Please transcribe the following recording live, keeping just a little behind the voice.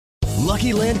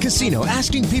Lucky Land Casino,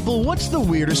 asking people, what's the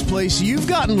weirdest place you've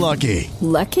gotten lucky?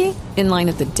 Lucky? In line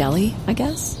at the deli, I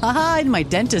guess? Aha, in my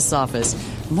dentist's office.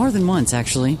 More than once,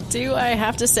 actually. Do I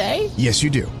have to say? Yes, you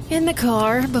do. In the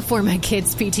car before my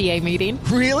kids' PTA meeting.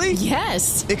 Really?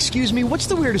 Yes. Excuse me, what's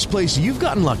the weirdest place you've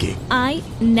gotten lucky? I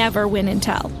never win and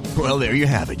tell. Well, there you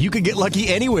have it. You can get lucky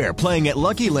anywhere, playing at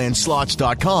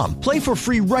LuckyLandSlots.com. Play for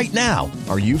free right now.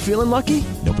 Are you feeling lucky?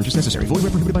 No purchase necessary. Void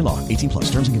where prohibited by law. 18+.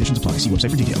 Terms and conditions apply. See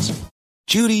website for details.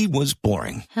 Judy was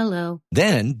boring. Hello.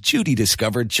 Then Judy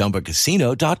discovered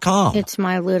ChumbaCasino.com. It's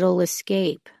my little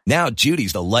escape. Now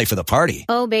Judy's the life of the party.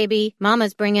 Oh, baby,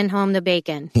 mama's bringing home the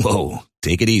bacon. Whoa,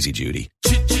 take it easy, Judy.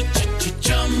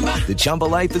 The Chumba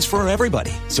life is for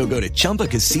everybody. So go to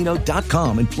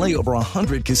ChumbaCasino.com and play over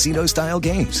 100 casino-style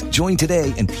games. Join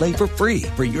today and play for free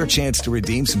for your chance to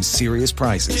redeem some serious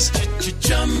prizes.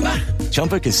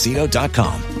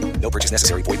 ChumbaCasino.com. No purchase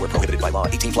necessary. Void where prohibited by law.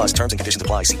 18+. Terms and conditions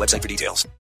apply. See website for details.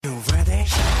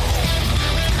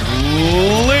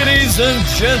 Ladies and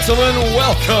gentlemen,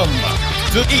 welcome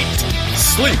to Eat,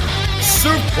 Sleep,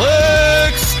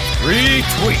 Suplex,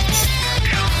 Retweet.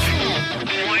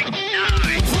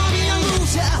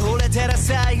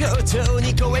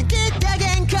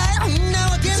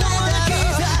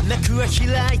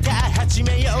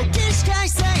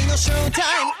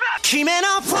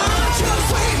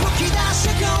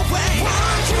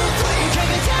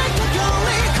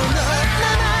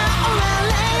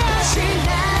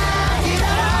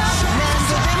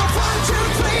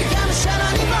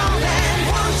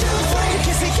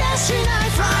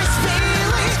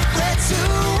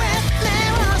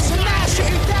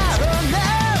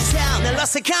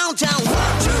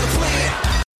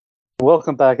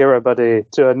 Welcome back, everybody,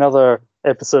 to another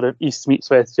episode of East Meets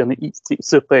West on the Eat Sleep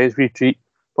Suplex Retreat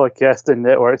podcasting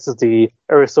network. This is the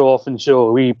Every So Often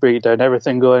show. We break down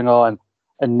everything going on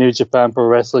in New Japan Pro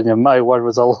Wrestling, and my word,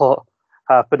 was a lot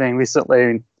happening recently. I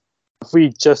mean, if we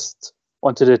just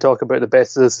wanted to talk about the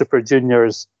best of the Super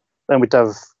Juniors, then we'd have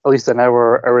at least an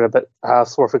hour and a bit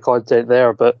half's worth of content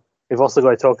there. But we've also got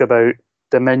to talk about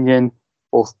Dominion.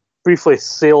 We'll briefly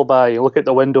sail by, look at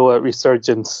the window at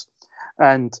Resurgence,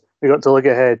 and we got to look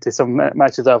ahead to some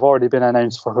matches that have already been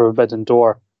announced for Forbidden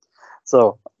Door.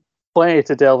 So, plenty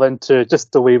to delve into,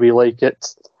 just the way we like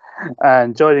it.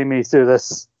 And joining me through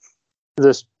this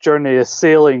journey is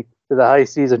sailing to the high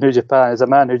seas of New Japan is a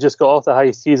man who just got off the high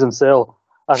seas himself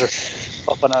after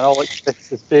up on an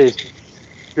all-expenses base,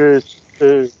 who's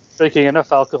drinking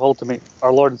enough alcohol to make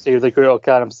our Lord and Savior the Great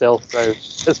Okan himself proud.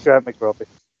 It's Grant McRobbie.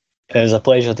 It was a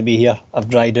pleasure to be here. I've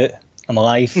dried out. I'm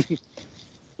alive.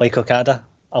 Like Okada,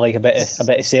 I like a bit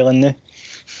of sailing now.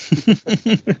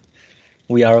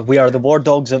 We are the war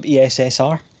dogs of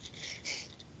ESSR.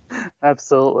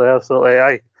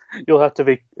 Absolutely. You'll have to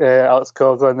be Alex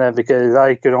Coughlin then, because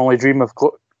I could only dream of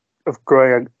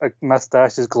growing a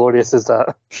moustache as glorious as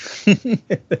that.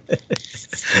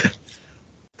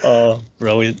 Oh,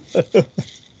 brilliant. Which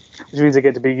means I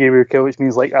get to be Gabriel Kill, which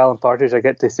means, like Alan Partridge, I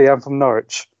get to say I'm from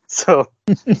Norwich. So,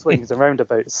 swings and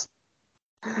roundabouts.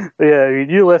 But yeah,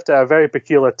 you left at a very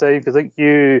peculiar time, because I think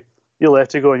you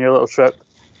left to go on your little trip.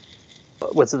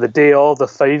 Was it the day of the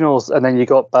finals, and then you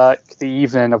got back the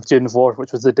evening of June 4th,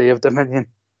 which was the day of Dominion?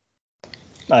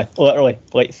 Aye, literally,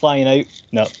 like flying out.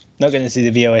 No, not going to see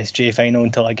the BOSJ final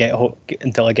until I get home.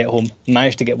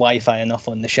 Managed to get Wi-Fi enough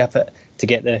on the ship to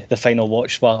get the final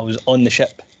watch while I was on the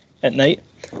ship at night,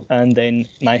 and then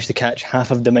managed to catch half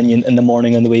of Dominion in the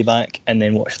morning on the way back, and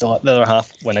then watched the other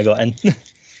half when I got in.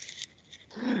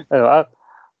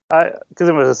 Because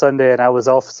it was a Sunday and I was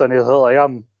off Sunday, so like,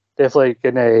 I'm definitely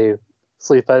gonna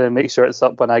sleep in and make sure it's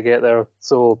up when I get there.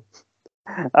 So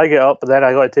I get up, and then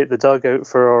I got to take the dog out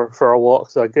for a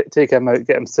walk. So take him out,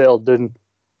 get him settled down,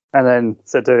 and then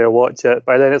sit down and watch it.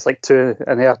 By then it's like 2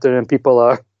 in the afternoon. People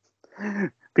are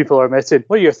messaging,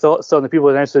 what are your thoughts on the people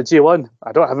announced for G1?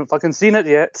 I haven't fucking seen it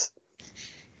yet.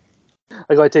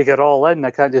 I got to take it all in.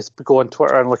 I can't just go on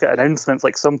Twitter and look at announcements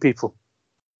like some people.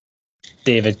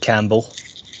 David Campbell.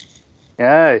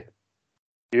 Yeah.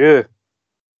 Yeah.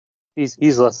 He's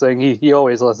listening. He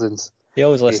always listens. He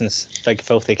always listens. Big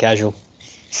filthy casual.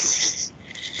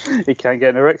 He can't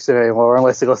get an erection anymore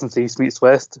unless he listens to East Meets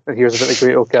West and hears about the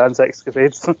Great Okan's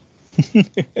escapades.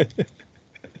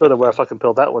 Don't know where I fucking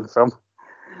pulled that one from.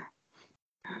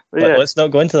 But yeah. Let's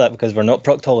not go into that because we're not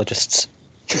proctologists.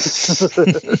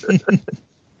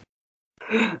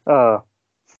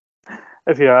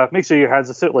 If you are, make sure your hands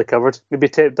are suitably covered. Maybe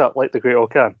taped up like the Great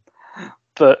Okan.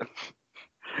 But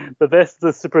the best of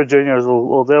the Super Juniors,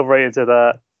 we'll delve right into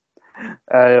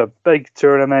that. Big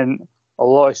tournament, a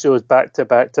lot of shows back to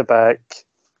back to back.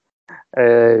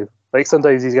 Like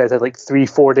sometimes these guys had like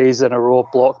 3-4 days in a row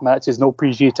of block matches, no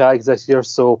pre-G tags this year.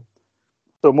 So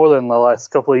more than the last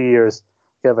couple of years,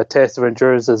 you have a test of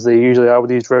endurance as they usually are with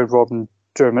these round robin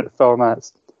tournament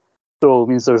formats. So it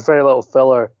means there's very little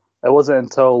filler. It wasn't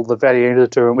until the very end of the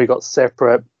tournament we got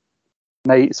separate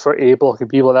nights for A block and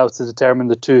B block. That was to determine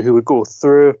the two who would go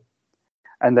through.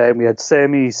 And then we had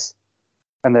semis,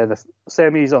 and then the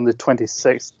semis on the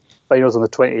 26th, finals on the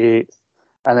 28th,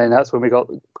 and then that's when we got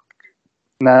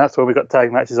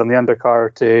tag matches on the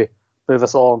undercard to move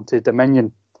us along to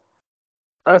Dominion.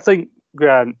 I think,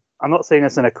 Grant, I'm not saying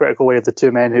this in a critical way of the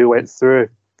two men who went through,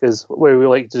 because what we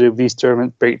like to do with these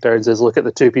tournament breakdowns is look at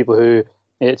the two people who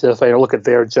made it to the final, look at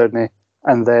their journey,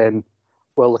 and then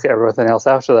we'll look at everything else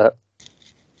after that.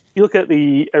 You look at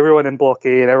everyone in Block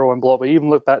A and everyone in Block B, even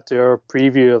look back to our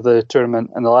preview of the tournament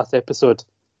in the last episode,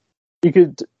 you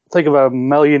could think of a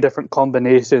million different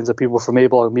combinations of people from A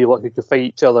Block and B Block who could fight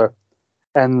each other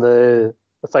in the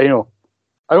final.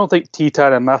 I don't think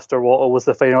Titan and Master Water was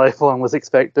the final everyone was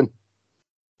expecting.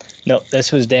 No,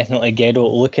 this was definitely Ghetto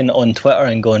looking on Twitter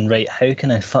and going, right, how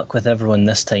can I fuck with everyone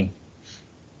this time?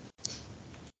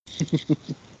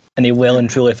 And he well and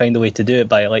truly found a way to do it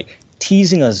by like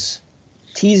teasing us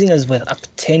with a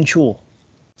potential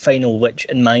final, which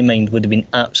in my mind would have been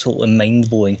absolutely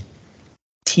mind-blowing.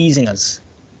 Teasing us.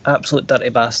 Absolute dirty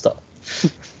bastard.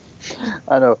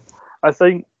 I know. I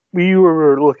think we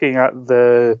were looking at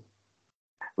the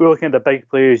big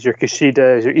players, your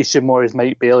Kishidas, your Ishimoris,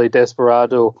 Mike Bailey,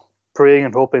 Desperado, praying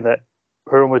and hoping that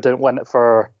Hiromu didn't win it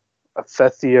for a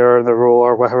fifth year in a row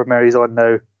or whatever Mary's on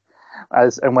now,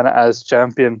 and win it as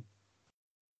champion.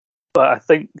 But I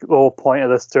think the whole point of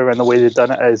this tournament and the way they've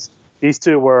done it is these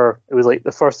two it was like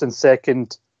the first and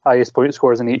second highest point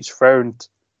scores in each round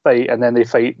fight, and then they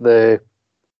fight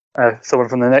someone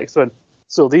from the next one.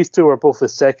 So these two were both the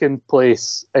second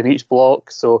place in each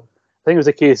block. So I think it was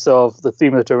a case of the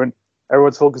theme of the tournament.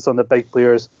 Everyone's focused on the big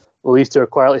players. Well, these two are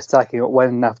quietly stacking up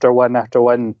win after win after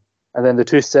win. And then the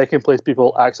two second place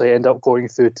people actually end up going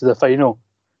through to the final.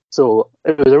 So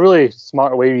it was a really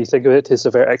smart way, when you think of it, to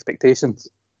subvert expectations.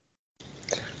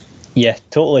 Yeah,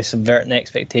 totally subverting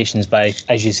expectations by,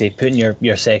 as you say, putting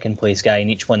your second place guy in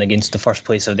each one against the first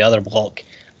place of the other block,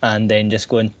 and then just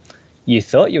going, you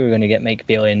thought you were going to get Mike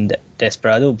Bailey and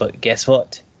Desperado, but guess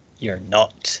what? You're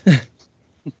not.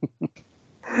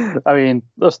 I mean,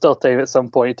 there's still time at some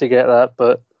point to get that,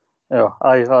 but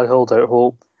I hold out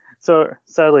hope. So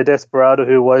sadly, Desperado,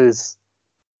 who was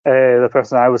the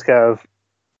person I was kind of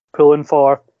pulling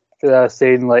for,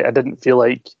 saying like I didn't feel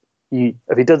like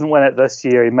if he doesn't win it this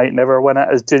year, he might never win it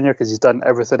as junior because he's done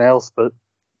everything else. But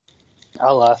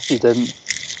alas, he didn't.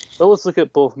 But let's look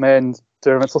at both men's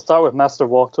tournaments. We'll start with Master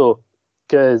Watto,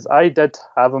 because I did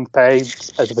have him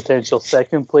pegged as a potential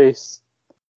second place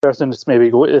person to maybe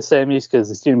go to the semis, because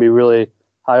he seemed to be really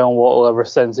high on Watto ever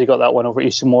since he got that one over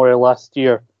Ishimori last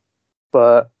year.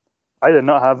 But I did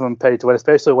not have him pegged to win,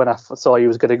 especially when I saw he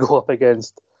was going to go up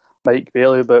against Mike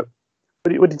Bailey. But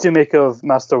what did you make of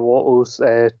Master Watto's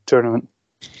tournament?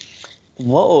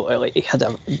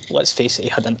 Watto, let's face it, he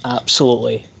had an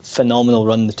absolutely phenomenal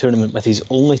run in the tournament with his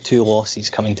only two losses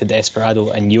coming to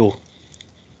Desperado and Yo.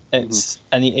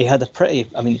 And he had a pretty,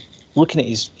 I mean, looking at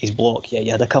his block, he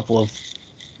had a couple of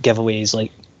giveaways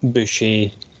like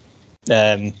Boucher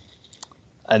and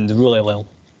really well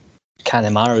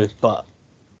Kanemaru, but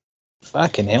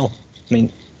fucking hell, I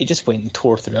mean, he just went and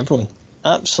tore through everyone.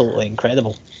 Absolutely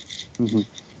incredible. Mm-hmm.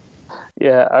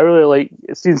 Yeah, I really like.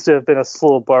 It seems to have been a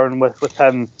slow burn with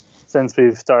him since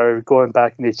we've started going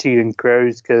back into cheering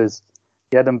crowds, because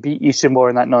he had him beat Ishimori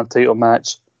in that non-title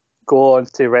match, go on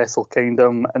to Wrestle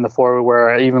Kingdom in the forward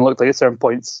where it even looked like at certain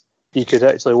points he could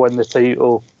actually win the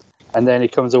title, and then he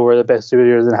comes over the best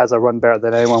juniors and has a run better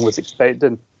than anyone was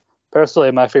expecting.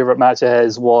 Personally, my favourite match of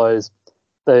his was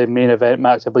the main event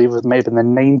match. I believe it was maybe on the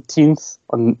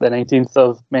 19th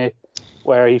of May,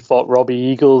 where he fought Robbie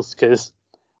Eagles, because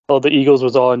the Eagles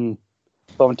was on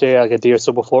commentary like a day or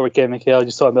so before it came. I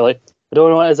just saw him be like, I don't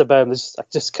know what it is about him. I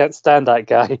just can't stand that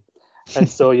guy. And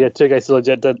so yeah, two guys who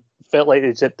legit felt like they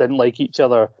legit didn't like each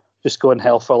other, just going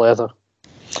hell for leather.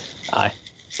 Aye,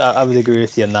 I would agree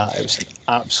with you on that. It was an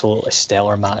absolutely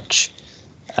stellar match.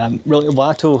 Really,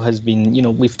 Watto has been,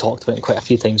 we've talked about it quite a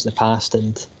few times in the past,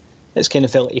 and it's kind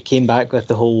of felt like he came back with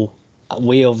the whole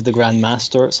way of the Grand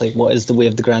Master. It's like, what is the way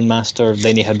of the Grand Master?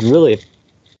 Then he had really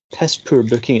piss poor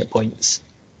booking at points.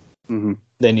 Mm-hmm.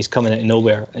 Then he's coming out of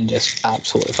nowhere and just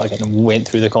absolutely fucking went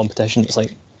through the competition. It's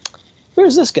like,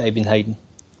 where's this guy been hiding?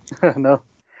 No,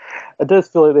 it does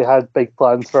feel like they had big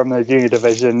plans for him in the junior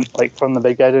division, like from the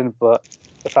beginning. But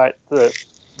the fact that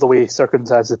the way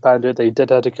circumstances panned out, they did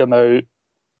have to come out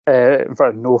in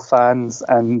front of no fans,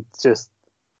 and just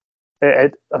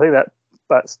I think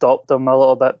that stopped them a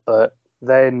little bit. But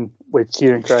then with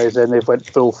cheering crowds, then they went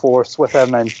full force with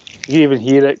him, and you even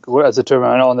hear it as the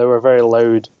tournament went on. There were very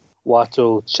loud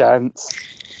Watto chants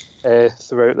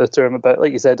throughout the tournament. But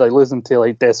like you said, like losing to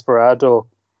like Desperado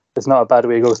is not a bad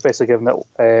way to go, especially given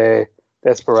that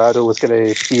Desperado was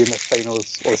going to be in the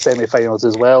finals or semi-finals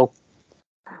as well.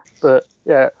 But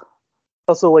yeah,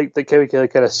 also like that Kevin Kelly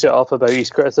kind of shut up about his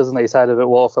criticism that he's had about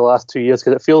Watt for the last 2 years,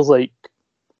 because it feels like,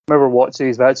 I remember watching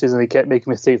these matches and he kept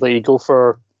making mistakes. Like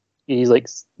he's like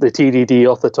the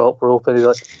TDD off the top rope, and he's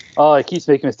like, oh, he keeps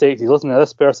making mistakes. He's listening to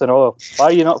this person. Oh, why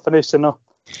are you not finishing up?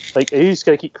 Like, he's just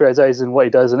going to keep criticizing what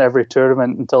he does in every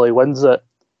tournament until he wins it.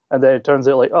 And then it turns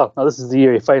out like, oh, now this is the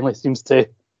year he finally seems to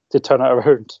turn it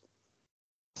around.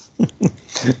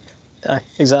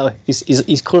 Exactly.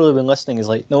 He's clearly been listening. He's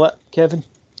like, know what, Kevin?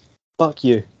 Fuck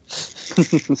you.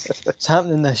 It's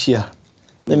happening this year.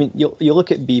 I mean, you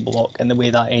look at B Block and the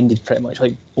way that ended, pretty much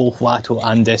like both Watto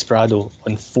and Desperado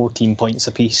on 14 points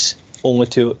apiece. Only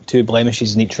two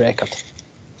blemishes in each record.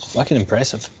 It's fucking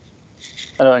impressive.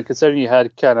 I know, and considering you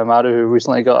had Kanemaru, who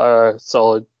recently got a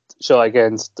solid shot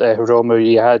against Hiromu,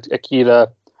 you had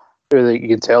Akira, who you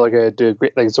can tell are going to do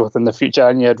great things with in the future,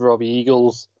 and you had Robbie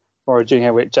Eagles, or junior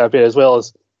heavyweight champion, as well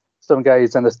as some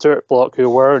guys in the Stuart block who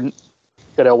weren't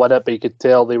going to win it, but you could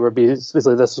tell they were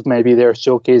basically, this was maybe their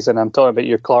showcase, and I'm talking about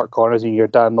your Clark Connors and your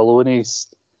Dan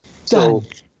Maloney's. So,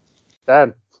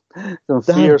 Dan.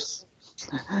 Fierce.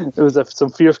 It was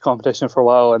some fierce competition for a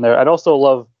while in there. And also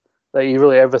love that he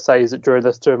really emphasised it during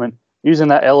this tournament, using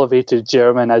that elevated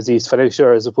German as his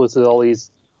finisher as opposed to all these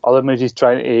other moves. He's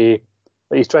trying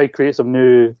to create some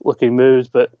new looking moves,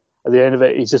 but at the end of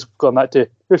it, he's just gone back to,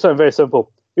 here's something very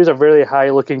simple. Here's a really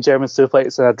high looking German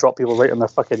suplex and I drop people right on their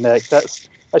fucking neck. That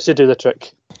should do the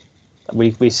trick.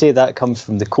 We say that comes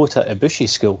from the Kota Ibushi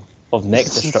school of neck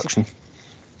destruction.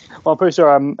 Well, I'm pretty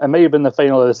sure it may have been the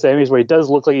final of the semis where he does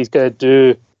look like he's going to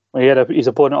do, when he had his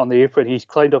opponent on the apron, he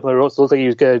climbed up on the ropes, looked like he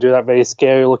was going to do that very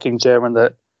scary looking German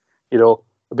that,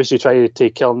 Ibushi tried to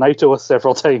kill Naito with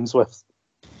several times with.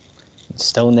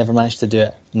 Still never managed to do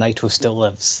it. Naito still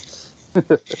lives.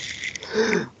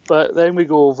 But then we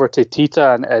go over to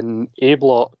Titan in A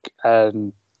Block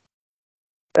and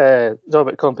talk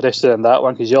about competition in that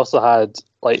one, because you also had,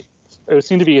 like, it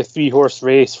seemed to be a 3-horse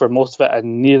race for most of it,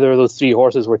 and neither of those 3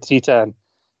 horses were Titan.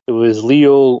 It was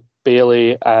Leo,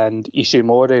 Bailey, and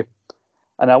Ishimori.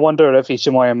 And I wonder if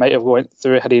Ishimori might have went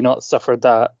through it had he not suffered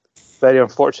that very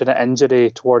unfortunate injury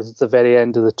towards the very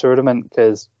end of the tournament,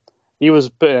 because he was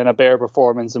putting in a better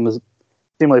performance and was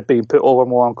seemingly being put over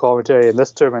more on commentary in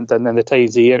this tournament than in the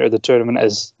times he entered the tournament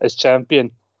as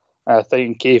champion. I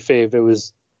think in kayfabe, it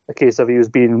was a case of he was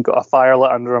got a fire lit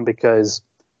under him because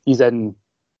he's in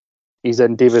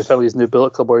David Finley's new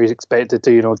Bullet Club where he's expected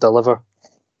to deliver.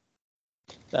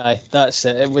 Aye, that's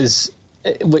it.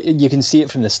 You can see it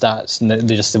from the stats and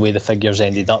just the way the figures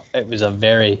ended up. It was a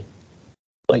very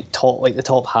the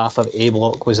top half of A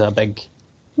Block was a big.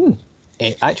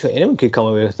 Actually, anyone could come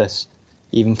away with this.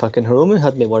 Even fucking Hiromu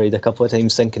had me worried a couple of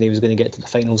times, thinking he was going to get to the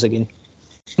finals again.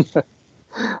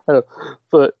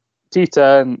 But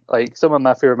Titan, like, some of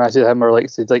my favourite matches of him are like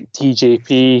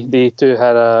TJP. They two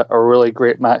had a really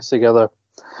great match together.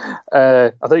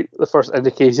 I think the first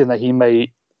indication that he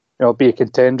might be a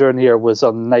contender in here was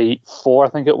on night 4, I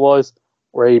think it was,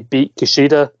 where he beat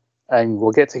Kushida, and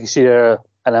we'll get to Kushida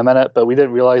in a minute, but we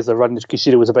didn't realise the run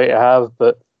Kushida was about to have.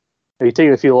 But he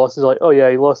taking a few losses, like, oh yeah,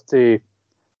 he lost to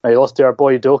our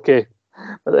boy Doki,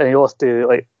 but then he lost to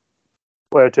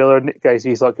one or two other guys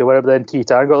he thought could win, but then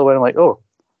Titan got the win. I'm like, oh,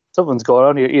 something's going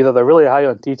on here. Either they're really high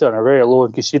on Titan or very low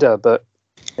on Kushida, but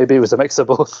maybe it was a mix of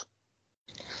both.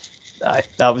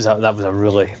 That was a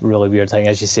really, really weird thing.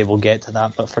 As you say, we'll get to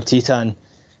that. But for Titan,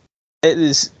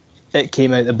 it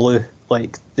came out the blue,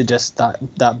 like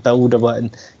that build of it.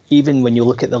 And even when you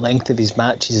look at the length of his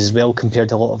matches as well, compared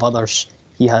to a lot of others,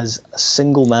 he has a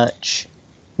single match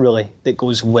really that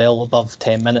goes well above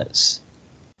 10 minutes.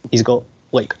 He's got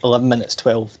like 11 minutes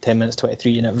 12, 10 minutes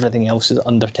 23, and everything else is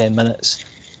under 10 minutes.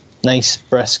 Nice,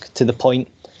 brisk, to the point.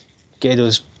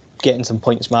 Gedo's getting some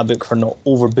points in my book for not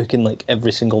overbooking like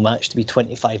every single match to be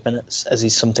 25 minutes, as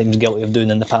he's sometimes guilty of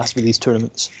doing in the past with these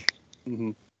tournaments.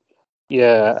 Mm-hmm.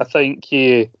 Yeah, I think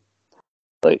he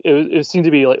it seemed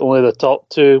to be like only the top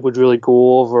 2 would really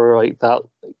go over like that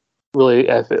really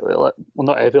epic,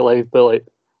 not epic life, but like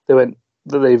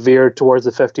they veered towards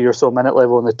the 50 or so minute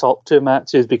level in the top 2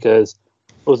 matches, because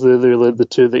those are the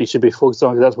 2 that you should be focused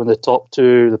on, because that's when the top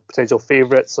 2, the potential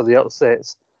favourites or the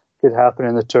upsets, could happen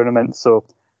in the tournament. So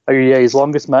yeah, his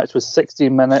longest match was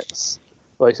 16 minutes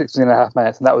like 16.5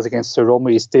 minutes, and that was against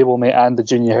Hiromu, his stablemate and the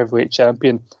junior heavyweight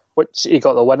champion, which he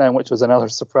got the win in, which was another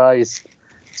surprise.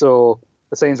 So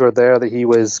the signs were there that he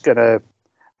was going to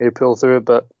maybe pull through.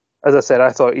 But as I said,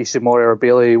 I thought Ishimori or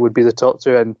Bailey would be the top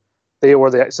two, and they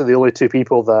were actually the only two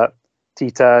people that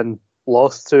Titan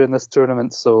lost to in this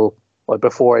tournament. So like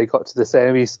before he got to the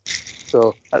semis,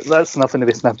 so that's nothing to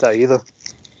be sniffed at either.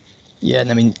 Yeah,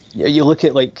 and I mean, you look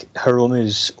at like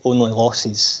Hiromu's only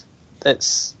losses.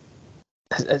 It's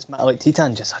like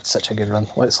Titan just had such a good run.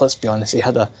 Let's be honest.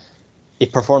 He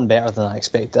performed better than I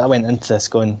expected. I went into this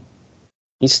going,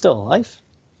 he's still alive.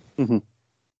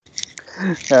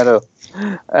 Mm-hmm. I know.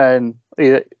 And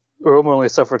Hiromu only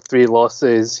suffered 3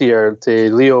 losses here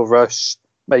to Leo Rush,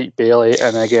 Mike Bailey,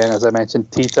 and again, as I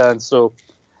mentioned, Titan. So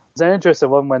it's an interesting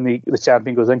one when the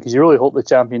champion goes in, because you really hope the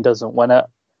champion doesn't win it.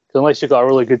 Because unless you've got a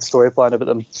really good story plan about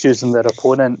them choosing their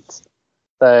opponent,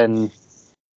 then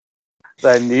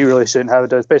you really shouldn't have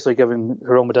it, especially given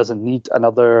Hiromu doesn't need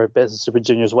another Best of Super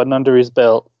Juniors win under his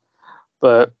belt.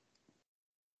 But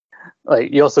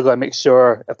like, you also got to make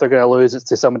sure if they're going to lose, it's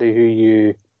to somebody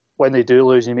who when they do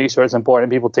lose, you make sure it's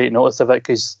important. People take notice of it,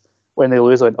 because when they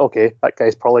lose, like, okay, that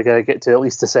guy's probably going to get to at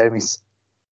least the semis.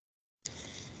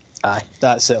 Aye,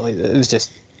 that's it. Like, it was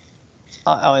just,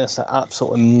 I honestly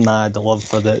absolutely mad love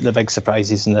for the big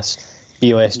surprises in this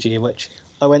BOSJ, which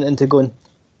I went into going,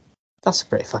 that's a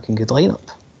pretty fucking good lineup.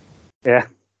 Yeah.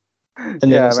 And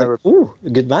then I was like, ooh,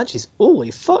 good matches. Holy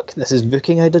fuck, this is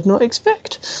booking I did not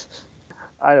expect.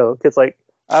 I know, because like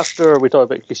after we talk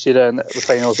about Kushida and the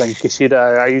finals and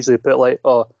Kushida, I usually put like,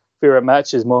 favourite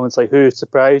matches, moments, like who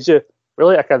surprised you.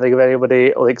 Really, I can't think of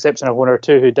anybody, with the exception of one or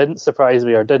two, who didn't surprise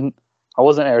me or I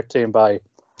wasn't entertained by.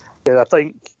 Because I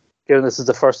think, given this is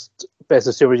the first Best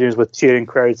of Super Juniors with cheering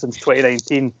crowds since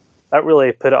 2019, that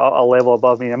really put it a level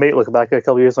above me. I might look back at a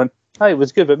couple of years and it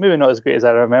was good, but maybe not as great as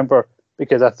I remember,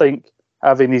 because I think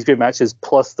having these great matches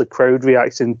plus the crowd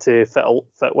reaction to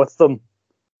fit with them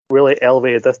really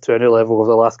elevated this to a new level over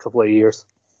the last couple of years.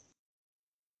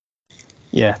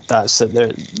 Yeah, that's it.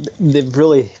 They've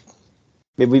really,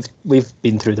 we've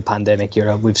been through the pandemic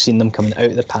era. We've seen them coming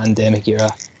out of the pandemic era.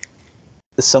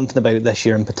 There's something about this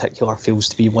year in particular feels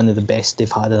to be one of the best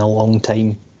they've had in a long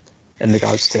time in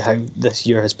regards to how this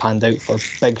year has panned out for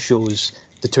big shows,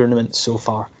 the tournaments so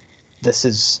far. This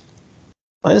is,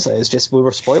 honestly, it's just, we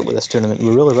were spoiled with this tournament.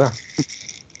 We really were.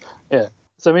 Yeah,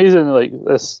 it's amazing. Like,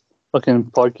 this fucking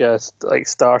podcast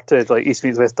started, East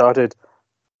Meets West started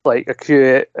we had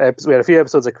a few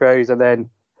episodes of crowds, and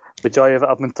then the joy of it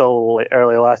up until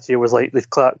early last year was the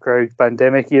clap crowd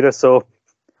pandemic era. So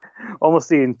almost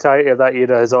the entirety of that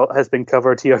era has been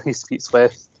covered here on East Meets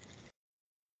West.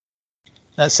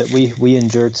 That's it. We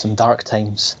endured some dark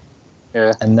times.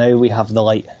 Yeah, and now we have the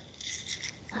light.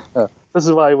 This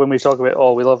is why when we talk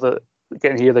about, we love it,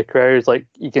 getting to hear the crowds,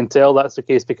 you can tell that's the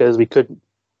case because we couldn't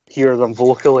hear them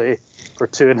vocally for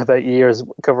 2 and a bit years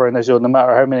covering the show. No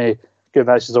matter how many good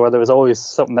matches there were, there was always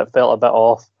something that felt a bit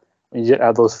off when you didn't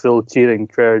have those full cheering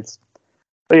crowds.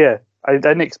 But yeah, I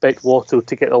didn't expect Watto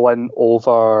to get the win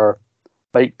over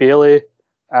Mike Bailey,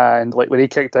 and when he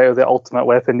kicked out of the Ultimate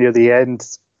Weapon near the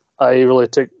end, I really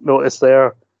took notice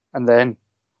there. And then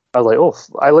I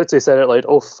was I literally said it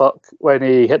oh fuck, when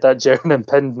he hit that German and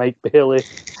pinned Mike Bailey.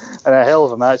 And a hell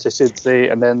of a match, I should say.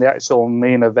 And then the actual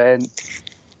main event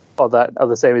of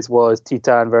the semis was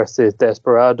Titan versus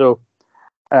Desperado.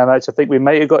 And a match I think we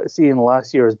might have got to see in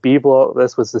last year's B block.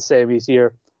 This was the semis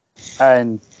here.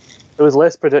 And it was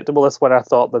less predictable, this one, I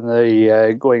thought, than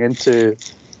the going into...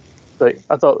 I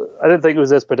didn't think it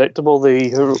was as predictable,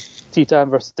 the Titan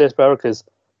versus Desperado, because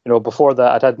before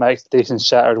that I'd had my expectations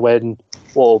shattered when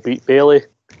Watto beat Bailey.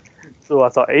 So I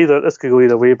thought this could go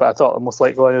either way, but I thought the most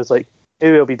likely one was maybe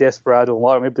it'll be Desperado and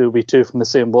Watto, maybe it'll be 2 from the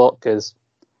same block, because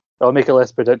it'll make it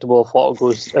less predictable if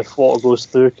Watto goes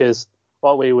through, because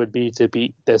what way would be to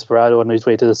beat Desperado on his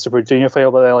way to the Super Junior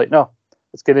final, but then no,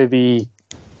 it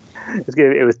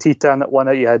was Titan that won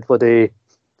it. You had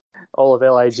all of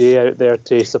LIJ out there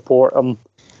to support him,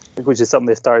 which is something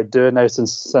they started doing now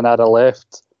since Sanada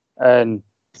left. And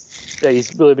yeah,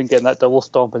 he's really been getting that double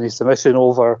stomp and his submission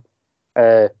over.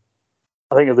 I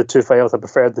think of the 2 finals, I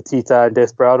preferred the Titan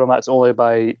Desperado match only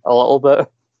by a little bit.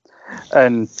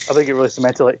 And I think it really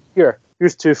cemented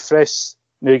here's 2 fresh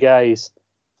new guys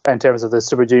in terms of the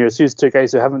Super Juniors. Here's 2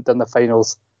 guys who haven't done the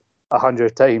finals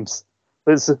 100 times.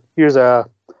 Here's a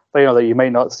final that you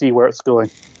might not see where it's going.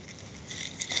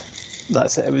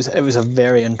 That's it. It was a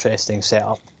very interesting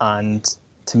setup, and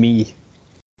to me,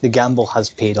 the gamble has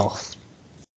paid off.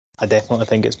 I definitely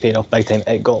think it's paid off big time.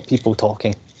 It got people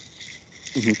talking.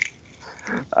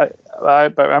 Mm-hmm. I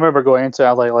remember going into it,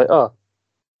 I was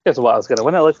guess what I was going to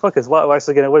win it. Like, fuck, is what I was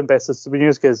actually going to win Best of Super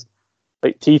Juniors because,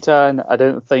 like, Titan, I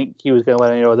didn't think he was going to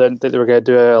win. I didn't think they were going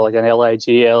to do like an LIG,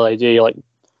 like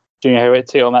junior heavyweight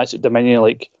title match at Dominion.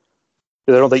 Like,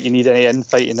 because I don't think you need any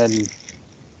infighting in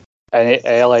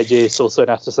LIG so soon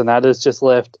after Sanada's just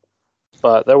left.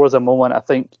 But there was a moment, I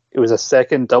think it was a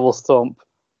second double stomp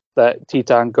that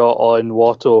Titan got on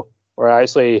Watto, where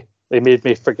actually they made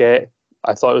me forget.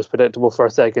 I thought it was predictable for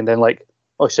a second, then like,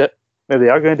 oh shit, maybe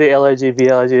they are going to do LIG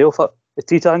v LIG. Oh fuck, is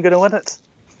Titan going to win it?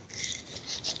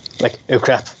 Like, oh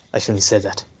crap, I shouldn't have said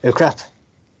that. Oh crap,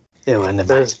 they win the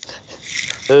match.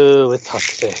 Oh, it's hot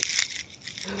today.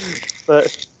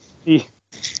 But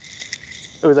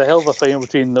it was a hell of a final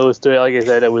between those two. Like I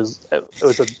said, it was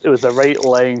the right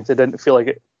length. It didn't feel like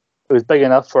it was big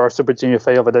enough for our Super Junior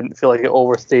final, but didn't feel like it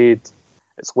overstayed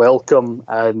its welcome.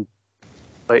 And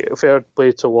like, fair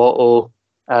play to Watto.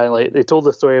 And like, they told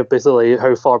the story of basically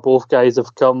how far both guys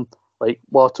have come. Like,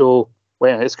 Watto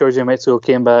went on excursion in Mexico,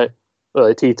 came back. Well,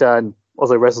 like, Titan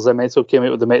also wrestles in Mexico, came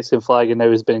out with the Mexican flag, and now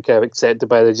has been kind of accepted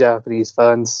by the Japanese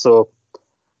fans. So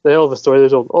the hell of a story they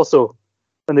told. Also,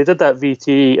 when they did that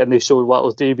VT and they showed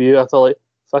Watto's debut, I thought, like,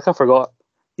 fuck, I forgot.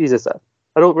 Jesus,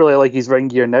 I don't really like his ring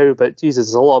gear now, but Jesus,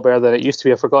 it's a lot better than it used to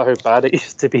be. I forgot how bad it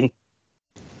used to be.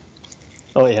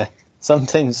 Oh yeah,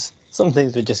 sometimes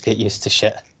we just get used to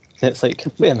shit. It's like,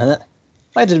 wait a minute,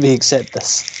 why did we accept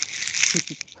this?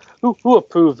 Who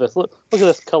approved this? Look at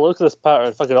this colour, look at this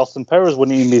pattern. Fucking Austin Powers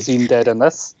wouldn't even be seen dead in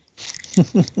this.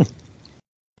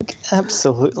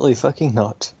 Absolutely fucking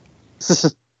not.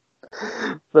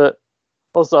 But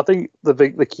also, I think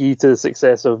the key to the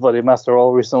success of Bloody Master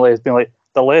All recently has been like,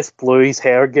 the less blue his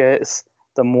hair gets,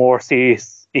 the more he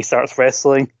starts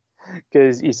wrestling,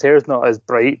 because his hair's not as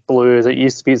bright blue as it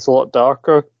used to be. It's a lot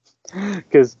darker.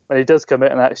 Because when he does come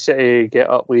out in that shitty get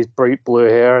up with his bright blue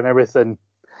hair and everything,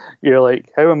 you're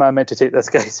like, how am I meant to take this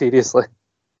guy seriously?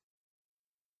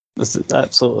 There's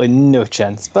absolutely no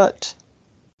chance, but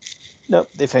nope,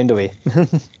 they found a way.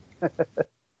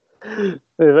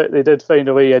 They did find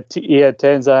a way. He had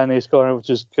Tenzan in his corner, which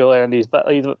is cool, and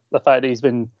the fact that he's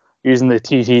been using the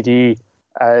TTD,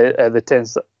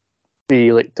 the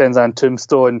Tenzan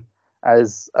Tombstone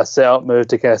as a setup move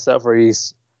to kind of set up for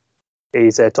his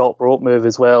top rope move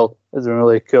as well has been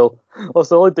really cool.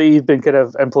 Also, I like that he's been kind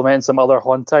of implementing some other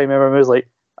Hontai member moves. Like,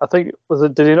 I think,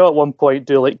 did he not at one point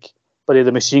do like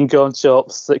the machine gun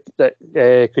chops that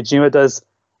Kojima does,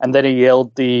 and then he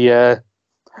yelled the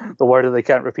word that they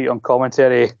can't repeat on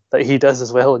commentary that he does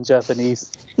as well in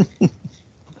Japanese.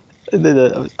 It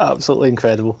was absolutely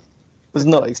incredible. Was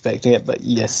not expecting it, but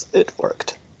yes, it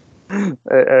worked.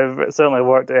 It certainly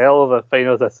worked. A hell of a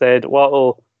final, as I said.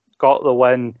 Watto got the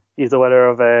win. He's the winner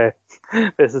of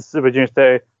this is Super Junior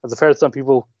 30. As I've heard some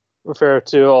people refer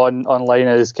to online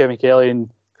as Kevin Kelly and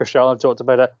Cristiano talked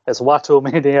about it. It's Watto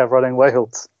Mania running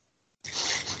wild.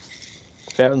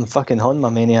 Better than fucking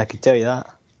Honma Mania, I can tell you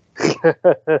that.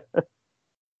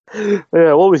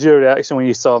 Yeah, what was your reaction when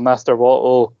you saw Master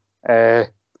Watto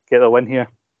get the win here?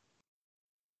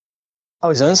 I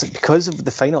was honestly, because of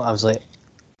the final, I was like,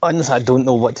 honestly, I don't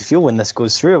know what to feel when this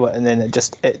goes through, and then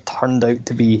it turned out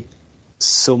to be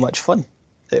so much fun.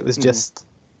 It was just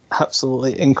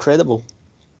absolutely incredible.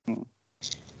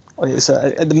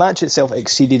 So, the match itself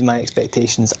exceeded my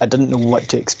expectations. I didn't know what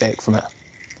to expect from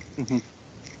it.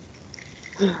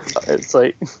 It's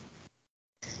like,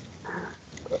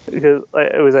 because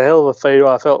it was a hell of a fight.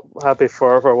 I felt happy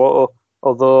for Watto,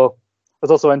 although it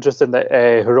was also interesting that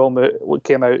Hiromu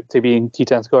came out to be in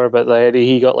Titan's corner, but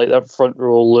he got like that front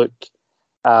row look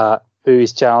at who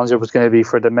his challenger was going to be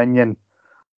for Dominion.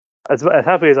 As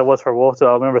happy as I was for Watto,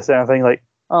 I remember saying a thing like,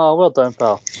 "Oh, well done,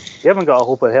 pal. You haven't got a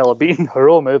hope in hell of beating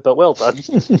Hiromu, but well done."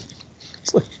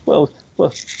 It's like, well,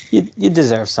 you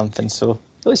deserve something, so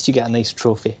at least you get a nice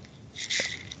trophy.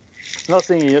 I'm not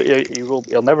saying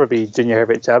you'll never be junior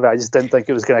heavyweight champion. I just didn't think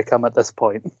it was going to come at this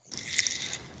point.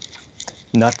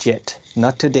 Not yet.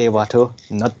 Not today, Watto.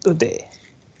 Not today.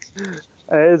 It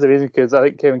is amazing because I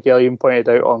think Kevin Kelly even pointed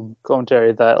out on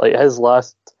commentary that like his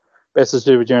last Best of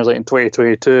Super Juniors, like in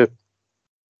 2022,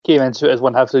 came into it as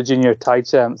one half of the junior tag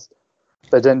champs,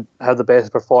 but didn't have the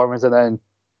best performance. And then,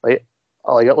 like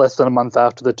less than a month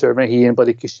after the tournament, he and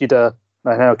Buddy Kushida,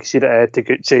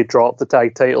 Taguchi dropped the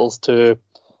tag titles to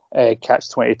Catch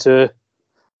 22.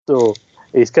 So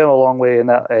he's come a long way in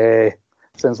that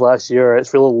since last year.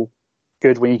 It's really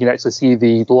good when you can actually see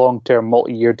the long-term,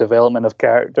 multi-year development of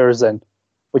characters, and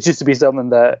which used to be something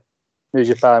that New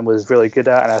Japan was really good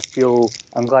at, and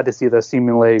I'm glad to see they're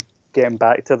seemingly getting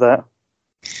back to that.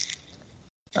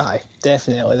 Aye,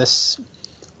 definitely.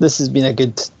 this has been a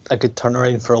good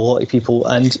turnaround for a lot of people,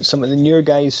 and some of the newer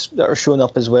guys that are showing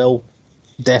up as well,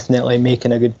 definitely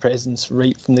making a good presence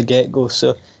right from the get-go.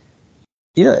 So,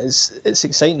 it's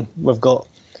exciting. We've got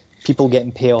people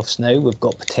getting payoffs now. We've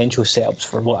got potential setups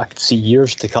for what I could see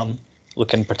years to come,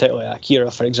 looking particularly at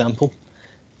Akira, for example.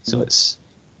 So it's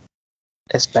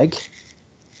big.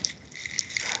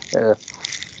 Yeah.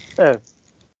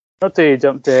 Not to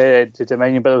jump to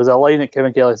Dominion, but there was a line that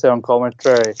Kevin Kelly said on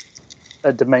commentary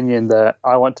at Dominion that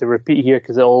I want to repeat here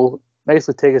because it'll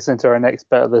nicely take us into our next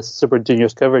bit of this Super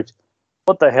Juniors coverage.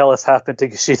 What the hell has happened to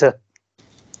Kushida?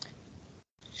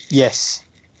 Yes,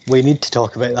 we need to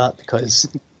talk about that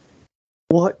because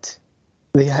what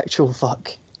the actual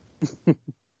fuck?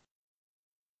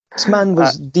 This man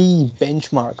was the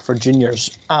benchmark for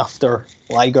juniors after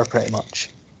Liger, pretty much.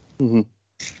 Mm-hmm.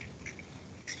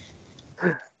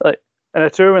 And a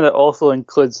tournament that also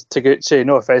includes Taguchi,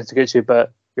 no offense Taguchi,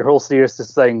 but your whole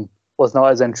seriousness thing was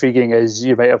not as intriguing as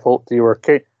you might have hoped.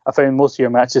 I found most of your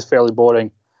matches fairly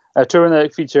boring. A tournament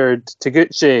that featured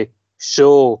Taguchi,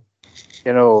 Sho,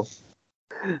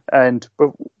 and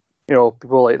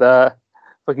people like that.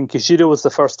 Fucking Kushida was the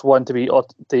first one to be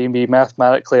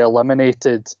mathematically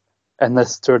eliminated in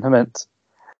this tournament,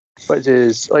 which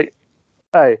is like,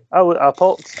 I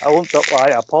popped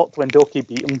when Doki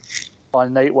beat him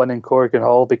on night one in Corrigan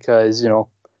Hall because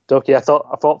Doki. I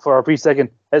thought for a brief second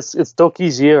it's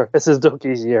Doki's year. This is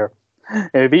Doki's year, and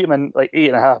he beat him in like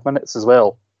 8.5 minutes as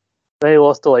well. Then he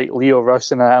lost to like Leo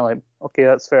Rush and that. I'm like, okay,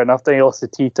 that's fair enough. Then he lost to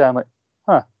Tita. I'm like,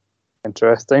 huh,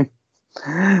 interesting.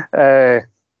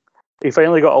 He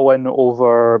finally got a win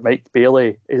over Mike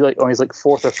Bailey. He's like on his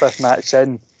fourth or fifth match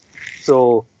in,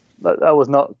 so that was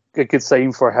not a good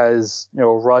sign for his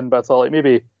run. But I thought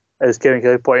maybe, as Kevin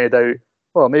Kelly pointed out,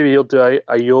 well, maybe he'll do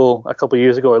a Yo a couple of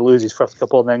years ago and lose his first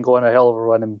couple and then go on a hell of a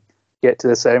run and get to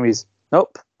the semis.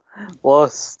 Nope.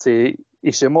 Lost to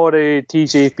Ishimori,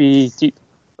 TJP,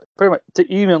 pretty much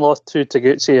even lost to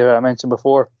Taguchi, who I mentioned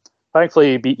before.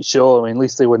 Thankfully, he beat Sho. At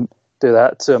least they wouldn't do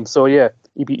that to him. So, yeah,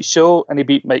 he beat Sho and he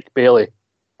beat Mike Bailey.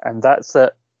 And that's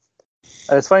it.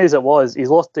 And as funny as it was, he's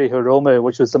lost to Hiromu,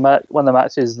 which was one of the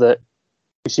matches that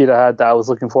Kushida had that I was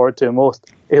looking forward to most.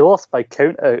 He lost by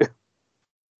count out.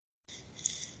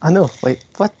 I know,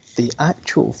 what the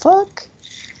actual fuck?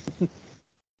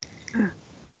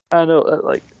 I know,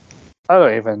 I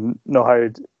don't even know how.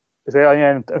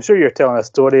 I'm sure you're telling a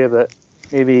story that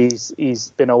maybe he's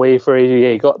been away for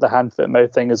he got the hand, foot,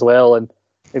 mouth thing as well, and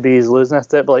maybe he's losing a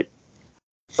step. But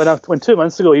when 2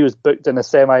 months ago he was booked in a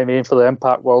semi-main for the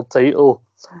Impact World Title,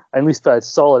 and at least had a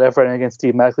solid effort against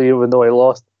Steve Mackley, even though he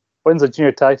lost. Wins the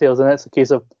junior tag titles, and it's a case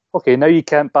of okay, now you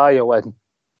can't buy a win.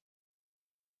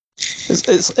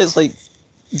 It's like,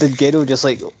 did Gedo just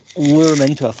lure him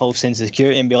into a false sense of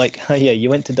security and be like, oh yeah, you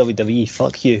went to WWE,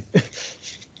 fuck you.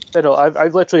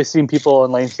 I've literally seen people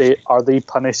online say, are they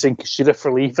punishing Kushida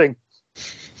for leaving?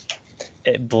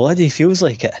 It bloody feels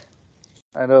like it.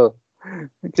 I know.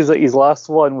 Because his last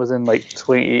one was in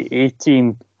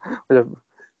 2018.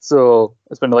 So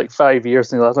it's been 5 years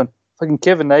since the last one. Fucking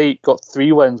Kevin Knight got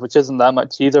 3 wins, which isn't that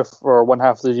much either for one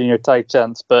half of the junior tag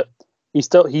chance, but he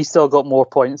still got more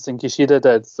points than Kushida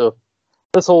did. So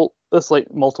this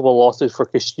multiple losses for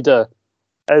Kushida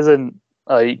isn't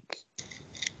I'm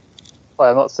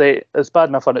not saying it's bad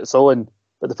enough on its own,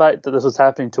 but the fact that this was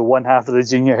happening to one half of the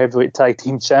junior heavyweight tag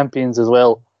team champions as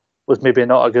well was maybe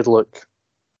not a good look.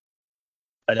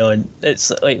 I know, and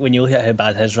it's when you look at how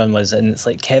bad his run was, and it's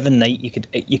Kevin Knight,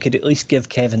 you could at least give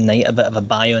Kevin Knight a bit of a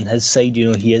buy on his side.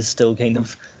 He is still kind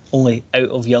of only out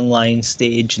of Young Lion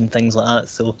stage and things like that,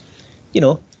 so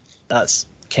that's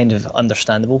kind of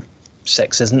understandable.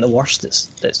 6 isn't the worst.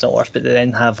 It's not worse, but to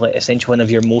then have essentially one of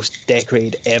your most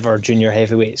decorated ever junior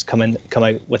heavyweights come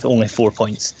out with only 4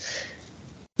 points.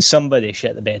 Somebody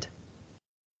shit the bed.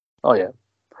 Oh yeah,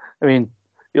 I mean,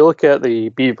 you look at the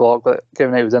B block that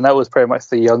Kevin Knight was in. That was pretty much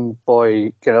the young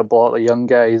boy kind of block, the young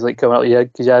guys coming out.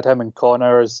 Because you had him and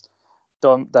Connors,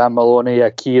 Dan Maloney,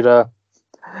 Akira,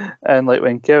 and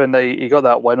when Kevin Knight he got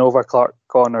that win over Clark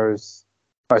Connors.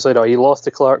 He lost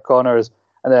to Clark Connors,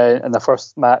 and then in the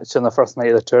first match on the first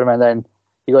night of the tournament, and then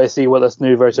you got to see what this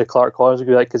new version of Clark Connors would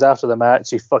be like. Because after the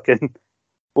match, he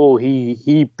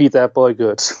beat that boy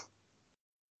good.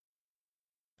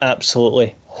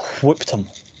 Absolutely whooped him.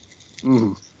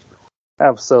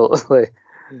 Absolutely.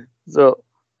 So,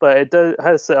 but it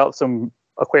has set up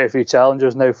quite a few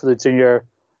challengers now for the junior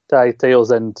tag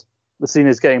titles, and the scene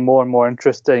is getting more and more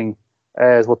interesting.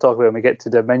 As we'll talk about when we get to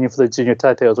the menu for the junior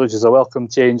tag titles, which is a welcome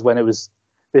change when it was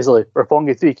basically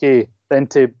Roppongi 3K, then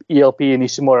to ELP and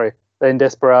Ishimori, then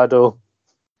Desperado.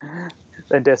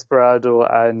 then Desperado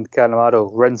and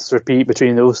Canamaro, rinse repeat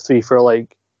between those three for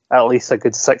like at least a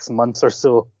good 6 months or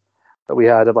so that we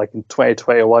had like in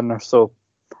 2021 or so.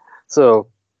 So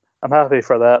I'm happy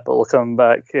for that, but we'll come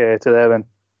back to them. And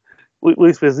at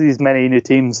least with these many new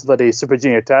teams, but a Super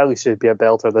Junior Italy should be a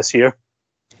belter this year.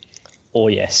 Oh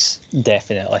yes,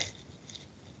 definitely.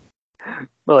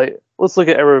 But like, let's look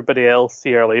at everybody else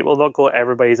here. Like, we'll not go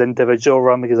everybody's individual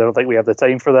run because I don't think we have the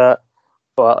time for that.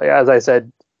 But as I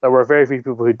said, there were very few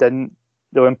people who didn't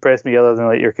impress me other than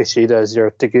like your Kishidas, your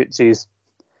Taguchis.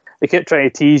 They kept trying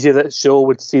to tease you that Sho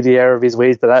would see the error of his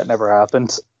ways, but that never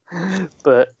happened.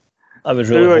 But I was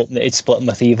really hoping that he'd split him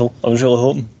with Evil. I was really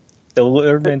hoping. They'll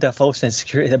lure me into a false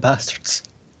insecurity, the bastards.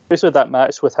 Especially with that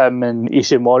match with him and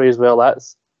Ishimori as well,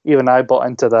 that's even I bought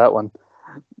into that one.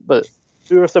 But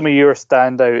who are some of your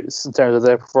standouts in terms of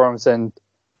their performance, and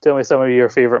tell me some of your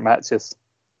favourite matches?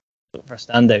 For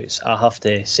standouts, I have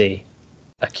to say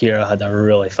Akira had a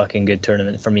really fucking good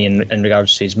tournament for me in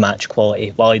regards to his match quality.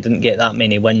 While he didn't get that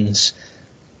many wins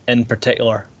in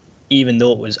particular, even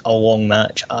though it was a long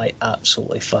match, I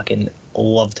absolutely fucking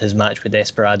loved his match with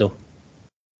Desperado.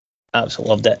 Absolutely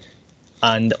loved it.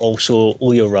 And also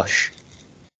Leo Rush,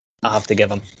 I have to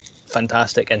give him.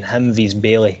 Fantastic. And him vs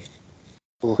Bailey.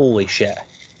 Holy shit.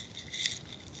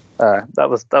 That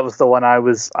was the one I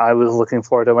was looking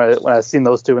forward to when I seen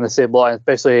those two in the same line,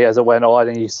 especially as it went on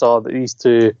and you saw that these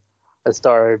two had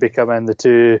started becoming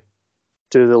two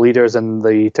of the leaders in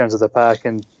the terms of the pack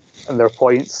and their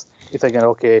points. You're thinking,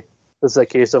 okay, this is a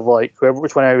case of like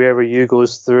whoever you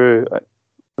goes through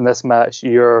in this match,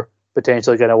 you're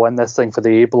potentially going to win this thing for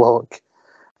the A block.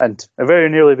 And it very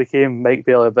nearly became Mike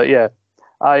Bailey, but yeah,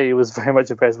 I was very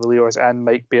much impressed with Leo Rush and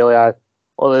Mike Bailey.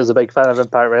 Although I was a big fan of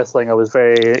Impact Wrestling, I was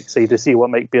very excited to see what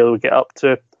Mike Bailey would get up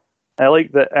to. And I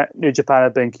like that New Japan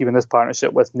have been keeping this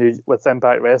partnership with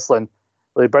Impact Wrestling.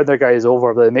 They bring their guys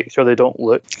over, but they make sure they don't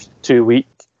look too weak.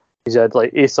 You had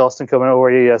like Ace Austin coming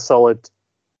over, he had a solid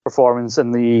performance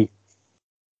in the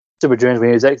Super Juniors when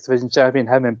he was X Division champion.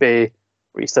 Him and Bay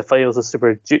reached the finals of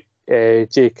Super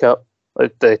J Cup,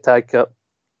 the Tag Cup.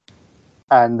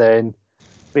 And then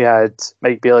we had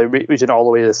Mike Bailey reaching all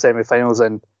the way to the semi-finals,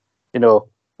 and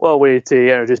what a way to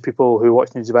introduce people who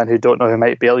watch New Japan who don't know who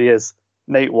Mike Bailey is.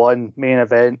 Night 1, main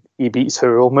event, he beats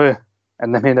Hiromu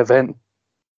in the main event.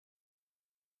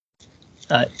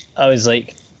 I was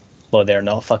like, well, they're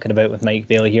not fucking about with Mike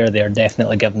Bailey here. They're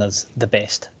definitely giving us the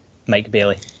best Mike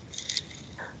Bailey.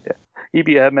 Yeah, he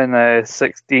beat him in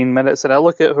 16 minutes, and I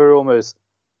look at Hiromu's.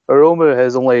 Hiromu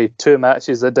has only 2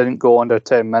 matches that didn't go under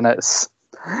 10 minutes,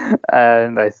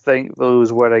 and I think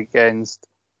those were against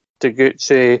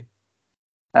Taguchi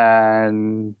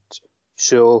and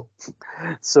Sho.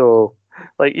 So,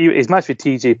 like, his match with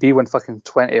TJP went fucking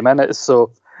 20 minutes.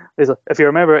 So, if you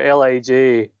remember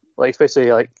LIJ, like, especially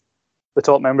like the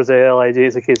top members of LIJ,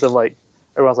 it's a case of like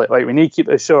everyone's like, right, we need to keep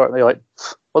this short. And they're like,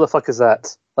 what the fuck is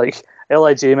that? Like,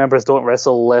 LIJ members don't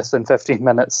wrestle less than 15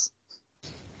 minutes.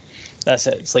 That's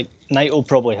it. It's like Naito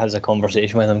probably has a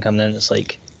conversation with him coming in. It's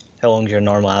like, how long's your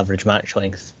normal average match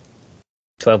length?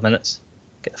 12 minutes.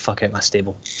 Get the fuck out of my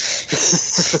stable.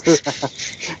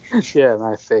 Yeah,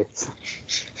 my face.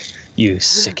 You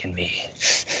sicken me.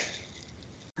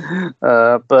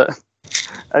 But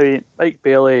I mean, Mike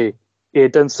Bailey, he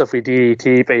had done stuff with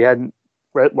DDT, but he hadn't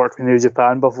worked with New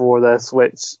Japan before this,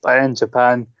 which in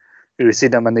Japan, we've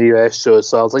seen him in the US shows,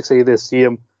 so I was excited to see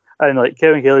him. And like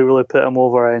Kevin Kelly really put him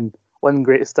over, and one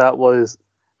great stat was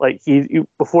like he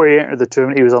before he entered the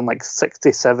tournament, he was on like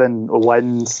 67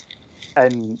 wins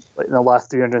in the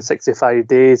last 365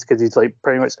 days, because he's like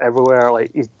pretty much everywhere.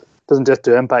 Like, he doesn't just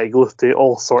do Impact, he goes to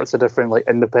all sorts of different like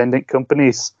independent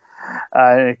companies,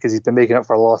 because he's been making it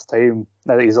for a lost time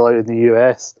now that he's allowed in the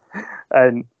US.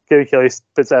 And Kevin Kelly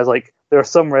puts it as like, there are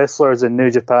some wrestlers in New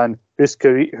Japan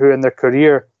who in their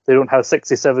career they don't have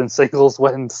 67 singles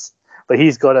wins, but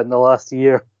he's got it in the last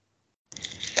year.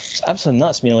 It's absolutely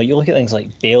nuts, man. Like, you look at things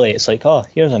like Bailey, it's like, oh,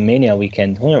 here's a Mania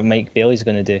weekend. I wonder what Mike Bailey's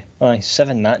going to do. Oh,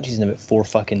 7 matches in about 4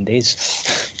 fucking days.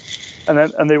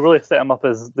 and they really set him up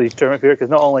as the tournament period, because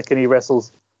not only can he wrestle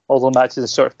multiple matches in a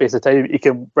short space of time, he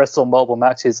can wrestle multiple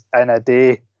matches in a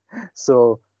day.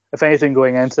 So, if anything,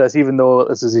 going into this, even though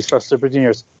this is his first Super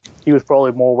Juniors, he was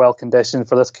probably more well conditioned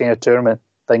for this kind of tournament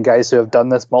than guys who have done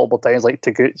this multiple times, like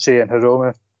Taguchi and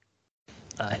Hiromu.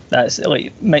 That's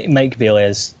like Mike Bailey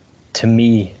is, to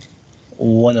me,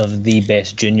 one of the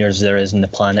best juniors there is in the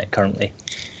planet currently.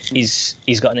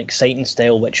 He's got an exciting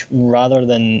style, which rather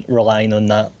than relying on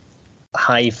that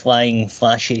high flying,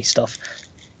 flashy stuff,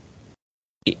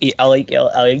 I like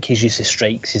his use of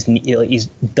strikes. His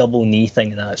double knee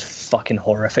thing, and that's fucking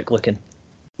horrific looking.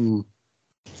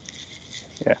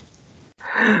 Yeah.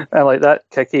 And like that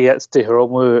kick he hits to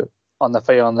Hiromu on the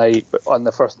final night, on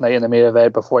the first night in the main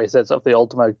event before he sets up the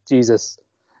Ultimate, Jesus,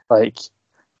 like,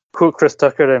 quote Chris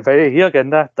Tucker and very, you're getting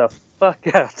that the fuck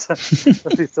out.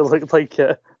 It used to look like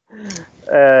it.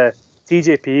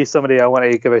 TJP, somebody I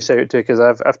want to give a shout out to because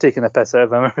I've taken the piss out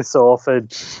of him every so often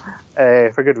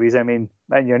for good reason. I mean,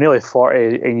 man, you're nearly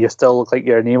 40 and you still look like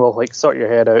you're an emo. Like, sort your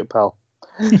head out, pal.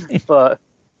 But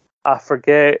I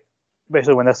forget,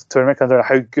 especially when this tournament comes around,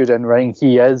 how good in ring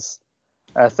he is.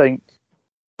 I think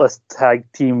this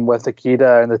tag team with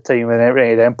Akira and the team in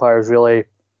United Empire has really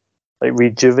like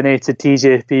rejuvenated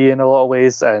TJP in a lot of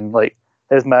ways, and like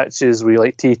his matches with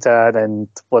like Titan and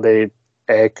bloody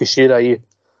Kushida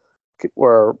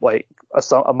were like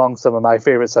among some of my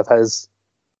favourites of his.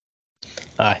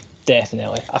 Aye,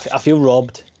 definitely. I feel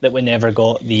robbed that we never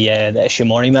got the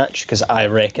Ishimori match, because I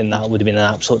reckon that would have been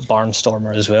an absolute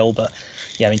barnstormer as well. But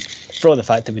yeah, I mean, for all the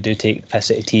fact that we do take the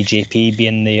piss out of TJP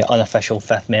being the unofficial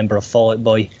fifth member of Fall Out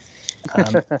Boy,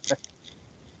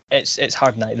 it's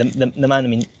hard now. The man, I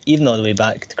mean, even all the way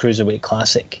back to Cruiserweight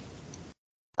Classic,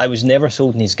 I was never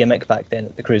sold in his gimmick back then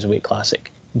at the Cruiserweight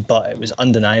Classic, but it was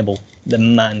undeniable. The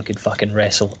man could fucking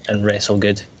wrestle, and wrestle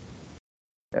good.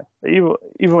 Yeah,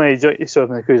 even when he showed up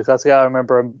in the Cruiser Classic, I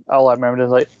remember him. All I remember is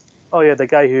like, oh yeah, the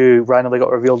guy who randomly got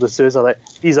revealed as Suicide. Like,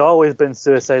 he's always been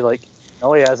Suicide. Like,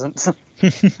 no, he hasn't.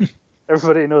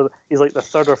 Everybody knows he's like the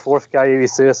third or fourth guy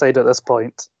who's Suicide at this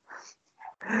point.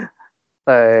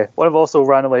 One of also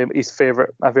randomly my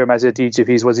favorite match of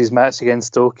DGP's was his match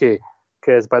against Doki,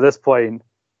 because by this point,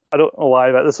 I don't know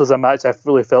why, but this was a match I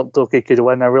really felt Doki could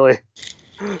win.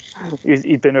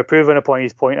 He'd been improving upon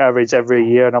his point average every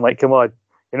year, and I'm like, come on,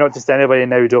 you're not just anybody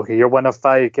now, Doki. You're one of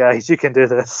 5 guys. You can do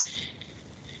this.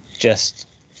 Just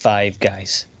 5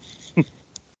 guys.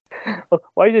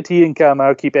 Why did he and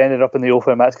Kamaro keep ending up in the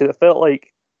open match? Because it felt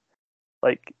like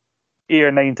 8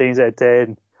 or 9 times out of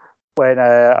 10 when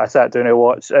I sat down to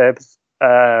watch a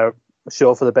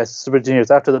show for the Best Super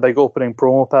Juniors after the big opening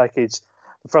promo package.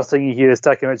 The first thing you hear is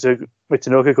Takemichi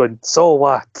Michinoku going, "So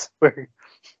what?"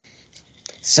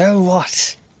 So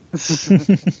what?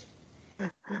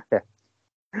 Yeah.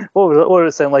 What would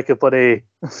it sound like if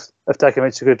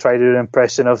Takemichi could try to do an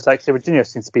impression of Zack Sabre Jr.?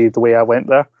 Seems to be the way I went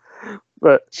there.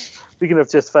 But speaking of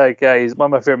just 5 guys, one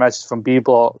of my favourite matches from B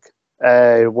Block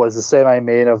was the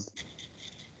semi-main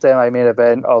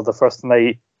event of the first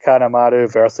night,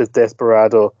 Kanemaru versus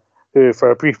Desperado, who for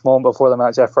a brief moment before the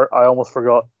match I almost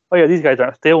forgot, oh yeah, these guys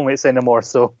aren't stalemates anymore,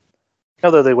 so not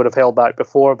that they would have held back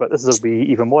before, but this will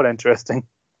be even more interesting.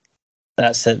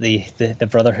 That's it, the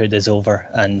brotherhood is over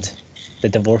and the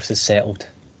divorce is settled.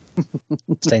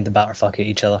 It's time to batter fuck at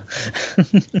each other.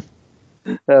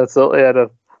 Absolutely, yeah,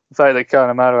 the fact that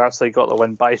Kanemaru actually got the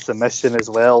win by submission as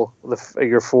well, the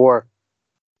figure 4.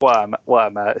 What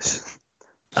a match.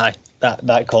 Aye,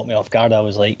 that caught me off guard. I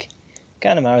was like,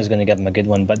 Kanemaru's going to give him a good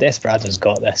one, but Desperado's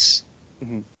got this.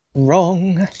 Mm-hmm.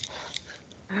 Wrong.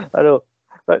 I know,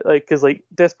 because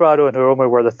Desperado and Hiromu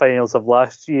were the finals of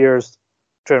last year's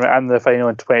tournament and the final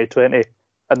in 2020,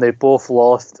 and they both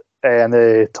lost in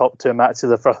the top 2 matches of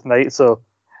the first night. So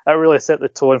that really set the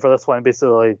tone for this one.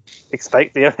 Basically,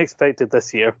 expect the unexpected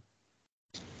this year.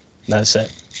 That's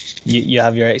it. You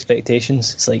have your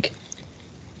expectations. It's like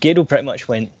Gedo pretty much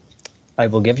went, I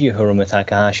will give you Hiromu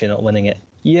Takahashi not winning it.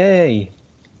 Yay!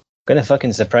 Gonna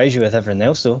fucking surprise you with everything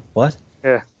else though. What?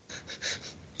 Yeah.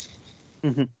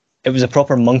 It was a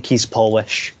proper monkey's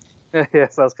polish.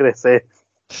 Yes, I was gonna say.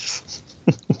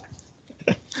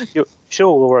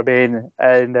 Show will remain,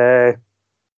 and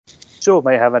Show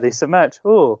might have a decent match.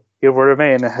 Oh, he will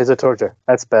remain as a torture.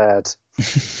 That's bad.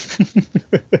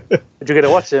 But you're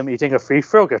gonna watch him eating a free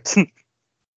Frogurt.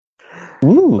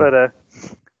 Ooh. But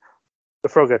the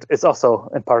Frogurt is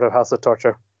also in part of House of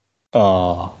Torture.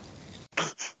 Oh.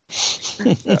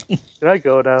 Yeah. Can I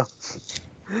go now?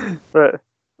 But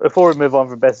before we move on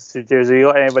from Best of Studios, have you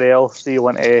got anybody else do you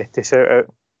want to shout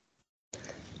out?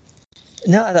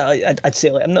 No, I'd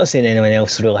say I'm not saying anyone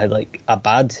else really had a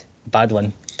bad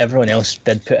one. Everyone else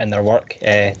did put in their work.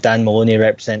 Dan Maloney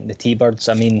representing the T-Birds.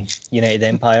 I mean, United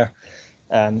Empire.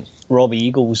 Robbie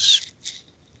Eagles.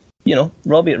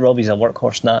 Robbie's a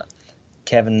workhorse. That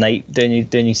Kevin Knight doing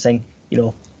his thing.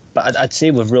 But I'd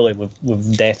say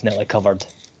we've definitely covered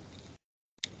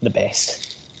the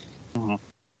best. Mm-hmm.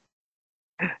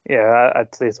 Yeah,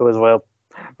 I'd say so as well.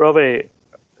 Robbie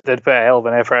did put a hell of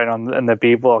an effort in the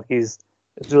B block. It's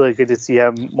really good to see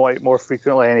him more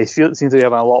frequently, and he seems to be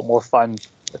having a lot more fun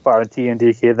with R&T and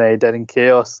DK than he did in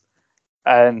Chaos.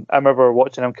 And I remember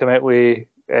watching him come out with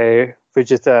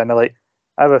Fujita, and I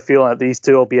have a feeling that these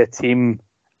two will be a team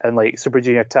in Super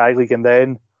Junior Tag League, and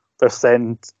then they'll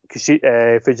send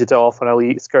Fujita off on a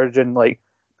elite excursion. Like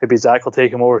maybe Zach will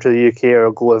take him over to the UK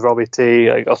or go with Robbie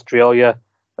to like Australia,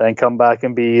 and then come back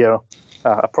and be a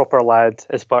proper lad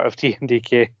as part of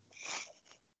TMDK.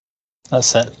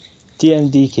 That's it.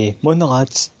 TMDK. One the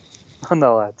lads. On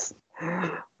the lads.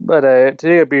 But to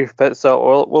take a brief bit, so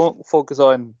we won't focus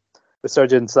on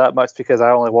Resurgence that much because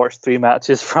I only watched 3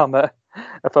 matches from it,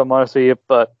 if I'm honest with you.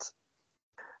 But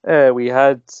we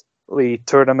had the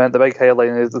tournament. The big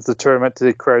headline is the tournament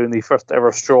to crown the first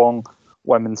ever strong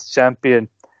women's champion,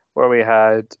 where we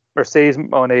had Mercedes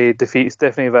Moné defeat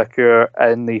Stephanie Vacour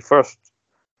in the first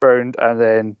round, and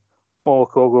then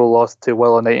Momokogo lost to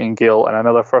Willow Nightingale in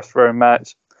another first round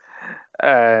match.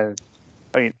 I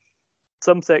mean,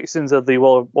 some sections of the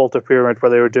Walter Pyramid where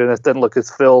they were doing this didn't look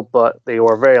as full, but they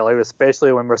were very loud,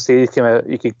 especially when Mercedes came out.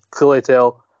 You could clearly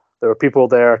tell there were people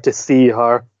there to see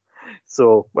her.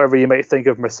 So whatever you might think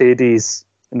of Mercedes,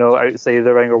 outside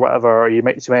the ring or whatever, or she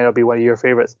might not be one of your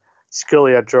favourites, she's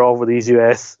clearly a draw with these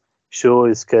US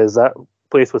shows because that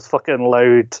place was fucking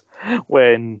loud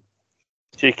when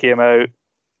she came out.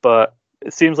 But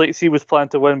it seems like she was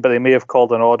planned to win, but they may have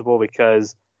called an audible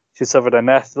because she suffered a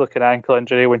nasty looking ankle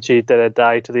injury when she did a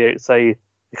dive to the outside.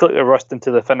 They quickly rushed into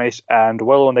the finish, and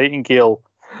Willow Nightingale,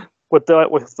 with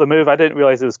the move, I didn't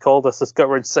realise it was called a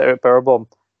Saskatchewan sit-out powerbomb.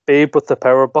 Babe with the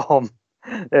powerbomb.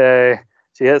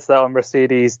 She hits that on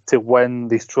Mercedes to win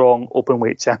the strong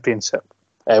openweight championship,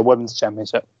 women's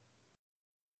championship.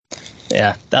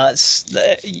 Yeah,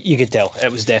 you could tell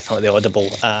it was definitely the audible.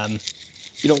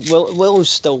 Willow's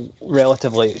still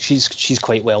relatively, she's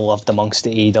quite well loved amongst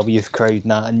the AEW crowd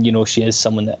and that, and she is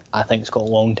someone that I think's got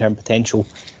long-term potential.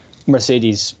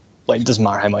 Mercedes, it doesn't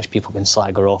matter how much people can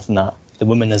slag her off and that, the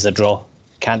woman is a draw,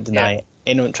 can't deny it.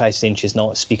 Anyone tries saying she's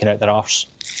not, speaking out their arse.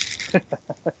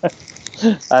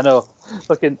 I know.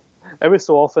 Looking every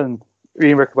so often,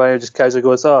 Ian Riccoboni just casually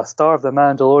goes, star of the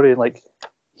Mandalorian. Like,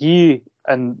 he,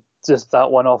 and just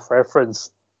that one-off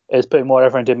reference is putting more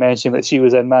effort into mentioning that she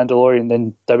was in Mandalorian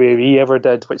than WWE ever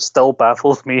did, which still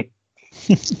baffles me.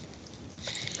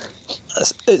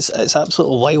 It's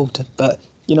absolutely wild, but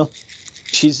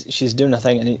she's doing a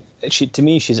thing, and to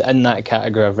me she's in that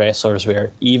category of wrestlers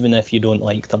where even if you don't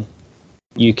like them,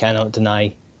 you cannot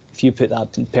deny if you put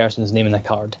that person's name in the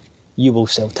card, you will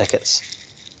sell tickets.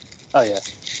 Oh yeah,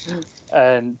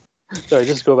 and sorry,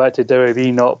 just go back to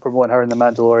WWE not promoting her in the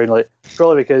Mandalorian,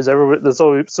 probably because there's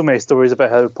so many stories about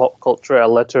how pop culture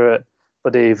illiterate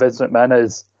buddy Vince McMahon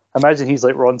is. Imagine he's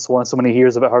like Ron Swanson when he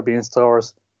hears about her being in Star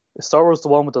Wars. Is Star Wars the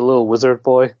one with the little wizard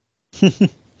boy?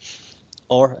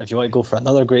 Or if you want to go for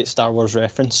another great Star Wars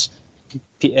reference,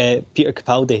 Peter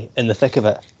Capaldi in the thick of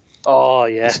it. Oh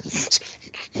yeah,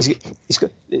 he's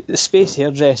got the space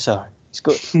hairdresser. He's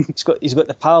got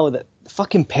the pal that the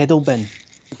fucking pedal bin.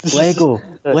 Lego.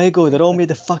 They're all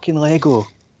made of fucking Lego.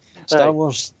 Star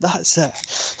Wars. That's it.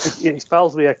 He's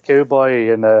pals with a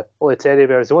cowboy and a teddy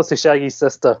bear. He wants to shag his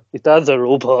sister. His dad's a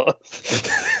robot.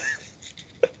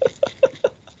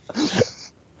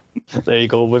 There you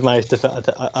go. We've managed to fit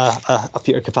a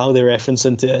Peter Capaldi reference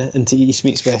into East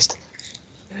Meets West.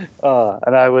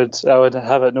 And I would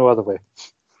have it no other way.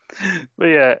 But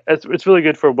yeah, it's really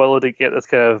good for Willow to get this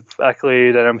kind of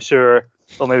accolade, and I'm sure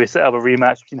they'll maybe set up a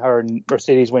rematch between her and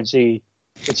Mercedes when she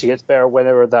gets better,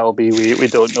 whenever that will be. We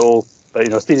don't know,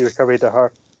 but speedy recovery to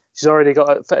her. She's already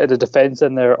got fitted a defense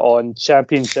in there on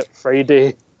Championship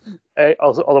Friday,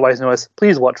 also otherwise known as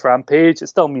Please Watch Rampage. It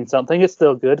still means something. It's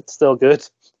still good.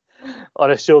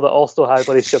 On a show that also had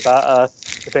bloody Shibata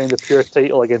defending the pure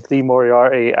title against Lee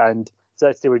Moriarty and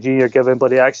Zack Sabre Jr. giving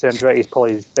bloody Action Andretti's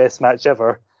probably his best match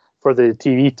ever for the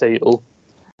TV title.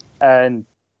 And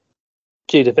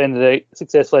she defended it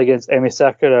successfully against Emi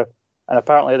Sakura. And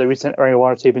apparently at the recent Ring of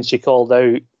Honor taping, she called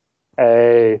out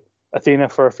Athena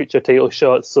for a future title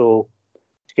shot, so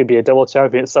she could be a double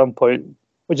champion at some point,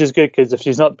 which is good because if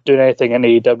she's not doing anything in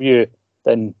AEW,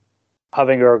 then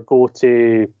having her go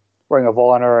to Ring of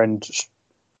Honor and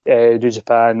do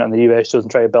Japan and the US shows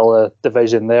and try to build a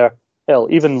division there. Hell,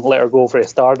 even let her go for a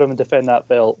Stardom and defend that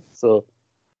belt. So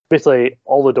basically,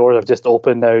 all the doors have just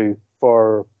opened now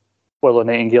for Willow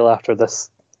Nightingale after this.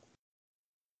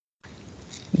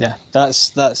 Yeah,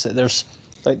 that's it. There's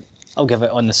I'll give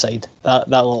it on the side. That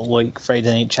little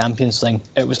Friday Night Champions thing.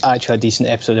 It was actually a decent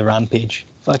episode of Rampage.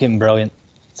 Fucking brilliant.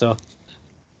 So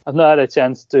I've not had a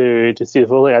chance to see the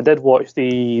full thing. I did watch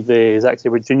the Zack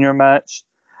Sabre Jr. match,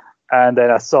 and then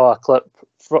I saw a clip.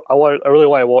 I really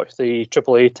want to watch the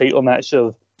AAA title match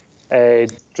of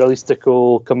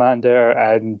Dralistico Commander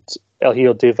and El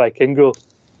Hijo de Vikingo.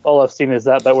 All I've seen is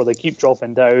that bit where they keep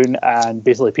dropping down and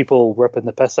basically people ripping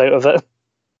the piss out of it.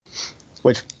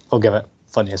 Which I'll give it.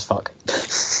 funny as fuck.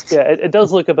 Yeah, it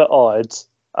does look a bit odd.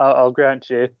 I'll grant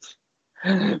you,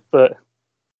 but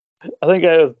I think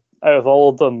out of all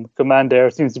of them, Commander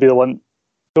seems to be the one.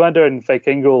 Commander and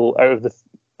Vikingo out of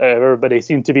everybody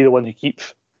seem to be the one who keep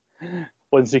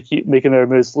making their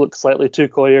moves look slightly too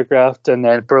choreographed, and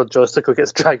then poor Joystickle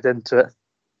gets dragged into it.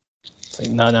 It's like,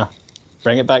 no,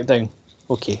 bring it back down.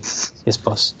 Okay, yes,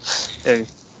 boss. Yeah.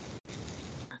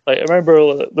 Like, I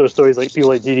remember those stories like people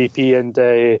like GDP and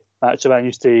Macho Man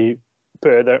used to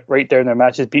write down their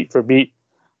matches beat for beat,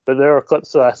 but there are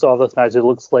clips that I saw of this match. It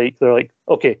looks like they're like,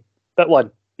 okay, bit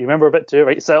 1, you remember bit 2,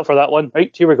 right? Set up for that one,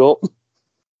 right? Here we go.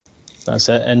 That's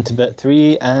it. Into bit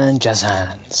 3 and jazz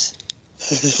hands.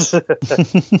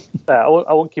 I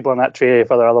won't keep on that train any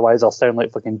further, otherwise I'll sound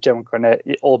like fucking Jim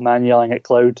Cornette, old man yelling at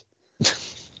Cloud.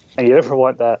 And you never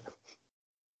want that.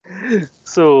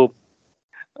 So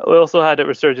we also had at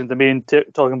Resurgence the main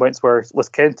talking points was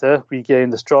Kenta regaining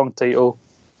the strong title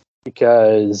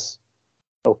because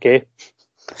okay.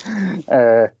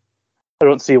 I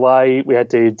don't see why we had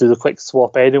to do the quick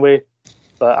swap anyway,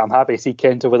 but I'm happy to see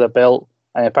Kenta with a belt,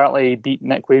 and apparently he beat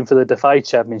Nick Wayne for the Defy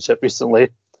Championship recently,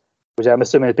 which I'm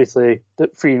assuming is basically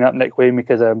freeing up Nick Wayne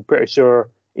because I'm pretty sure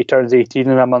he turns 18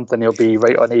 in a month and he'll be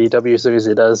right on AEW as soon as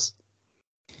he does.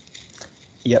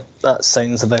 Yep, that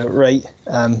sounds about right.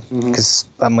 Because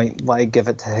I might why give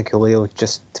it to Hikuleo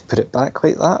just to put it back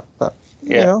like that, but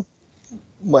you know,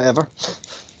 whatever.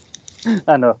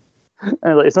 I know.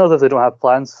 And it's not that they don't have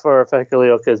plans for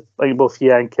Hikuleo, because like both he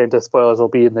and Kenta spoilers will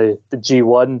be in the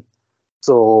G1,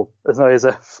 so it's not as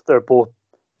if they're both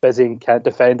busy and can't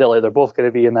defend it. Like, they're both going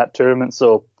to be in that tournament,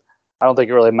 so I don't think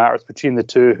it really matters between the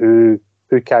two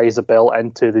who carries the belt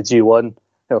into the G1.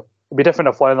 It'd be different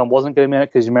if one of them wasn't going to be in it,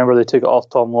 because you remember they took it off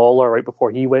Tom Lawler right before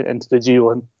he went into the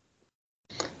G1.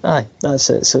 Aye, that's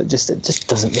it. So it just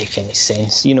doesn't make any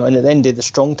sense, you know. And at the end of the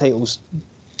strong titles,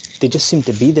 they just seem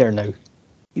to be there now.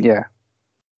 Yeah,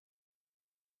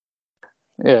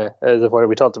 as of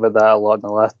we talked about that a lot in the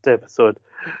last episode.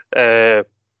 Will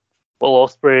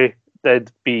Ospreay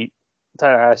did beat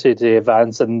Tanahashi to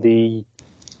advance in the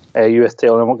US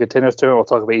title and Contenders Tour. We'll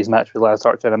talk about his match with Lance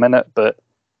Archer in a minute, but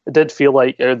it did feel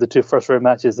like out of the 2 first round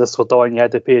matches, this was the one you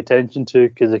had to pay attention to,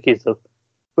 because the case of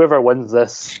whoever wins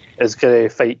this is going to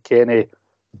fight Kenny,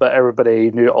 but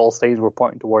everybody knew all signs were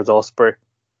pointing towards Ospreay.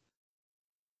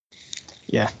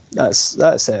 Yeah, that's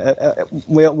it.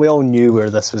 We all knew where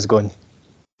this was going.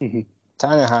 Mm-hmm.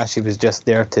 Tanahashi was just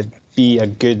there to be a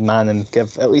good man and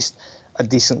give at least a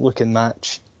decent looking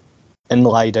match and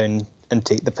lie down and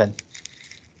take the pin.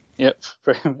 Yep,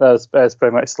 that's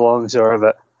pretty much the long and short of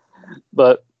it.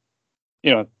 But,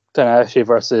 you know, Tanahashi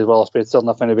versus Will Ospreay, still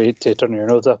nothing to turn your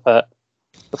nose up at.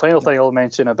 The final thing I'll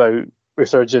mention about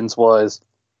Resurgence was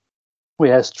we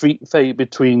had a street fight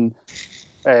between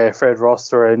Fred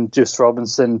Rosser and Juice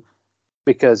Robinson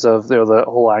because of the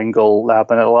whole angle that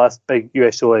happened at the last big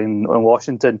US show in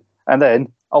Washington. And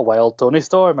then a wild Tony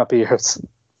Storm appears.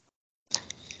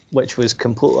 Which was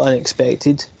completely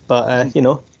unexpected. But, you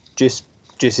know,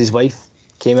 Juice's wife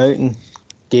came out and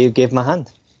gave him a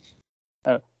hand.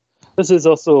 This is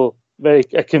also a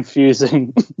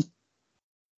confusingly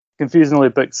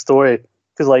booked story,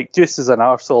 because like Juice is an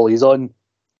arsehole. He's on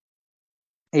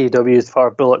AEW's for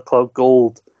Bullet Club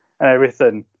Gold and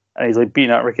everything, and he's like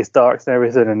beating out Ricky Starks and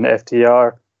everything in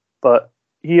FTR. But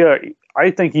here,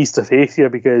 I think he's the face here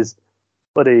because,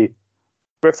 Fred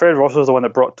Ross was the one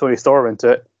that brought Tony Storm into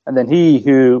it, and then he,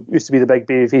 who used to be the big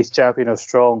babyface champion of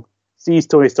Strong, sees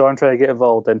Tony Storm try to get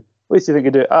involved, and what do you think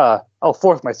you do? I'll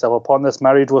force myself upon this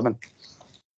married woman.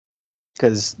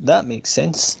 Because that makes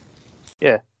sense.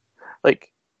 Yeah.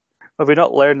 Like, have we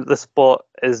not learned that this spot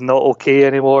is not okay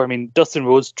anymore? I mean, Dustin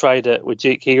Rhodes tried it with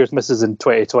Jake Hager's misses in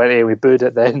 2020 and we booed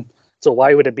it then. So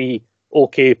why would it be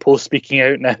okay post speaking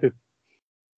out now?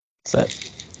 So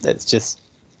it's just,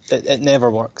 it never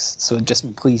works. So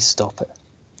just please stop it.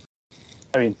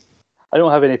 I mean, I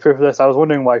don't have any proof of this. I was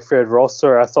wondering why Fred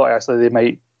Rosser, I thought actually they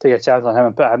might take a chance on him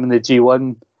and put him in the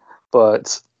G1,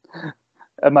 but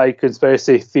in my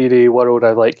conspiracy theory world,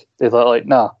 they thought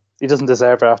nah, he doesn't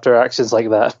deserve it after actions like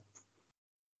that.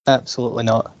 Absolutely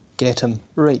not. Get him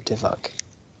right to fuck.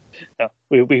 Yeah,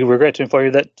 we regret to inform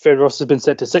you that Fred Ross has been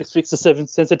sent to 6 weeks of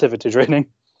sensitivity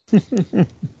training.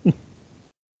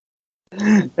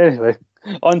 Anyway,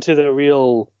 onto the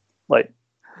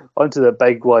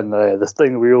big one, this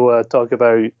thing we will talk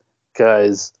about,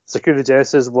 because Security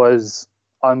Genesis was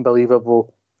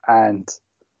unbelievable, and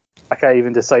I can't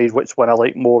even decide which one I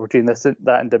like more between that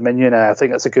and Dominion, and I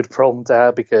think that's a good problem to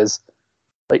have, because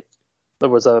there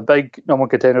was a big normal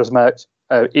contenders match,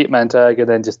 8-man tag, and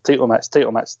then just title match.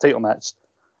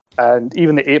 And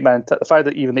even the fact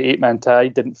that even the 8-man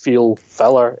tag didn't feel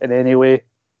filler in any way.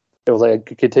 It was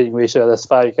like a continuation of this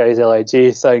 5 guys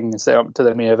LIJ thing set up to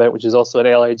the main event, which is also an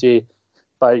LIJ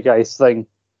 5 guys thing.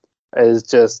 Is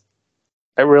just,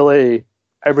 it really,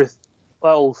 every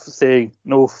little saying,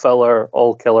 no filler,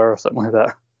 all killer, or something like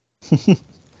that.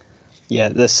 Yeah,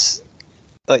 this,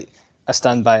 like, I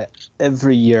stand by it.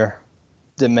 Every year,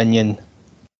 Dominion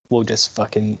will just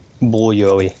fucking blow you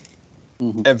away.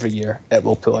 Mm-hmm. Every year, it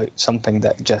will put out something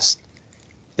that just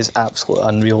is absolutely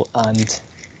unreal, and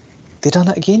they done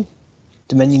it again.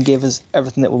 Dominion gave us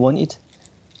everything that we wanted,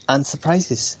 and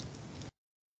surprises.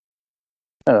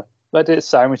 Yeah, but it's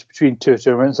sandwiched between two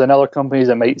tournaments, and other companies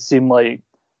it might seem like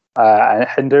a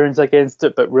hindrance against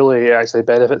it, but really it actually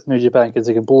benefits New Japan because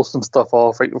they can blow some stuff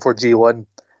off right before G1,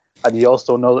 and you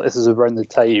also know that this is around the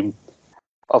time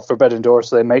of Forbidden Door,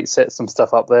 so they might set some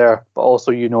stuff up there, but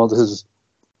also you know this is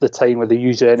the time where they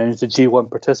usually announce the G1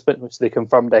 participant, which they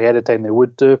confirmed ahead of time they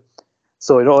would do.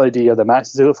 So not only do you have the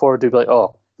matches to look forward to, be like,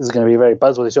 oh, this is going to be very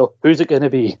buzz with the show. Who's it going to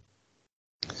be?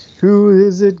 Who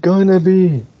is it going to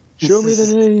be? Show me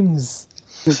the names.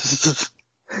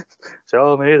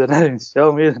 Show me the names.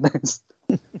 Show me the names.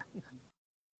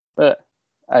 But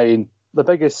I mean, the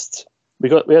biggest we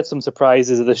had some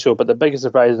surprises at the show, but the biggest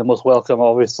surprise and the most welcome,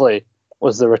 obviously,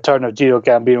 was the return of Gino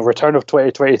Gambino. Return of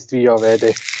 2023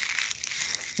 already.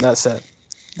 That's it.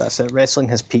 Wrestling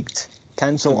has peaked.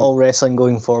 Cancel all wrestling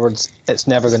going forwards. It's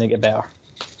never going to get better.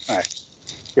 Alright.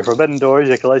 Your Forbidden Doors,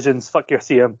 your Collisions, fuck your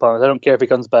CM Punk. I don't care if he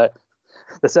comes back.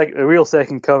 The real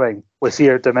second coming was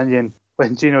here at Dominion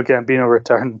when Gino Gambino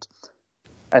returned.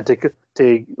 And to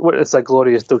witness a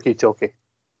glorious Doki Choki.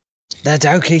 The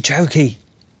Doki Choki.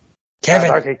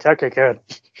 Kevin. The Doki Choki, Kevin.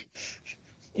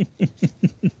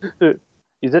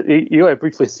 You got to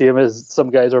briefly see him as some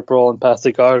guys are brawling past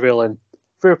the guardrail, and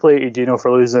fair play to Gino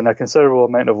for losing a considerable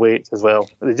amount of weight as well.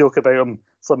 They joke about him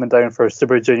slimming down for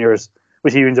Super Juniors,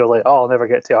 which he even are like, oh, I'll never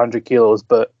get to 100 kilos,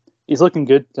 but he's looking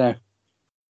good now.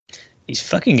 He's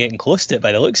fucking getting close to it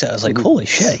by the looks of it. I was like, holy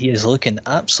shit, he is looking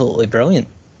absolutely brilliant.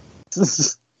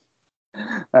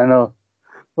 I know.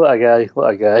 What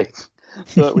a guy.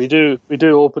 But we do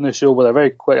open the show with a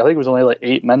very quick, I think it was only like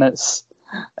 8 minutes,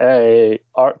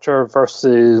 Archer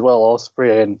versus Will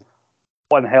Ospreay, and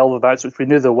one hell of a match, which we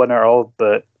knew the winner of,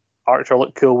 but Archer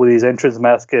looked cool with his entrance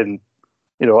mask, and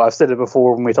you know, I've said it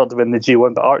before when we talked about in the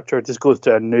G1, but Archer just goes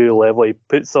to a new level. He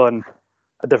puts on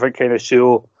a different kind of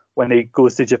show when he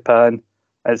goes to Japan,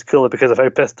 and it's cool because of how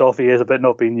pissed off he is about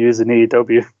not being used in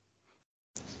AEW.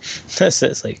 That's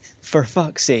it. It's like, for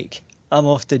fuck's sake, I'm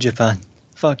off to Japan.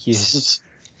 Fuck you.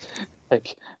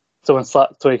 Like,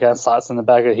 Tony Khan slats in the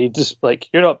back of it. He just like,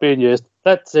 you're not being used.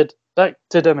 That's it. Back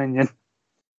to Dominion.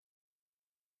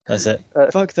 That's it.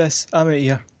 Fuck this. I'm out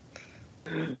here.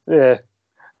 Yeah.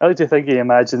 I like to think he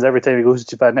imagines every time he goes to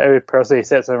Japan, every person he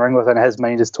sets in the ring with in his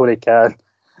mind is Tony Khan.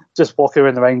 Just walking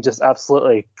around the ring, just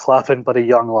absolutely clapping bloody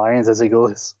young lions as he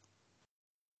goes.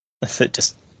 That's it.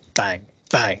 Just bang,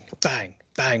 bang, bang,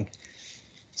 bang.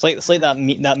 It's like that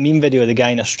meme video of the guy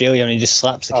in Australia and he just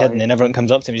slaps the kid and then everyone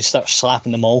comes up to him and just starts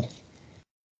slapping them all.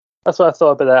 That's what I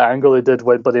thought about that angle he did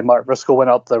when bloody Mark Briscoe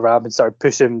went up the ramp and started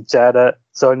pushing Jarrett,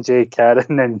 Sonjay,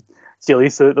 Karen, and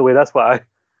Jalisa out the way. That's what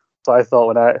I thought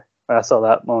when I saw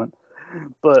that moment.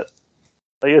 But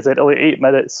like I said, only 8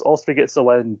 minutes, Ospreay gets the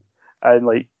win, and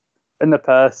like in the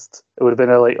past, it would have been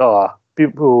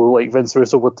people like Vince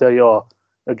Russo would tell you,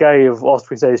 a guy of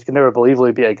Ospreay size can never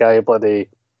believably beat a guy of bloody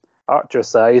Archer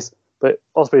size. But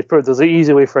Ospreay's proved there's an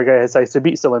easy way for a guy his size to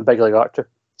beat someone big like Archer.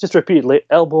 Just repeatedly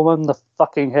elbow him in the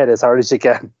fucking head as hard as you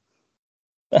can.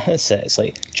 That's it. It's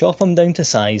like, chop them down to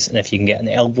size, and if you can get an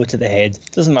elbow to the head,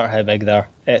 doesn't matter how big they are,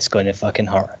 it's going to fucking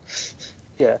hurt.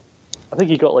 Yeah. I think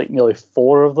he got like nearly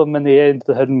 4 of them in the end,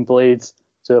 the hidden blades,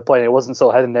 to the point it wasn't so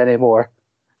hidden anymore.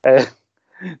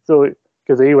 So,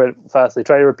 because he went fast, they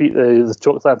tried to repeat the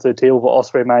choke slam to the table, but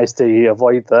Ospreay managed to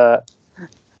avoid that.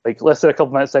 Like, less than a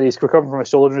couple minutes in, he's recovering from a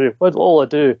shoulder injury. What will I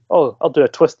do? Oh, I'll do a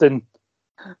twisting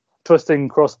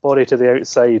crossbody to the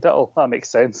outside. That makes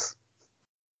sense.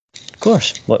 Of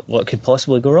course. What could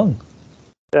possibly go wrong?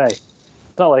 Yeah. It's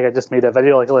not like I just made a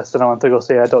video like less than a month ago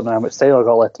saying I don't know how much time I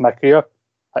got left in my career.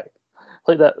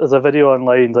 Like that, there's a video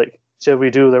online like, should we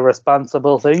do the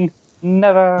responsible thing?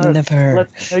 Never.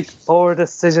 Let's make poor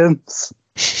decisions.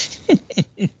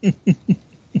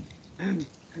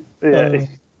 Yeah.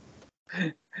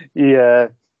 Yeah.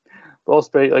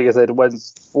 Ospreay, like I said,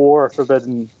 wins 4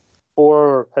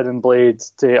 hidden blades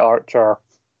to Archer,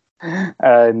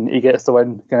 and he gets the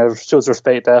win. Kind of shows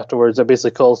respect afterwards. It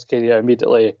basically calls Kenny out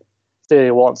immediately, saying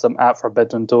he wants him at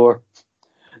Forbidden Door.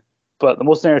 But the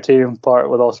most entertaining part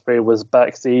with Ospreay was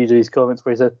backstage, these comments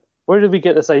where he said, "Where did we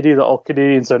get this idea that all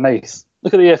Canadians are nice?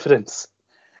 Look at the evidence.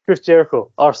 Chris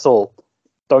Jericho, arsehole.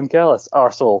 Don Callis,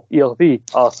 arsehole. ELP,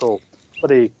 arsehole.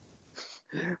 Bloody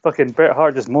fucking Bret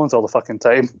Hart just moans all the fucking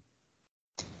time."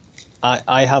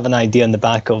 I have an idea in the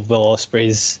back of Will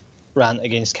Ospreay's rant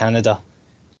against Canada.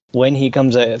 When he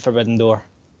comes out at Forbidden Door,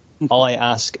 all I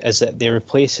ask is that they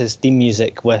replace his theme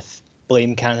music with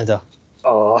Blame Canada.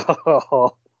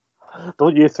 Oh,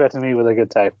 don't you threaten me with a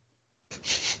good time.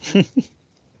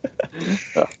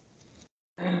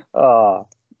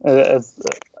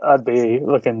 I'd be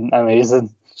looking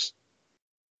amazing.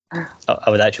 I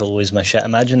would actually lose my shit.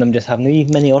 Imagine them just having a wee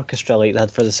mini orchestra like they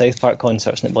had for the South Park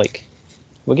concerts, and it'd be like,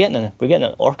 we're getting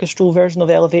an orchestral version of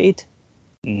Elevated?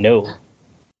 No.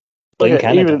 Blame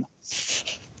Canada.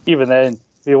 Even then,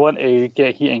 if you want to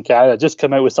get heat in Canada, just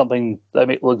come out with something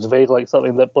that looks vague, like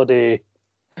something that bloody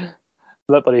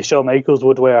Shawn Michaels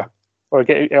would wear, or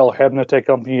get Earl Hebner to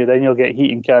accompany you. Then you'll get heat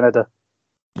in Canada.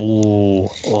 Oh,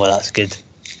 that's good.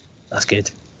 That's good.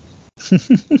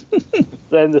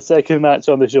 Then the second match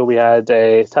on the show, we had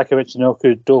Taka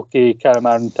Michinoku, Doki,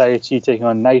 Kanemaru, and Taichi taking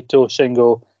on Naito,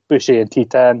 Shingo, Bushi, and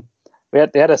Titan. They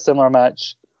had a similar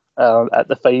match at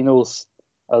the finals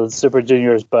of the Super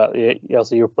Juniors, but he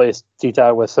also replaced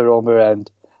Titan with Hiromu and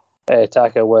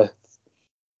Taka with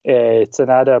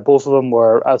Tsunada. Both of them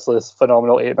were absolutely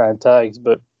phenomenal 8-man tags,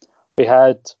 but we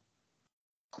had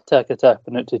Taka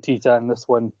tapping it to Titan this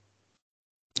one,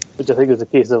 which I think was a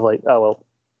case of like, oh well,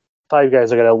 5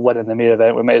 guys are going to win in the main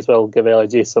event, we might as well give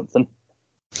LIJ something.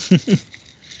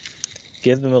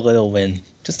 Give them a little win.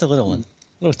 Just a little one.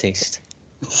 No taste.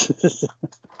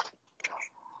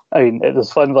 I mean, it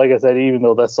was fun, like I said, even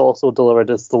though this also delivered,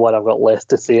 it's the one I've got less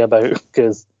to say about,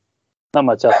 because not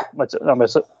much I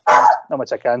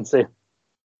can say.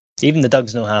 Even the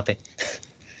Doug's not happy.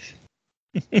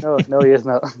 No, he is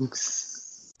not.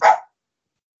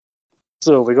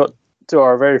 So we got to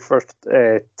our very first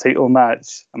title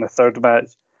match and the third match.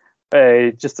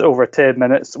 Just over 10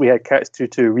 minutes, we had Catch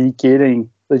 2-2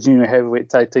 regaining the junior heavyweight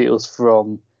tag titles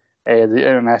from the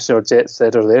International Jet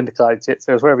Set, or the Intergalactic Jet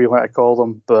Set, whatever you want to call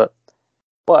them. But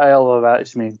what a hell of a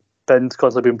match. I mean, pins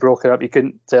constantly been broken up. You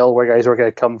couldn't tell where guys were going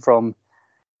to come from.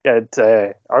 I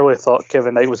really thought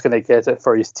Kevin Knight was going to get it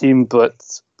for his team,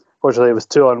 but fortunately it was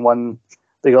 2-on-1.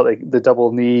 They got the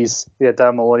double knees. They had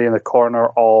Dan Maloney in the corner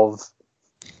of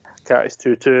Catch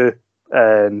 2-2,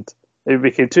 and it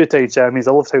became 2 tag champions.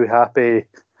 I loved how happy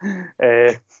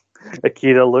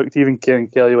Akira looked. Even Kevin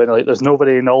Kelly went like, "There's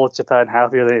nobody in all of Japan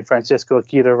happier than Francesco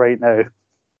Akira right now."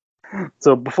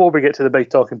 So before we get to the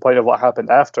big talking point of what happened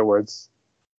afterwards,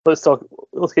 let's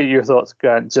get your thoughts,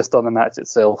 Grant, just on the match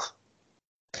itself.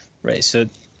 Right, so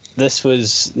this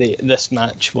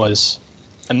match was,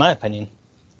 in my opinion,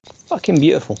 fucking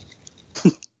beautiful.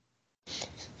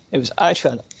 It was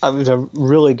a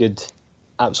really good,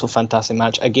 absolute fantastic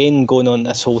match. Again, going on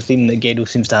this whole theme that Gedo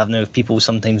seems to have now of people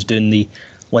sometimes doing the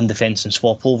one defense and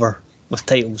swap over with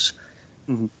titles.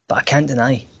 Mm-hmm. But I can't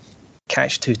deny,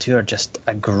 Catch 2-2 are just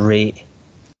a great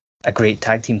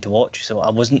tag team to watch. So I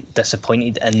wasn't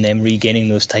disappointed in them regaining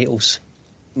those titles.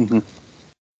 Mm-hmm.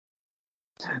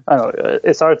 I know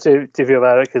it's hard to feel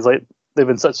about it because like they've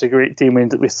been such a great team.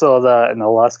 We saw that in the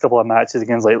last couple of matches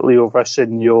against like Leo Rush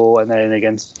and Yo, and then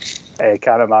against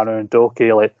Kanemaru and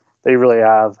Doki. Like they really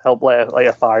have helped light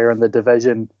a fire in the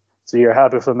division. So you're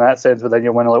happy from that sense, but then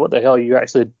you're wondering like, what the hell are you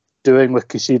actually doing with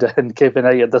Kushida and Kevin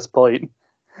Knight at this point?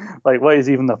 Like, what is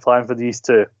even the plan for these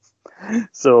two?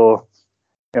 So,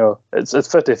 it's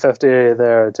 50-50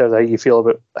 there in terms of how you feel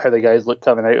about how the guys look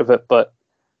coming out of it. But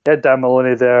you had Dan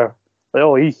Maloney there.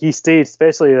 Like, he stayed,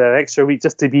 especially an extra week,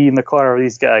 just to be in the corner of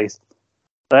these guys.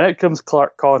 Then out comes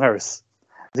Clark Connors.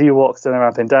 He walks in the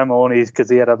ramp, and Dan Maloney, because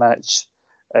he had a match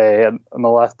on the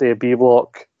last day of B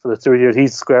Block for the 2 years,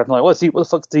 he's squaring like, what the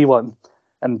fuck does he want?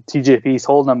 And TJP's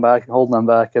holding him back,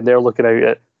 and they're looking out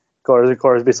at Connors, and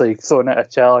Connors basically throwing out a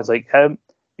challenge like, him,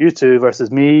 you two versus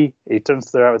me. He turns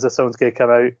to the ramp as if someone's going to come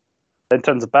out, then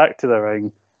turns back to the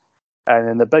ring. And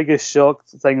then the biggest shock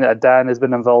thing that Dan has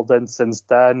been involved in since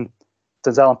Alan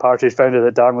Partridge found out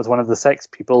that Dan was one of the sex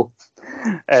people,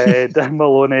 Dan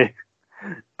Maloney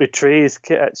betrays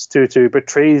Catch 2-2,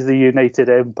 betrays the United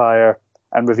Empire,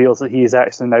 and reveals that he is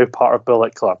actually now part of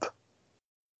Bullet Club.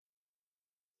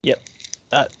 Yep,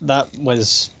 that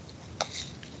was.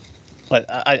 Like,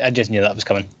 I just knew that was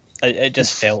coming. It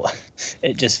just felt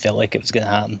like it was going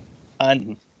to happen,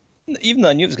 and even though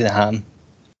I knew it was going to happen,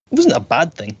 it wasn't a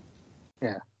bad thing.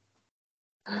 Yeah.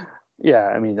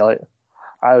 I mean, like,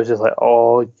 I was just like,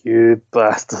 "Oh, you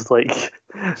bastard!" Like,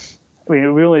 I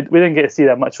mean, we didn't get to see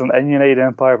that much from in United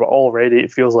Empire, but already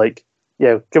it feels like,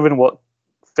 yeah, given what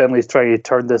Finley's trying to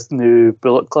turn this new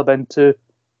Bullet Club into,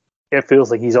 it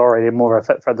feels like he's already more of a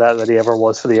fit for that than he ever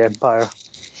was for the Empire.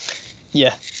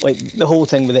 Yeah, like the whole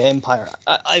thing with the Empire,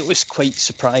 I was quite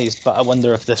surprised, but I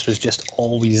wonder if this was just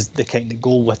always the kind of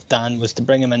goal with Dan, was to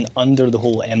bring him in under the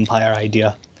whole Empire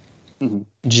idea,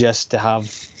 just to have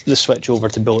the switch over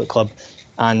to Bullet Club.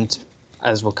 And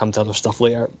as we'll come to other stuff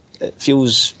later, it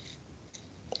feels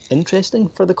interesting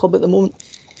for the club at the moment.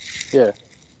 Yeah.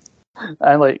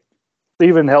 And like, they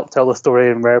even helped tell the story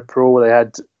in Rare Pro where they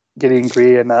had Gideon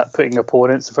Grey and that putting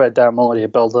opponents in front of Dan Maloney to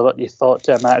build up what you thought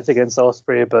to a match against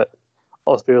Ospreay, but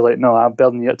Ospreay was like, no, I'm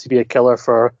building you up to be a killer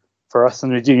for us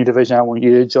in the junior division. I want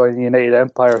you to join the United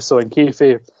Empire. So in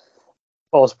kayfabe,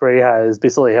 Ospreay has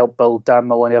basically helped build Dan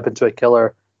Maloney up into a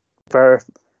killer, vouch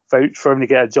for him to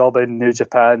get a job in New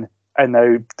Japan, and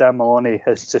now Dan Maloney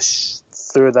has just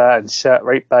threw that and shit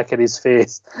right back in his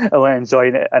face and went and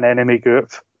joined an enemy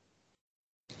group.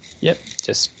 Yep,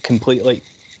 just completely.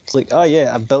 It's like, oh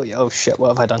yeah, I built you. Oh shit, what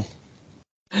have I done?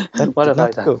 What have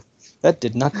I done? That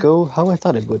did not go how I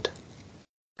thought it would.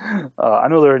 I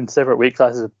know they're in separate weight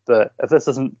classes, but if this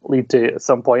doesn't lead to at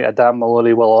some point a Dan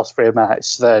Maloney Will Ospreay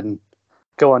match, then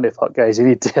go on to fuck, guys. You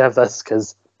need to have this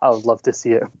because I would love to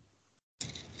see it.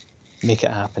 Make it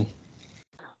happen.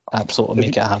 Absolutely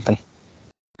make it happen.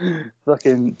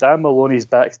 Fucking Dan Maloney's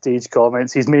backstage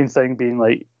comments, his main thing being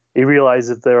like, he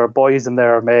realised there are boys and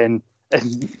there are men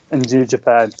in New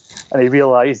Japan, and he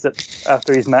realised that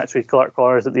after his match with Clark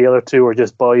Connors that the other two were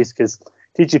just boys because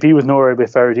TGP was nowhere to be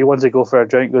found. He wanted to go for a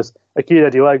drink. Goes,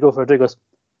 Akira, do you want to go for a drink? Goes,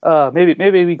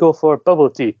 maybe we go for bubble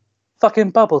tea.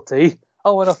 Fucking bubble tea?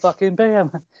 I want to fucking pay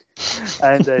him.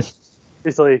 And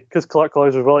basically, because Clark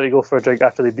Connors was willing to go for a drink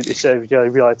after they beat the shit out of each other,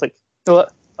 he realised, like, you know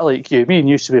what? I like you. Me and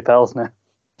you should be pals now.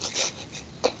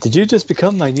 Did you just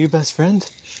become my new best friend?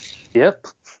 Yep.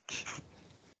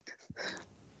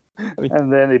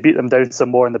 And then they beat them down some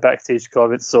more in the backstage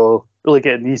comments, so really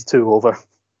getting these two over.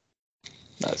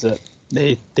 That's it.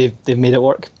 They've made it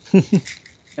work.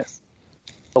 Yes.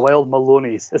 The Wild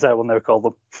Malonies, as I will now call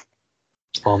them.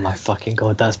 Oh my fucking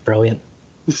god, that's brilliant.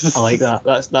 I like that.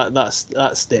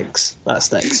 That sticks. That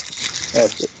sticks.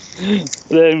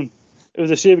 Then it was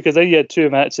a shame because then you had two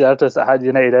matches after this that had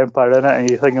United Empire in it, and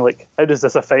you're thinking, like, how does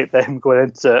this affect them going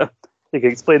into it? You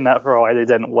can explain that for why they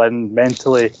didn't win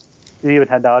mentally. You even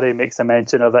had Ari makes a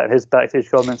mention of it in his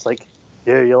backstage comments, like,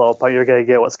 yeah, you little punk, you're going to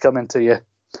get what's coming to you.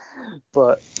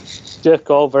 But Jeff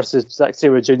Cobb versus Zack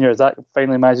Sabre Jr., Zack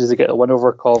finally manages to get the win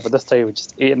over Cobb, but this time with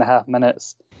just 8.5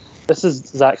 minutes. This is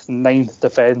Zack's 9th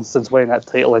defence since winning that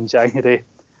title in January.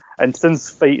 And since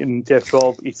fighting Jeff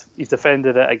Cobb, he's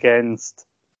defended it against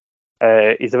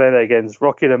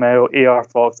Rocky Romero, AR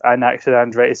Fox, and Action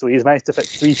Andretti. So he's managed to fit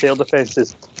 3 title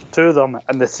defences, 2 of them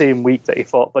in the same week that he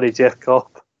fought Buddy Jeff Cobb.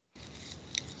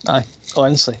 Aye,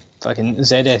 honestly, fucking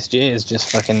ZSJ is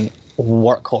just fucking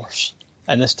workhorse.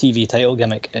 And this TV title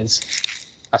gimmick is,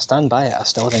 I stand by it, I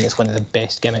still think it's one of the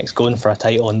best gimmicks going for a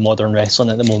title in modern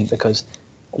wrestling at the moment, because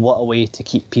what a way to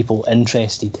keep people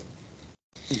interested.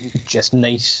 Just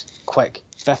nice, quick,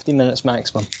 50 minutes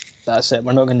maximum. That's it.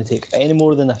 We're not going to take any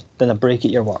more than a break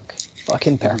at your work.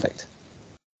 Fucking perfect.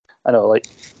 I know, like,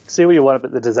 say what you want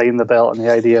about the design of the belt and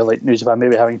the idea of, like, New Japan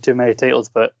maybe having too many titles,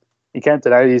 but you can't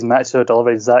deny these matches are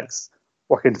delivered. Zack's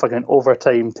working fucking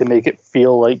overtime to make it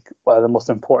feel like one of the most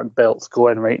important belts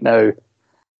going right now.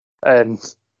 And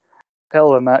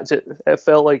hell of a match. It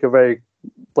felt like a very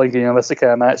blinking realistic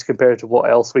kind of match compared to what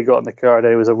else we got on the card.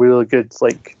 It was a really good,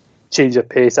 like, change of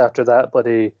pace after that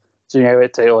bloody junior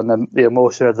heavyweight title, and the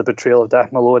emotion of the betrayal of Dan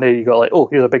Maloney. You got like, oh,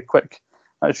 here's a big quick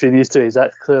match between these two. He's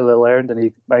clearly learned, and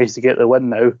he managed to get the win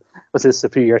now with his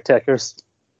superior techers.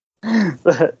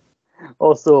 But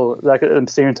also, like, at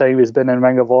the same time, he's been in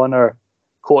Ring of Honor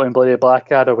quoting bloody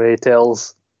Blackadder where he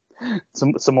tells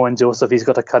Samoan Joseph he's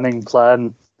got a cunning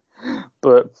plan.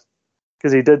 But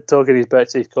because he did talk in his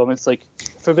backstage comments, like,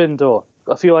 Forbidden Door,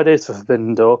 got a few ideas for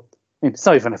Forbidden Door. I mean, it's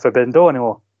not even a Forbidden Door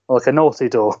anymore, like a naughty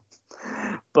door.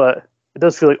 But it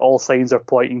does feel like all signs are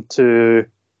pointing to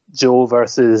Joe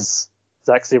versus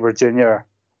Zack Sabre Jr.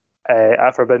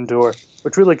 At Forbidden Door,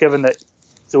 which really, given that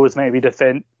Joe is meant to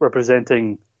be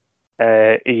representing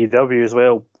AEW as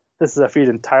well, this is a feud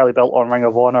entirely built on Ring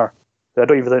of Honor. I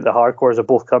don't even think the hardcores of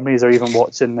both companies are even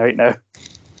watching right now.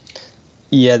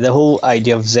 Yeah, the whole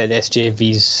idea of ZSJ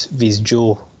vs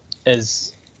Joe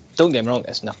is, don't get me wrong,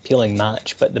 it's an appealing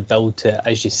match, but the build to it,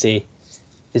 as you say,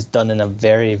 is done in a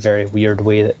very, very weird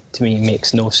way that to me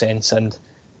makes no sense. And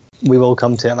we will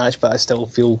come to a match, but I still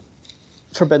feel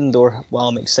Forbidden Door, while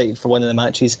I'm excited for one of the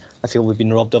matches, I feel we've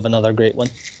been robbed of another great one.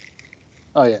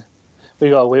 Oh yeah, we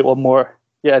gotta wait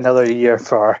yet another year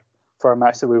for a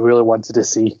match that we really wanted to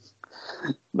see.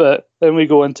 But then we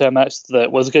go into a match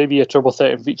that was going to be a triple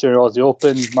threat featuring Aussie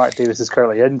Open. Mark Davis is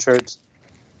currently injured,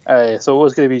 so it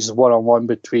was going to be just one-on-one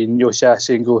between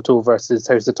Yoshihashi and Goto versus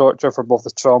House of Torture for both the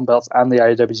Strong belts and the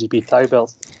IWGP Tag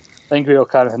belts. I think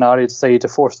Okada and Hanari decided to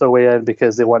force their way in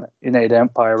because they want United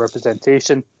Empire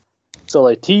representation. So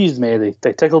they teased me,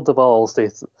 they tickled the balls.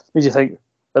 Made you think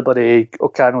that buddy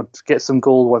Okada would get some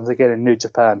gold once again in New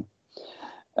Japan.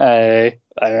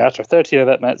 After 13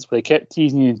 minutes, they kept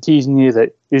teasing you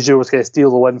that Yujiro was going to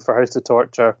steal the win for House of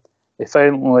Torture. They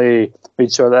finally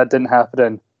made sure that didn't happen.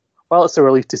 And while it's a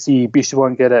relief to see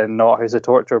Bishamon get it and not House of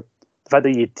Torture, the fact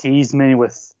that you teased me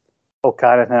with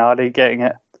Okada and Hanari getting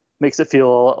it makes it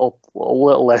feel a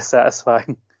little less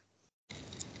satisfying.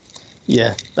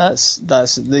 Yeah, this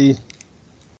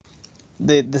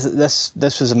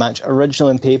was a match.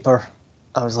 Originally on paper,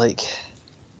 I was like,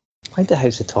 why did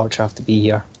House of Torture have to be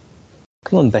here?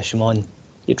 Come on, Bishamon.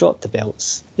 You dropped the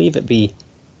belts. Leave it be.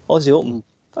 Aussie Open.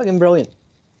 Fucking brilliant.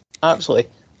 Absolutely.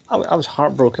 I was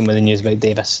heartbroken with the news about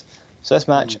Davis. So this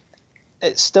match,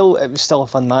 it was still a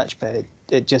fun match, but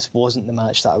it just wasn't the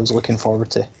match that I was looking forward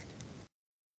to.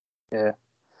 Yeah.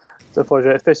 It's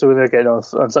unfortunate, especially when they're getting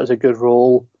on such a good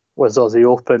roll with Aussie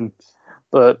Open.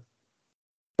 But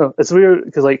it's weird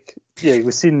because,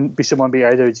 we've seen Bishamon be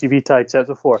IWGP tag champs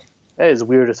before. It is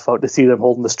weird as fuck to see them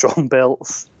holding the strong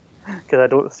belts because I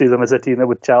don't see them as a team that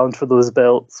would challenge for those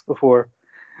belts before.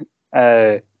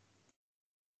 But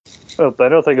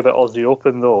another thing about Aussie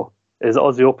Open though is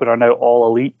Aussie Open are now all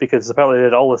elite because apparently they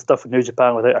did all this stuff in New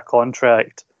Japan without a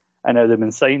contract, and now they've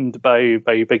been signed by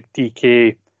Big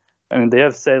TK. And they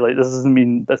have said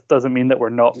this doesn't mean that we're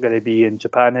not going to be in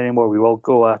Japan anymore. We will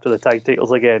go after the tag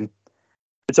titles again.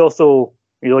 It's also,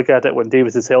 you look at it when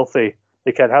Davis is healthy,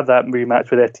 they can have that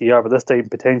rematch with FTR, but this time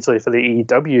potentially for the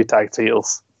AEW tag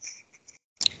titles.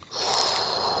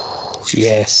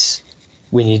 Yes,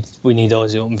 we need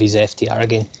Aussie Open vs FTR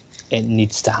again. It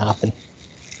needs to happen.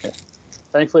 Yeah.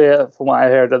 Thankfully, from what I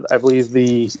heard, I believe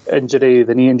the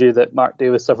knee injury that Mark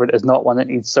Davis suffered is not one that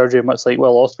needs surgery, much like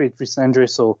Will Ospreay's recent injury.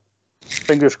 So,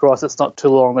 fingers crossed, it's not too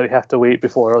long that we have to wait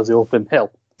before Aussie Open.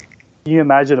 Hell, can you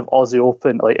imagine if Aussie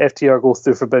Open, FTR goes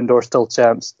through Forbidden Door still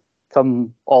champs,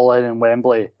 come all in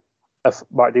Wembley, if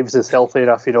Mark Davis is healthy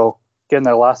enough, again,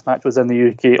 their last match was in the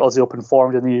UK, Aussie Open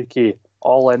formed in the UK,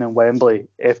 all in Wembley,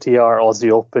 FTR, Aussie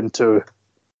Open 2.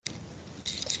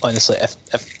 Honestly, if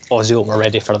Aussie Open are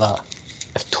ready for that,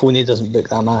 if Tony doesn't book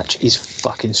that match, he's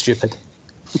fucking stupid.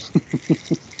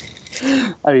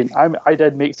 I mean, I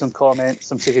did make some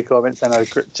cheeky comments in our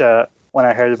group chat when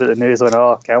I heard about the news. I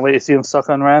went, can't wait to see him suck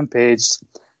on Rampage.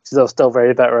 Because I was still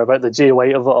very bitter about the Jay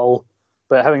White of it all.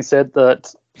 But having said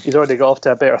that, he's already got off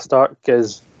to a better start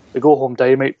because the go-home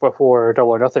Dynamite before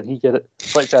Double or Nothing, he get it.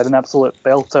 Fletcher had an absolute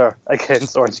belter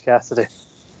against Orange Cassidy.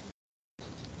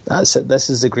 That's it. This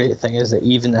is the great thing, is that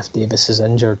even if Davis is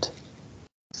injured,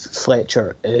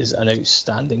 Fletcher is an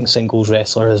outstanding singles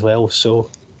wrestler as well, so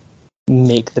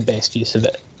make the best use of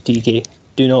it. TK,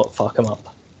 do not fuck him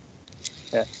up.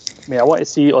 Yeah. I mean, I want to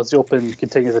see Aussie Open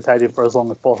continue the tag team for as long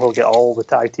as possible, get all the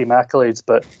tag team accolades,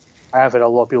 but I have heard a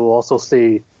lot of people also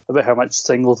say about how much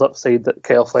singles upside that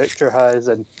Kyle Fletcher has,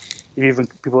 and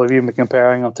people have even been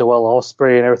comparing him to Will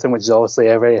Ospreay and everything, which is obviously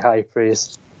a very high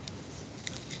praise.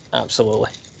 Absolutely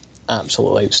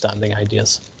outstanding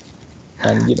ideas.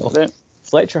 And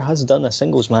Fletcher has done a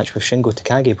singles match with Shingo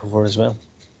Takagi before as well.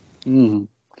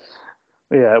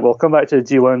 Yeah, we'll come back to the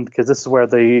G1 because this is where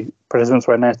the participants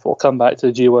were announced. We'll come back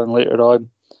to the G1 later on.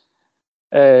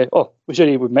 We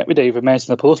didn't even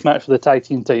mention the post-match for the tag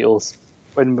team titles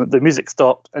when the music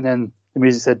stopped and then the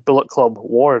music said Bullet Club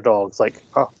War Dogs.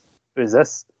 Who is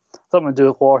this? Something to do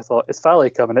with war. I thought, is Fale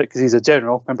coming out because he's a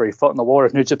general? Remember, he fought in the war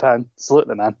of New Japan. Salute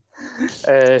the man.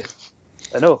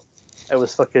 I know. It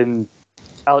was fucking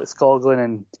Alex Coughlin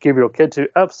and Gabriel Kidd who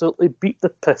absolutely beat the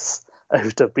piss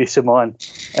out of Bishamon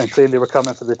and claimed they were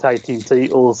coming for the tag team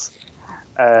titles.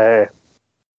 What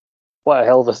a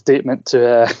hell of a statement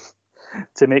to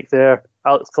make there.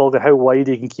 Alex Coughlin, how wide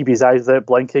he can keep his eyes without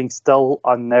blinking, still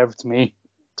unnerved me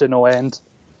to no end.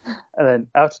 And then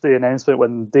after the announcement,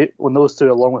 when those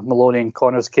two, along with Maloney and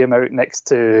Connors, came out next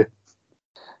to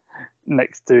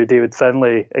David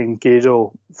Finlay and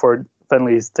Gajo for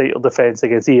Finlay's title defense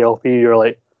against ELP, you're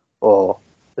like, oh,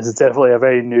 this is definitely a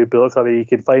very new Bullet Club. You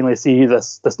can finally see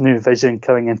this new vision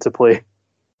coming into play.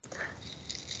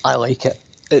 I like it.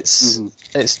 It's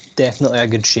definitely a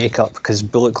good shake-up because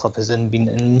Bullet Club has been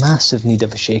in massive need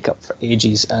of a shake-up for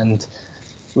ages, and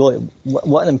really,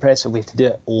 what an impressive way to do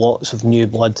it. Lots of new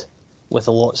blood with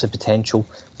lots of potential,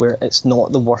 where it's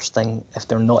not the worst thing if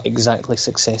they're not exactly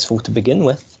successful to begin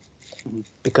with,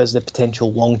 because the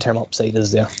potential long-term upside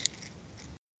is there.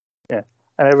 Yeah,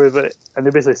 and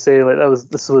they basically say like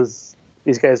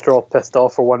these guys are all pissed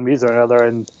off for one reason or another,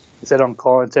 and he said on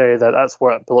commentary that that's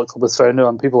what Bullet Club was founded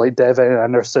on. People like Devin and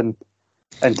Anderson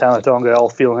and Tamatonga all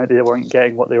feeling like they weren't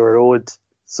getting what they were owed,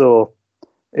 so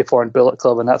they formed Bullet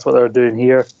Club, and that's what they're doing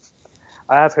here.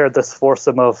 I have heard this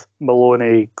foursome of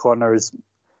Maloney, Connors,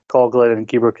 Coughlin, and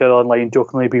Gieber could online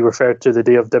jokingly be referred to the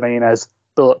day of domain as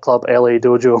Bullet Club LA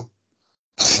Dojo.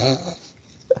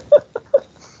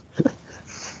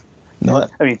 No,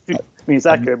 I mean it's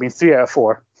accurate. I mean 3 out of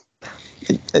 4.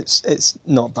 It's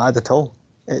not bad at all.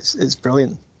 It's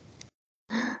brilliant.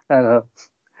 I know,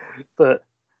 but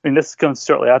I mean this comes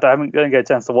shortly after. I haven't going to get a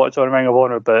chance to watch on Ring of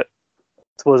Honor, but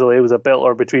supposedly it was a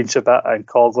battler between Shibata and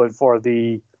Coughlin for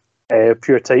the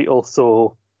pure title.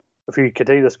 So if you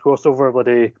continue this crossover,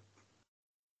 bloody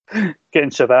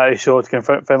getting Shibata showed to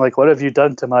confront Finn, like, what have you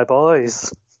done to my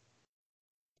boys?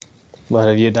 What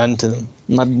have you done to them,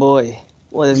 my boy?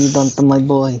 What have you done to my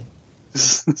boy?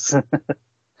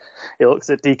 He looks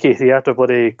at DKC after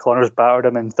bloody Connors battered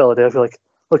him in Philadelphia, like,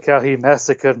 look how he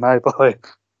massacred my boy.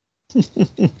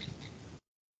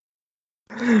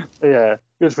 Yeah,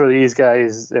 good for these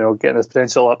guys, getting this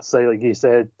potential upside, like you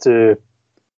said,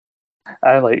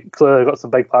 and like clearly got some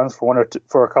big plans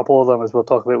for a couple of them, as we'll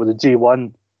talk about with the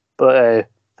G1. But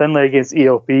Finlay against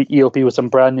ELP with some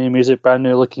brand new music, brand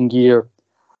new looking gear.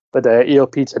 But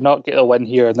ELP did not get a win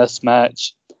here in this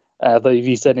match. I believe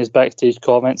he said in his backstage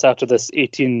comments after this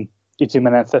 18-minute,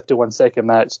 51-second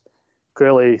match,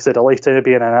 clearly he said, a lifetime of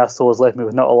being an asshole has left me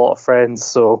with not a lot of friends,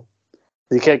 so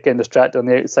he kept getting distracted on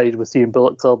the outside with seeing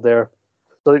Bullet Club there.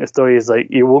 So I think the story is like,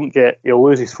 he'll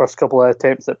lose his first couple of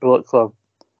attempts at Bullet Club,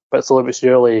 but slowly but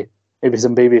surely, maybe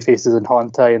some baby faces in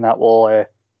Hontai, and that will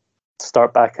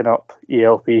start backing up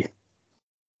ELP.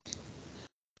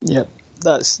 Yep,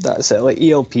 that's it. Like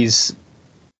ELP's,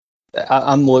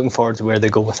 I'm looking forward to where they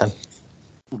go with him,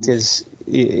 because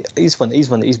he's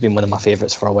been one of my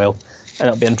favourites for a while, and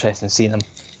it'll be interesting seeing him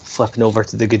flipping over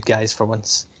to the good guys for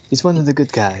once. He's one of the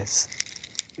good guys.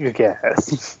 Good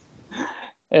guys.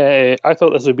 I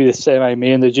thought this would be the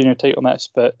semi-main, the junior title match,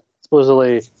 but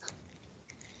supposedly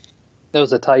there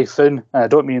was a typhoon, and I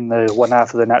don't mean the one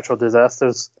after the natural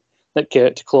disasters, that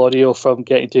kept Claudio from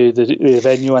getting to the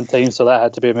venue on time, so that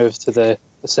had to be moved to the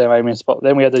semi-main spot.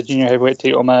 Then we had the junior heavyweight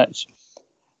title match.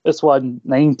 This one,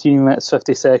 19 minutes,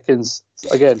 50 seconds.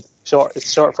 Again, short.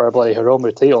 It's short for a bloody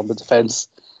Hiromu title in the defence.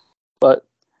 But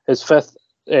his fifth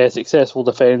successful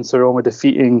defence, Hiromu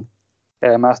defeating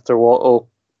Master Wato.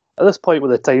 At this point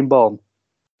with the time bomb,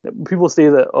 people say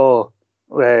that,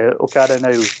 Okada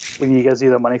now, when he gives you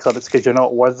the money club, it's because you're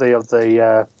not worthy of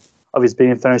the of his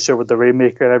being finisher with the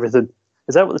Rainmaker and everything.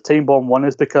 Is that what the time bomb 1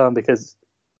 has become? Because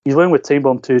he's winning with time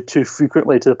bomb 2 too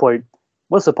frequently to the point,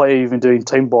 what's the point of even doing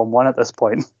time bomb 1 at this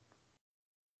point?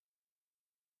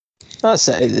 That's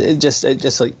it. It just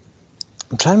like,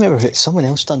 I'm trying to remember someone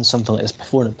else done something like this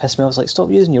before, and it pissed me off. I was like, stop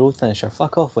using your old finisher,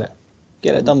 fuck off with it,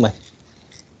 get it done with.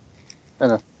 I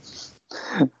know.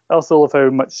 I also love how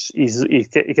much he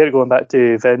kept going back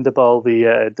to Vendables,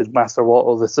 the Master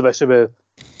Wato, the submission move,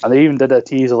 and they even did a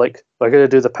tease of like, we're going to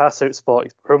do the pass out spot.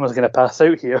 Hiromu's going to pass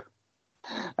out here,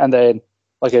 and then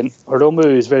again, Hiromu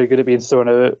is very good at being thrown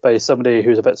out by somebody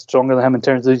who's a bit stronger than him in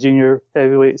terms of the junior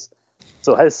heavyweights.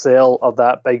 So his sell of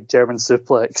that big German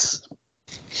suplex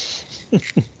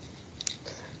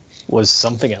was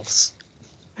something else.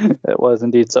 It was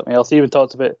indeed something else. He even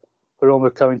talked about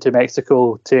Hiromu coming to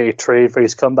Mexico to train for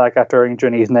his comeback after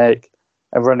injuring his neck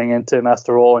and running into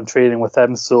Master Wato and training with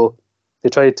him. So they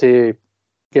tried to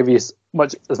give you as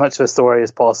much of a story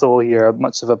as possible here,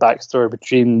 much of a backstory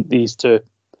between these two.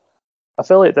 I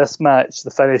feel like this match, the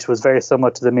finish was very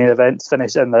similar to the main event's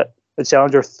finish in that the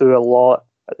challenger threw a lot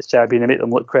at the champion to make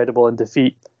them look credible in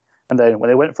defeat. And then when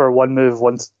they went for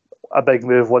a big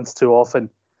move once too often,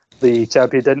 the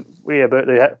champion didn't worry about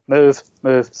the move,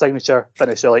 signature,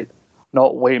 finish. Like,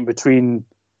 not waiting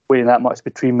that much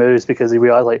between moves, because he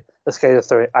realised, like, this guy is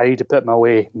throwing, I need to put him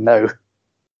away now.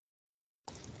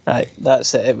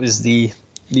 That's it. It was the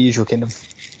usual kind of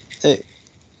it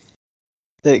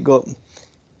got,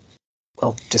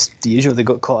 well, just the usual. They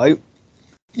got caught out.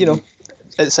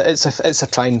 It's a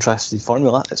tried and trusted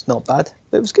formula. It's not bad,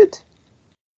 but it was good.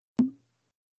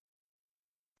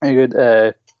 Very good.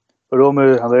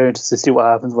 Hiromu, I'm very interested to see what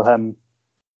happens with him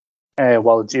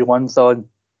while the G1's on.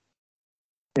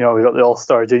 We got the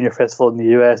All-Star Junior Festival in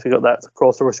the US. We got that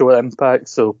crossover show at Impact,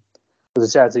 so there's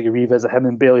a chance you can revisit him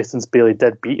and Bailey, since Bailey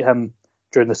did beat him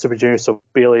during the Super Junior, so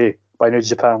Bailey, by New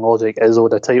Japan logic, is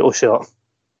owed a title shot.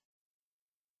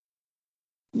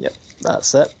 Yep,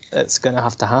 that's it. It's going to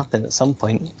have to happen at some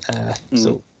point.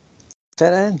 So,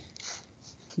 fit in.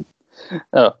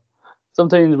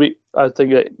 Sometimes I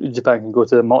think that New Japan can go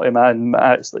to the multi-man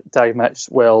match, like tag match,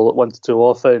 well, once too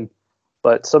often,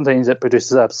 but sometimes it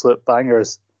produces absolute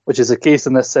bangers, which is the case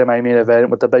in this semi-main event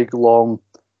with the big long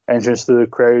entrance through the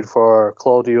crowd for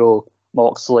Claudio,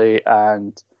 Moxley,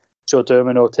 and Shota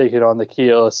Umino taking on the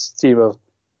Chaos team of,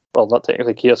 well, not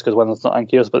technically Chaos because one is not in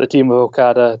Chaos, but the team of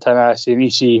Okada, Tanahashi, and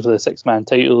Ishii for the 6-man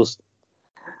titles.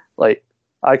 Like,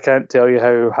 I can't tell you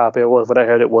how happy I was when I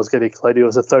heard it was going to be Claudio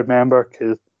as a third member,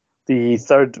 because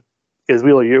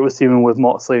Wheeler Yuta was teaming with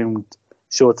Moxley and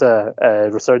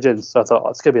Shota Resurgence, so I thought,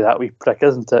 it's going to be that wee prick,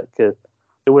 isn't it? Because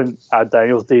they wouldn't add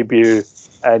Daniel's debut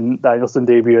and Danielson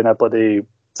debut in a bloody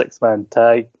 6-man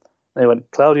tag. And they went,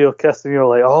 Claudio Kiss, and you're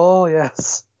like, oh,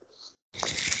 yes.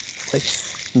 Like,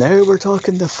 now we're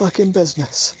talking the fucking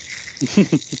business.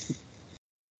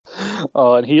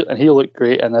 Oh, and he looked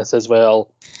great in this as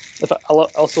well. I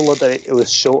also loved that it was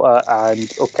Shota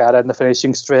and Okada in the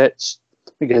finishing stretch,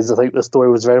 because I think the story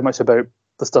was very much about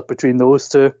the stuff between those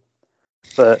two.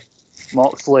 But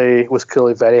Moxley was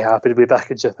clearly very happy to be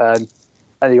back in Japan,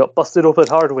 and he got busted open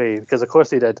hard way, because of course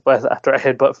he did, but after a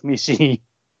headbutt from Ishii.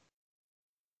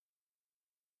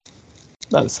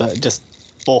 That's it, just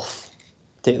off.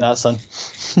 Take that, son.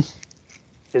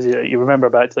 Because you remember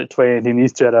back to like 2018,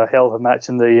 these two had a hell of a match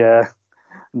in the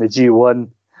G1,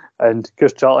 and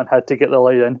Chris Charlton had to get the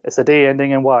line in. It's a day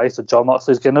ending in Y, so John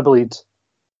Moxley's going to bleed.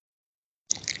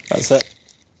 That's it.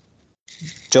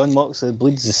 John Moxley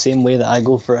bleeds the same way that I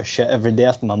go for a shit every day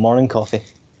after my morning coffee.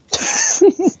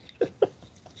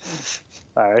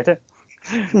 Alright.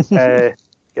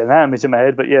 Getting that image in my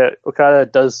head, but yeah, Okada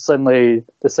does suddenly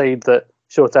decide that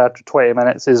Shota after 20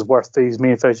 minutes is worth his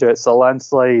main finisher. It's a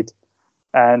landslide,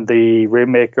 and the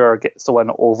Rainmaker gets the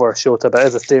win over Shota, but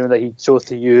it's a statement that he chose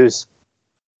to use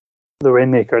the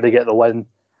Rainmaker to get the win.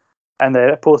 And then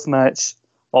at post-match,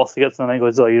 Moxley gets on and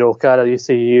goes, Okada, you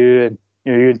see you and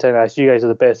you and Tanahashi, you guys are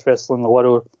the best wrestler in the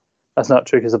world. That's not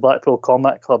true, because the Blackpool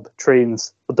Combat Club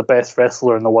trains with the best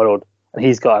wrestler in the world, and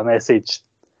he's got a message.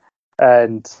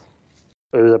 And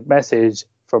it was a message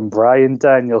from Bryan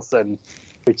Danielson,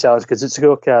 who challenged Kazuchika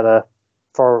Okada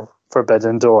for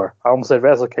Forbidden Door. I almost said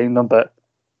Wrestle Kingdom, but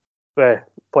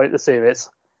point the same. It's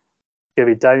going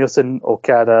to be Danielson,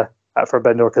 Okada at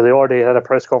Forbidden Door, because they already had a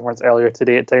press conference earlier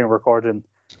today at time of recording.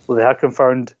 So they had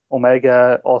confirmed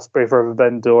Omega, Ospreay for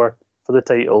Forbidden Door for the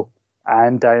title,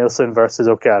 and Danielson versus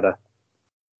Okada.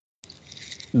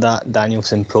 That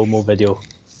Danielson promo video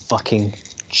fucking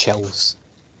chills.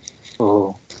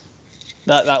 Oh.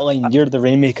 That line, you're the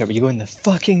Rainmaker, but you go in the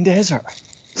fucking desert.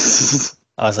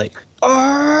 I was like,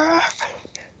 Argh!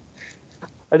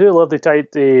 I do love they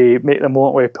tried to make the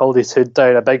moment where he pulled his hood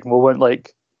down a big moment.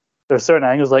 Like, there's certain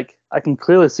angles, like, I can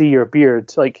clearly see your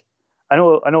beard. Like, I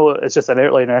know it's just an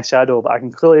outline and a shadow, but I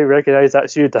can clearly recognise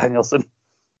that's you, Danielson.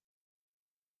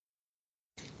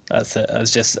 That's it.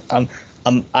 It's just, I'm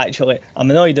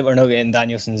annoyed that we're not getting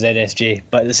Danielson's ZSJ,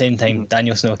 but at the same time,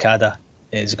 Danielson Okada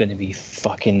is going to be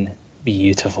fucking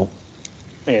beautiful.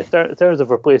 Yeah, in terms of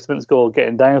replacements go,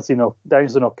 getting Danielson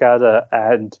Okada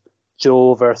and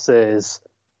Joe versus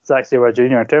Zack Sabre Jr.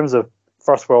 In terms of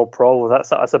first world problem,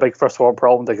 that's a big first world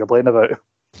problem to complain about.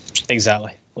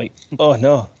 Exactly. Like, oh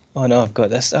no, I've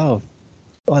got this. Oh,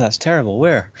 that's terrible.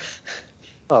 Where?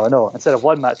 Oh no! Instead of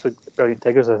one match with brilliant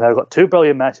tickers, I've now got 2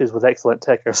 brilliant matches with excellent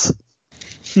tickers.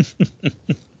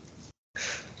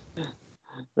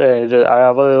 I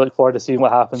really look forward to seeing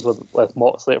what happens with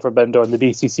Moxley at Forbidden Door and the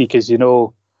BCC, because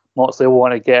Moxley will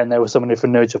want to get in there with somebody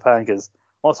from New Japan, because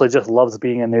Moxley just loves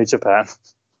being in New Japan.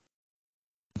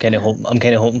 I'm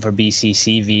kind of hoping for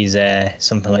BCC vs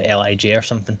something like LIJ or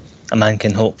something. A man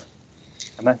can hope.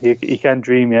 You can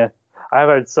dream, yeah. I've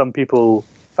heard some people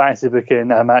fancy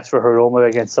booking a match for Hiromu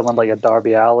against someone like a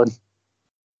Darby Allin.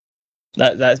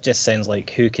 That just sounds like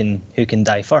who can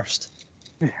die first.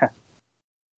 Yeah.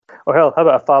 Or hell, how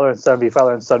about a father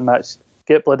and son match?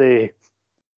 Get bloody,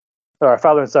 or a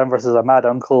father and son versus a mad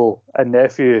uncle and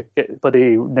nephew. Get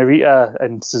bloody Narita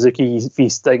and Suzuki v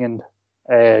Sting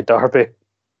and Darby.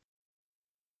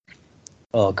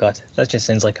 Oh god, that just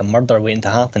sounds like a murder waiting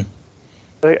to happen.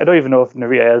 I don't even know if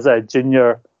Narita is a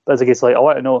junior, but it's a case like, I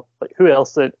want to know, like,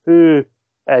 who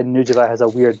in New Japan has a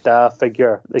weird dad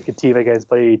figure they could team against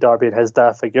by Darby and his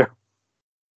dad figure.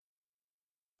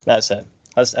 That's it.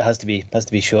 It has to be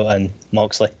Shota and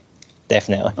Moxley,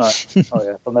 definitely. Oh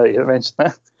yeah, well, now that you mentioned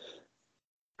that.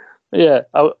 Yeah,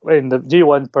 I mean, the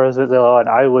G1 person was on,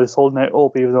 I was holding out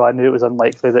hope, even though I knew it was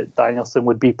unlikely that Danielson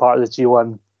would be part of the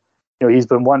G1. You know, he's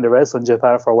been wanting to wrestle in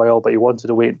Japan for a while, but he wanted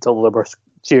to wait until there were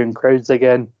cheering crowds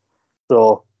again.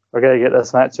 So we're going to get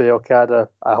this match with Okada.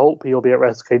 I hope he'll be at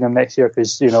Wrestle Kingdom next year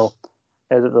because, you know,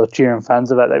 they're cheering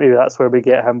fans of it. Maybe that's where we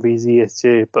get him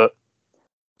VZSJ. But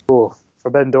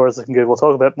Forbidden Door is looking good. We'll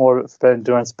talk a bit more about Forbidden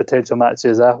Door's potential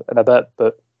matches in a bit,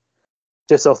 but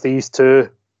just off these two,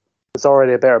 it's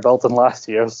already a better build than last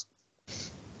year's.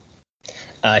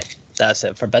 Aye, that's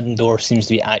it. Forbidden Door seems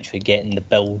to be actually getting the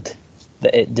build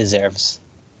that it deserves.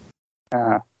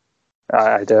 I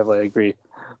definitely agree.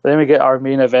 But then we get our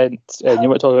main event, and you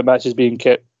were talking about matches being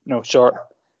kept, short.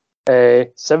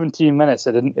 17 minutes.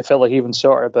 It felt like even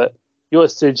shorter. But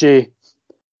Yotsuji,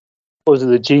 was it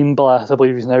the Gene Blast? I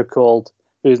believe he's now called,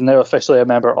 who's now officially a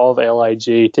member of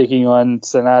LIJ, taking on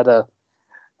Sanada,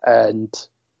 and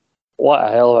what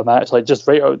a hell of a match! Like just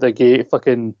right out the gate,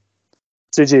 fucking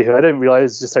Tsuji, who I didn't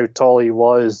realize just how tall he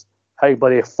was. How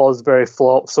buddy Fosbury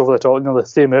flops over the top, the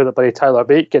same way that buddy Tyler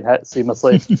Bate can hit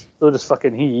seamlessly. So just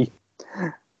fucking he.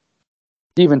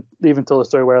 Even told a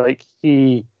story where like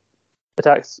he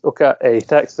attacks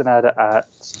Sanada at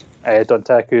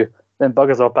Dontaku, then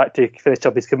buggers off back to finish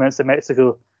up his commitments in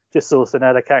Mexico, just so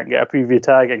Sanada can't get a preview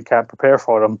tag and can't prepare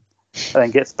for him, and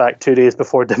then gets back 2 days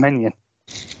before Dominion.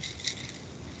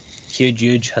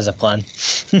 Huge has a plan.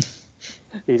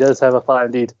 He does have a plan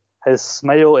indeed. His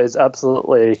smile is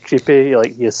absolutely creepy.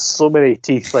 Like he has so many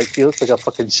teeth. Like he looks like a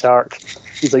fucking shark.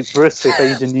 He's like Bruce from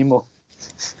Finding Nemo,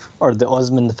 or the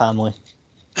Osmond family.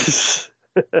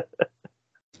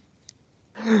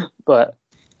 But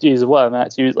geez, what a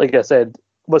match! He was, like I said,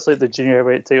 much like the junior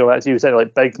heavyweight title match, he was saying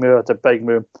like big move after big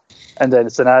move, and then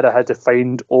Sanada had to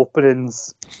find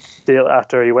openings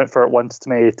after he went for it once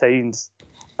too many times.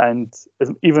 And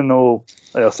even though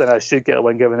Sanada should get a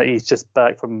win, given that he's just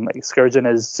back from excursion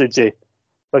as Tsuji,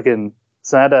 fucking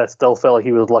Sanada still felt like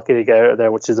he was lucky to get out of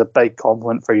there, which is a big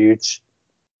compliment for Yuji.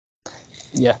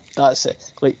 Yeah, that's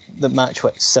it. Like the match,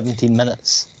 17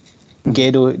 minutes.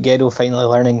 Gedo finally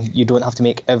learning you don't have to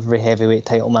make every heavyweight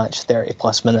title match 30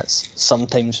 plus minutes.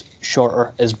 Sometimes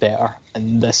shorter is better,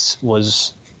 and this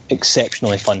was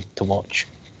exceptionally fun to watch.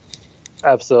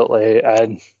 Absolutely,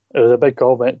 and it was a big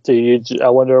comment to Yuji. I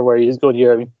wonder where he's going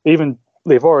here. I mean, even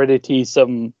they've already teased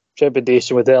some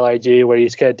trepidation with LIJ where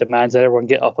he's kind of demands that everyone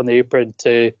get up on the apron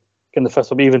to get the fist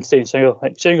bump. Even saying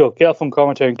Shingo, get up from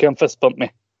commentary and come fist bump me.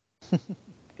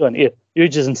 Go on, here.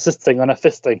 Yuji's insisting on a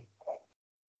fisting.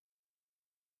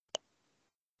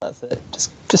 That's it.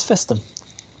 Just fist him.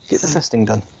 Get the fisting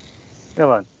done. Come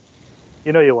on.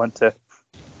 You know you want to.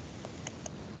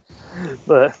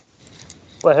 But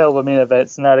what a hell of a main event.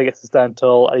 Sanada gets to stand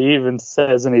tall. He even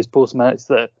says in his post-match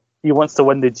that he wants to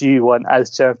win the G1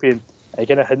 as champion. He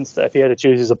kind of hints that if he had to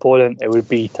choose his opponent, it would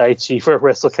be Tai Chi for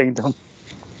Wrestle Kingdom.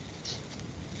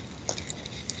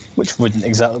 Which wouldn't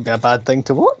exactly be a bad thing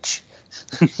to watch.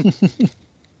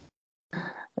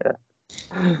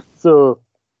 Yeah. So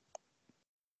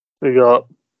we got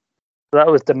that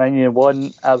was Dominion,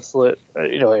 one absolute.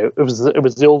 It was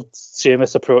the old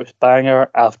Sheamus approach: banger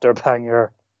after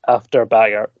banger after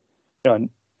banger.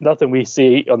 Nothing we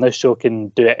see on this show can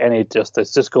do it any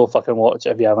justice. Just go fucking watch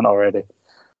it if you haven't already,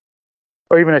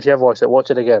 or even if you have watched it,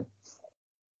 watch it again.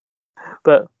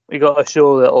 But we got a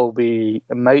show that will be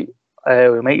we might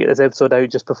get this episode out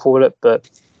just before it, but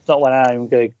it's not one I'm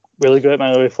going to really go out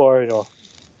my way for.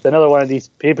 It's another one of these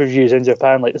pay-per-views in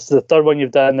Japan. Like, this is the third one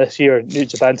you've done this year. New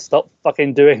Japan, stop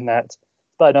fucking doing that. It's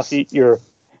bad enough you're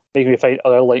making me find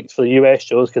other links for the US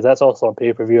shows, because that's also on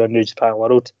pay-per-view on New Japan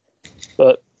World.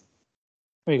 But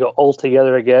we got All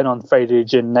Together again on Friday,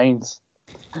 June 9th,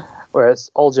 where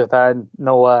it's All Japan,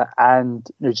 Noah, and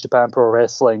New Japan Pro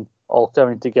Wrestling all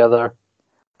coming together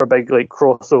for a big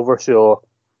crossover show.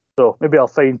 So maybe I'll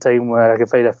find time where I can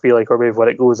find a feel or maybe when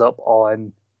it goes up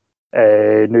on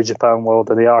New Japan World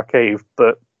in the archive.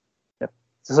 But yeah,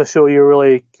 is this a show you're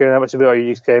really caring that much about, or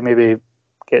you just can maybe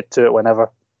get to it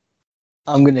whenever?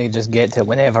 I'm going to just get to it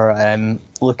whenever.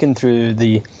 Looking through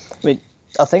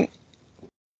I think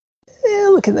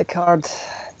look at the card.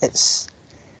 It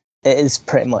is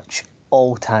pretty much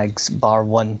all tags bar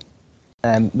one.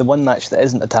 The one match that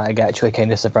isn't a tag actually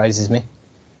kind of surprises me.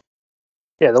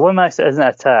 Yeah, the one match that isn't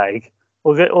a tag.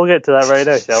 We'll get to that right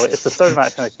now, shall we? It's the third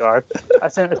match on the card. I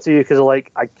sent it to you because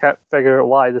I can't figure out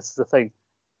why this is the thing.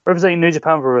 Representing New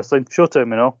Japan Pro Wrestling, Shota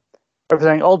Umino.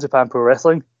 Representing All Japan Pro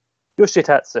Wrestling,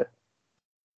 Yoshitatsu.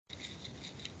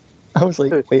 I was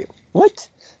like, wait, what?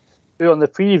 Who on the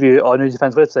preview on New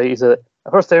Japan's website, he said,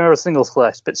 the first time ever singles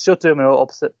clash, but Shota Umino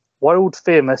opposite world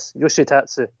famous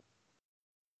Yoshitatsu.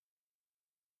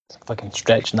 It's a fucking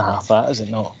stretch and a half, that, is it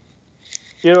not?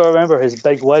 You don't remember his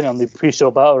big win on the pre-show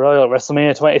Battle Royal at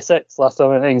WrestleMania 26 last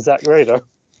time in Zack Ryder?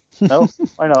 No?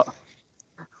 Why not?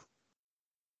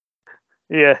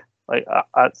 Yeah, like,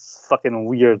 that's fucking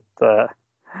weird.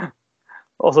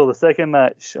 Also, the second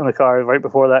match on the card right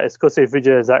before that is Kosei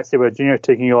Fujita and Zack Sabre Jr.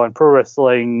 taking on Pro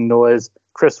Wrestling Noah's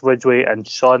Chris Ridgway and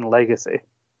Sean Legacy.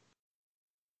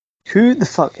 Who the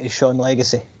fuck is Sean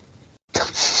Legacy?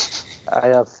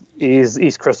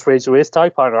 He's Chris Ridgway's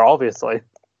tag partner, obviously.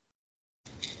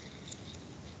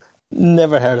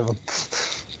 Never heard of him.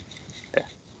 Yeah,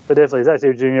 but definitely Zack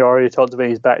Sabre Jr. already talked about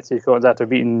his backstage comments after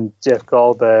beating Jeff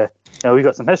Cobb. We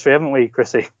got some history, haven't we,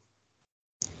 Chrissy?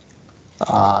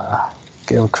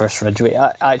 Good old Chris Ridgway.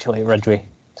 Actually, Ridgway.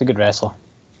 It's a good wrestler.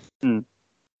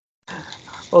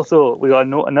 Also, we got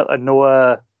a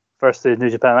Noah versus New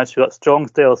Japan match. We got Strong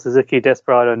Style, Suzuki,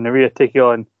 Desperado, and Narita taking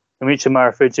on Michi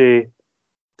Marufuji,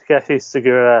 Takeshi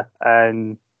Sugiura,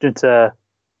 and Junta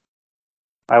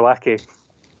Iwaki.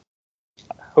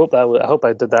 I hope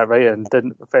I did that right and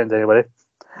didn't offend anybody.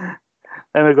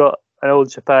 Then we got an old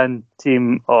Japan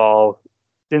team of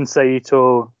Jun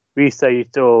Saito, Rei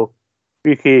Saito,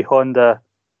 Yuki Honda,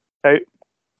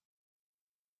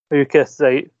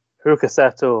 Haruka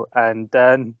Sato, and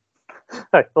Dan.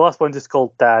 The last one just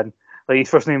called Dan. Like, his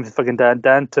first name is fucking Dan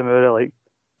Tamura. Like,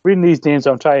 reading these names,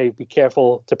 I'm trying to be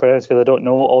careful to pronounce because I don't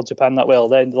know all Japan that well.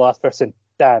 Then the last person,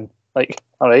 Dan. Like,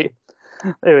 all right.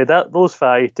 Anyway, those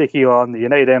five taking on the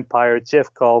United Empire,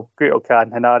 Jeff Cobb, Great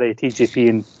Okan, Hanare, TJP,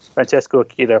 and Francesco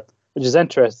Akira, which is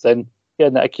interesting,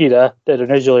 given that Akira did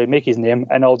originally make his name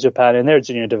in All Japan in their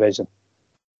junior division.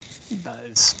 That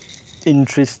is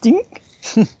interesting.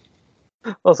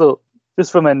 Also,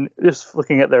 just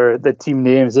looking at the team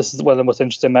names, this is one of the most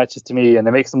interesting matches to me, and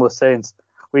it makes the most sense.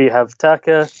 We have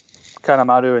Taka,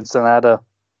 Kanemaru, and Sanada,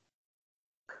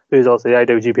 who's also the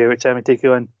IWGP Heavyweight Champion, taking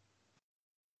on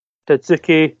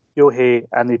Tatsuki, Yohei,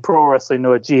 and the Pro Wrestling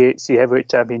Noah GHC Heavyweight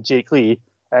Champion Jake Lee,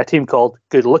 a team called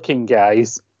Good Looking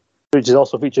Guys, which is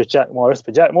also features Jack Morris,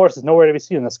 but Jack Morris is nowhere to be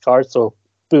seen in this card, so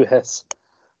boo hiss.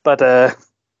 But the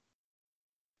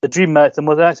dream match, the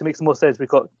one that actually makes the most sense, we've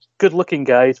got Good Looking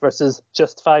Guys versus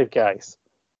just 5 guys.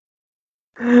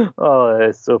 Oh,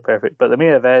 it's so perfect. But the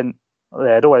main event,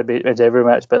 I don't want to mention every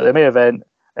match, but the main event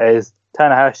is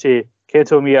Tanahashi,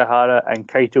 Kento Miyahara, and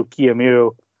Kaito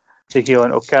Kiyomiya taking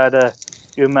on Okada,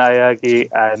 Yuma Ayagi,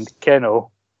 and Keno.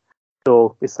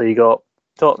 So basically you got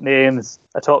top names,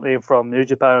 a top name from New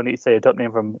Japan on each side, a top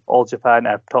name from All Japan,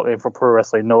 and a top name from Pro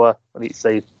Wrestling Noah on each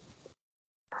side.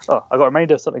 Oh, I got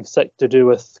reminded of something sick to do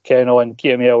with Keno and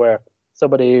Kiyomiya, where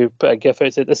somebody put a gif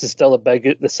out said this is still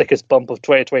the sickest bump of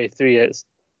 2023. It's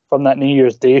from that New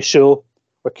Year's Day show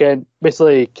where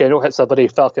Keno hits somebody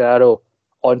Falcon Arrow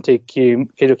onto Keno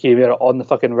Kiyomiya on the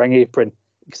fucking ring apron,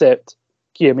 except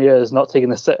Kiyomiya is not taking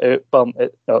the sit out bump.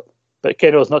 But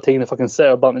Keno is not taking the fucking sit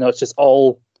out bump. No, it's just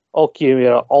all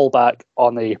Kiyomiya, all back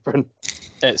on the apron.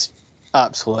 It's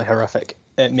absolutely horrific.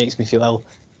 It makes me feel ill.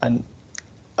 And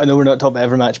I know we're not talking about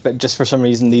every match, but just for some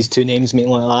reason, these two names make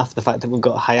me laugh. The fact that we've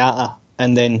got Hayata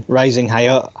and then Rising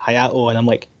Hayato, and I'm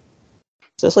like,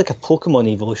 is this like a Pokemon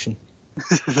evolution?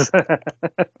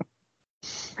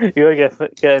 You gotta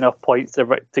get enough points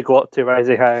to go up to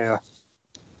Rising Hayato.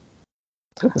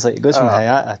 It's like it goes from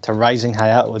Hayata to Rising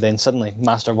Hayato, then suddenly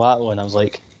Master Wato, and I was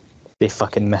like, they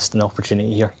fucking missed an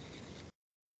opportunity here.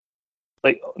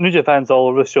 Like, New Japan's all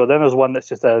over the show. Then there's one that's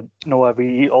just a Noah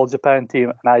v All Japan team,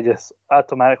 and I just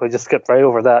automatically just skipped right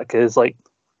over that because, like,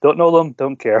 don't know them,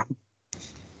 don't care.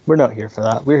 We're not here for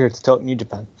that. We're here to talk New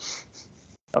Japan.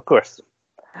 Of course.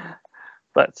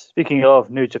 But speaking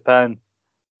of New Japan,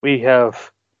 we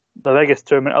have the biggest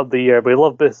tournament of the year. We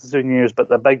love Business Juniors, but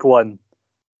the big one,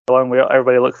 the one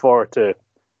everybody looks forward to,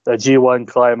 the G1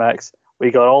 Climax.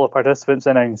 We got all the participants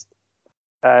announced,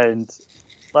 and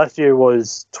last year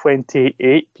was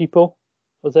 28 people,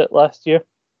 was it last year?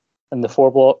 In the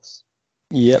 4 blocks?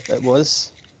 Yep, it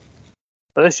was.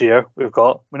 But this year, we're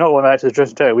not going back to the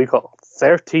Tradition Tower, we've got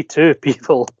 32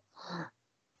 people.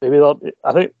 Maybe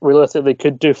I think realistically they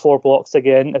could do 4 blocks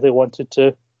again if they wanted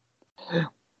to.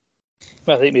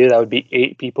 But I think maybe that would be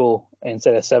 8 people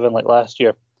instead of 7 like last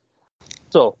year.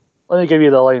 So, let me give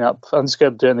you the lineup. I'm just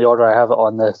going to do it in the order I have it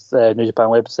on this New Japan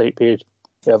website page.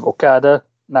 We have Okada,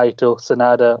 Naito,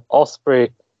 Sanada, Ospreay,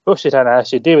 Hiroshi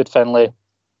Tanahashi, David Finlay,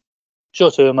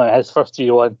 Shota Umino, his first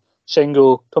G1,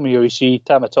 Shingo, Tomohiro Ishii,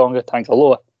 Tama Tonga, Tanka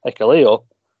Loa, Hikuleo,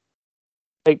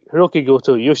 Hiroki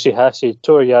Goto, Yoshihashi,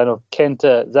 Toru Yano,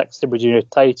 Kenta, Zack Sabre Jr.,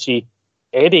 Taichi,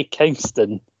 Eddie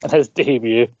Kingston in his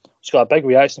debut, which got a big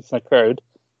reaction from the crowd,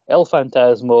 El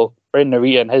Phantasmo, Bren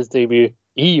Narita in his debut,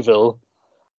 Evil,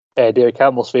 David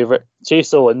Campbell's favourite,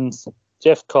 Chase Owens,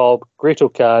 Jeff Cobb, Great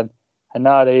O'Khan,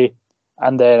 Hanare,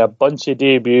 and then a bunch of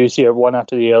debuts here, one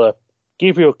after the other.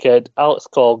 Gabriel Kidd, Alex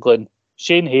Coughlin,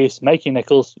 Shane Hayes, Mikey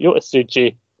Nichols, Yota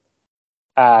Tsuji,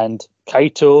 and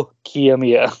Kaito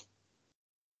Kiyomiya.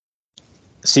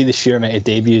 See the sheer amount of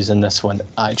debuts in this one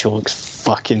actually looks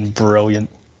fucking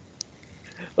brilliant.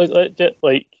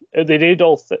 Like they did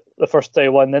all the first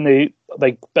one, then the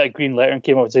big green lettering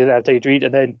came up saying they had to read,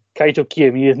 and then Kaito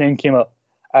Kiyomiya's name came up,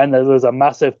 and there was a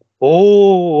massive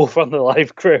 "oh" from the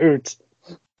live crowd.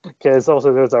 Because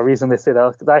also there's a reason they say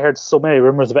that. Because I heard so many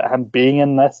rumors about him being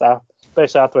in this,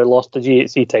 especially after he lost the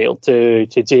GHC title to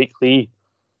Jake Lee.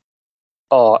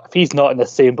 Oh, if he's not in the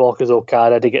same block as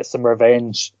Okada to get some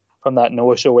revenge from that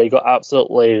Noah show where he got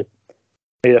absolutely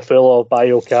made a fool of by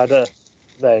Okada,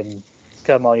 then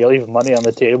come on, you're leaving money on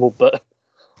the table. But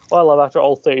what I love after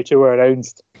all 32 were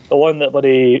announced, the one that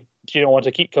buddy want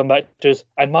to keep coming back to is,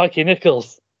 and Mikey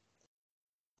Nichols.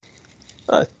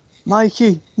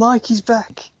 Mikey's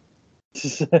back.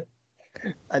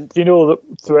 And that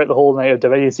throughout the whole night of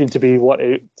Dominion seemed to want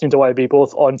to be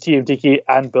both on TMTK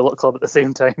and Bullet Club at the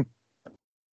same time.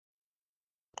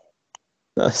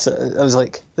 I was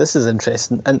like, this is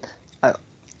interesting. And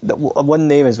one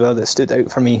name as well that stood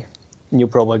out for me, and you'll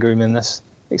probably agree with me on this,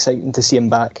 exciting to see him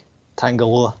back,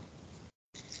 Tangaloa.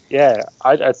 Yeah,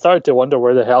 I started to wonder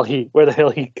where the hell he'd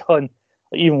gone.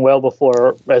 Even well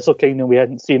before Wrestle Kingdom, we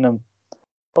hadn't seen him.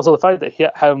 Also, the fact that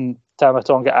him,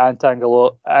 Tamatonga, and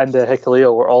Tangaloa and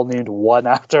Hikuleo were all named one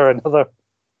after another.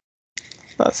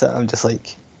 That's it. I'm just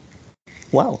like,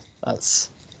 wow, that's.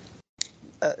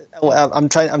 I'm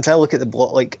trying to look at the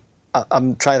block. Like,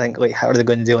 I'm trying to think, like, how are they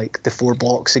going to do like the 4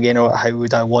 blocks again, or how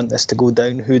would I want this to go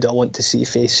down? Who do I want to see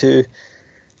face who?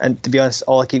 And to be honest,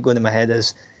 all I keep going in my head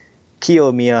is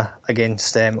Kiyomiya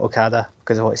against Okada,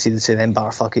 because I want to see the two of them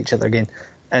bar fuck each other again.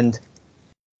 And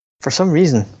for some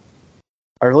reason,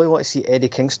 I really want to see Eddie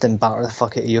Kingston batter the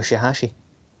fuck out of Yoshihashi.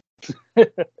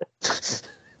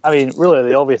 I mean, really,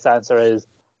 the obvious answer is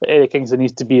that Eddie Kingston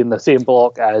needs to be in the same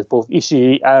block as both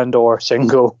Ishii and or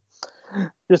Shingo.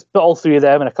 Just put all 3 of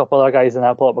them and a couple other guys in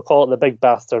that block, but call it the Big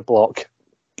Bastard block.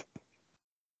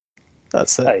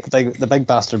 That's it. Aye. The big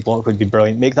Bastard block would be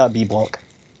brilliant. Make that B block.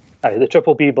 Aye, the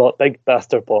Triple B block, Big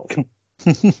Bastard block.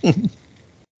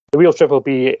 The real Triple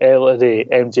B, the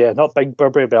MJF, not Big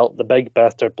Burberry Belt, the Big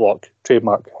Bastard block.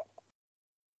 Trademark.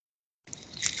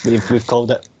 We've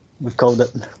called it. We've called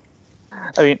it.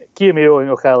 I mean, Kiyomiya and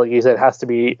Okada, like you said, has to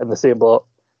be in the same block.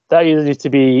 That either needs to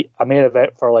be a main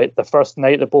event for like the first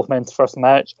night of both men's first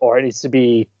match, or it needs to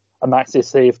be a match they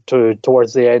save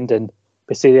towards the end. And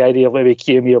we say the idea of maybe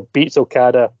Kiyomiya beats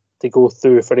Okada to go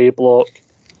through for A block,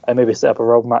 and maybe set up a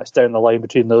rubber match down the line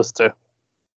between those two.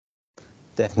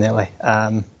 Definitely.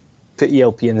 Put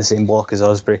ELP in the same block as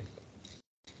Ospreay.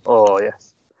 Oh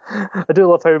yes, I do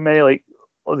love how many like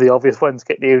the obvious ones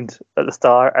get named at the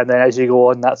start, and then as you go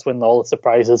on, that's when all the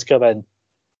surprises come in.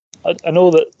 I know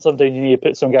that sometimes you need to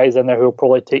put some guys in there who will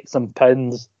probably take some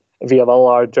pins if you have a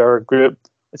larger group.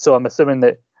 So I'm assuming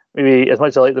that maybe as much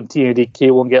as I like them,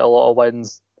 TNDK won't get a lot of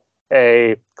wins.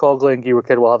 Cogley and Gabriel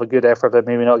Kidd will have a good effort, but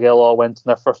maybe not get a lot of wins in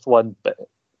their first one. But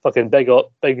fucking big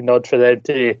nod for them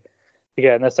to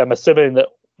get in this. I'm assuming that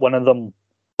one of them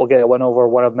will get a win over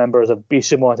one of the members of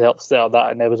Bishimo to help set up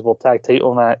that inevitable tag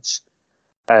title match.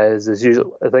 As is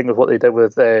usual, I think, was what they did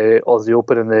with Aussie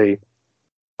Open in the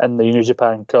New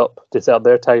Japan Cup to set up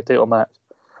their tag title match.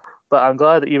 But I'm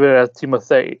glad that even a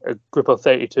group of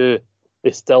 32,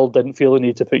 they still didn't feel the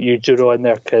need to put Yujiro in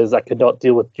there, because I could not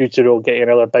deal with Yujiro getting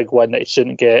another big win that he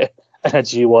shouldn't get in a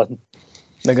G1.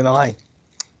 Not gonna lie,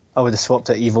 I would have swapped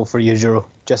out Evil for Yujiro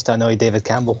just to annoy David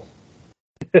Campbell.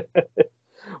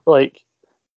 Like,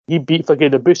 he beat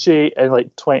fucking Ibushi in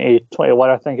like 2021,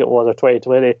 I think it was, or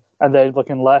 2020, and then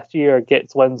fucking last year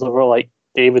gets wins over like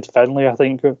David Finlay, I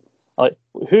think. Like,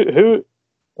 who,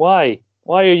 why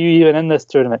are you even in this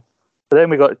tournament? But then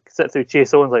we got to sit through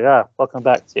Chase Owens, like, welcome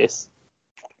back, Chase.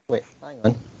 Wait, hang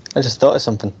on. I just thought of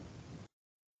something.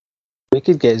 We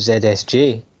could get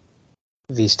ZSJ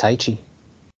vs Taichi.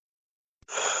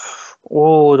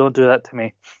 Oh, don't do that to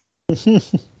me.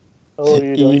 Oh,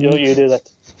 you do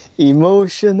that.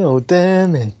 Emotional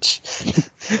damage.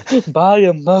 My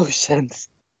emotions.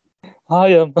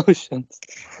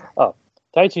 Oh,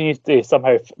 Taichi needs to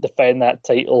somehow defend that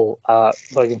title at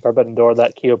fucking Forbidden Door,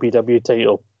 that KOPW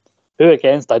title. Who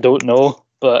against, I don't know,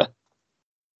 but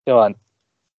come on.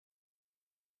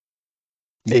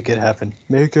 Make it happen.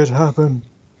 Make it happen.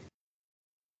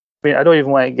 I mean, I don't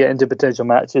even want to get into potential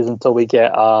matches until we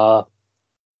get an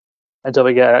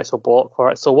actual block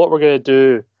for it. So what we're going to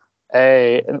do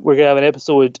we're going to have an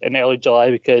episode in early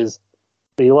July because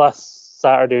the last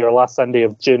Saturday or last Sunday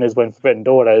of June is when Forbidden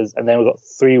Door is, and then we've got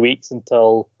 3 weeks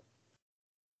until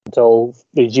the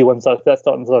G1 starts. That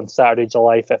starts on Saturday,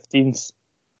 July 15th.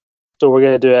 So we're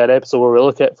going to do an episode where we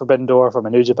look at Forbidden Door from a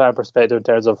New Japan perspective in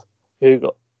terms of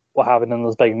what happened in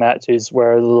those big matches,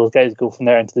 where those guys go from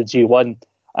there into the G1,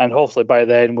 and hopefully by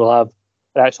then we'll have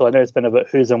an actual announcement about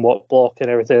who's in what block and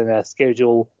everything, and a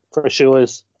schedule for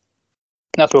shows.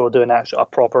 That's where we'll do a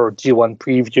proper G1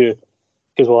 preview,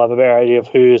 because we'll have a better idea of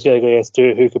who's going to go against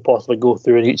who could possibly go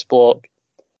through in each block.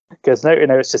 Because now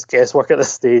it's just guesswork at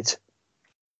this stage.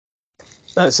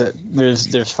 That's it.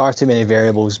 There's far too many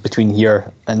variables between here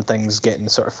and things getting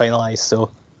sort of finalised. So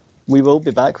we will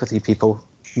be back with you people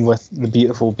with the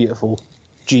beautiful, beautiful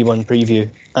G1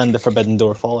 preview and the Forbidden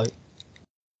Door fallout.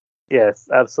 Yes,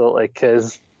 absolutely.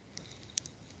 Because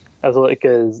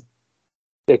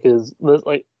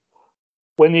like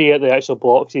when you get the actual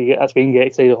blocks, that's when you get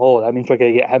excited. Oh, that means we're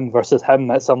going to get him versus him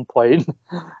at some point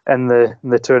in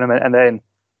the tournament, and then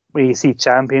when you see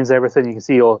champions and everything, you can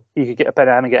see, you could get a pin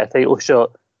and get a title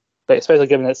shot. But especially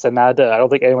given it's Sanada, I don't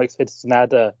think anyone expected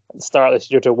Sanada at the start of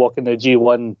this year to walk in the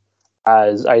G1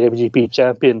 as IWGP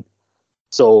champion.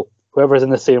 So whoever's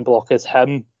in the same block as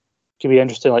him could be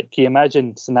interesting. Like, can you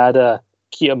imagine Sanada,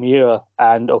 Kiyomiya,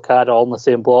 and Okada all in the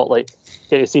same block? Like,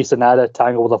 get to see Sanada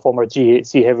tangle with a former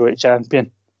GHC heavyweight champion.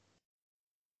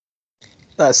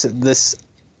 That's it. This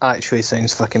actually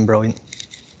sounds fucking brilliant.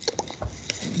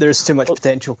 There's too much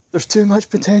potential. There's too much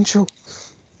potential.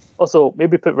 Also,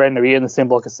 maybe put Ren Narita in the same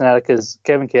block as Sanada, because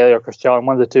Kevin Kelly or Chris Charlton,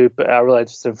 one of the two, but a really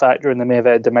interesting factor in the main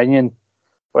event at Dominion,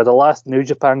 where the last New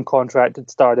Japan contract had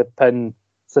started to pin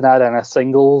Sanada in a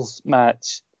singles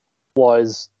match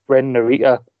was Ren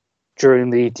Narita during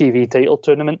the TV title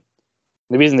tournament.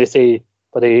 The reason they say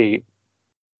for the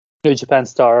New Japan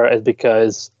star is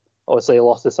because obviously he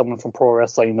lost to someone from Pro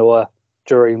Wrestling Noah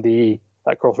during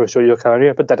that Crossroads Show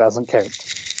career, but that doesn't count.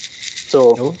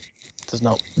 So no, it does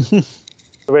not.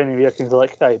 Ren Narita can be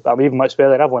like, hey, I'm even much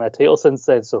better. I've won a title since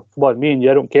then. So come on, me and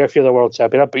you, I don't care if you're the world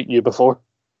champion. I've beaten you before.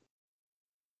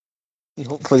 And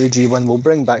hopefully the G1 will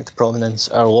bring back to prominence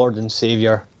our Lord and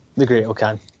Saviour, the Great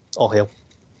Okan. All hail.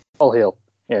 All hail.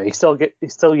 Yeah, he's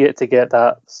still yet to get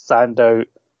that standout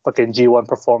fucking G1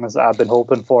 performance that I've been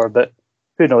hoping for, but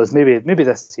who knows? Maybe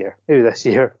this year.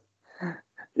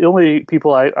 The only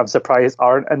people I'm surprised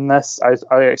aren't in this,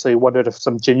 I actually wondered if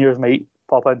some juniors might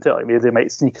pop into it. Like maybe they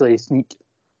might sneak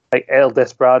like El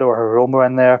Desperado or Hiromu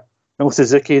in there. No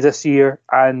Suzuki this year,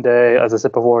 and as I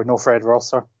said before, no Fred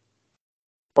Rosser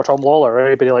or Tom Lawler or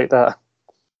anybody like that.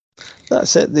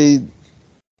 That's it. To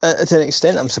an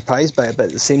extent, I'm surprised by it, but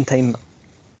at the same time,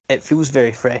 it feels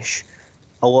very fresh.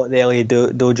 A lot of the LA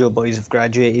Dojo boys have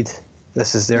graduated.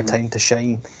 This is their time to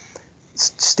shine.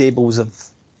 Stables have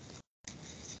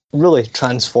really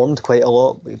transformed quite a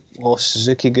lot. We've lost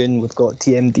Suzuki-gun, we've got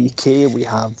TMDK, we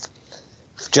have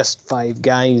just 5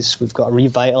 guys, we've got a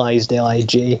revitalised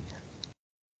LIJ.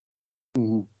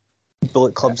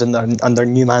 Bullet Club's under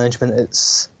new management.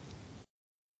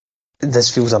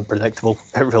 This feels unpredictable.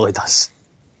 It really does.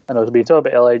 I know, to be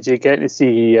talking about LIJ, getting to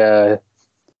see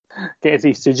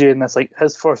Suji in this, like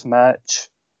his first match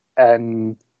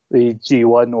in the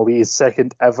G1 will be his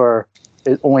second ever,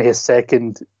 only his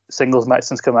second singles match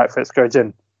since coming back for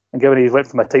Scourgeon. And given he went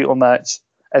from a title match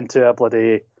into a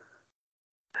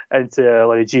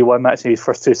G1 match in his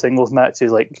first 2 singles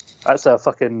matches, like that's a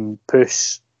fucking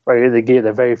push right out of the gate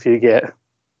that very few get.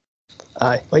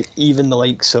 Aye, like even the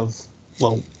likes of,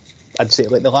 well, I'd say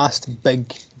like the last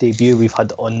big debut we've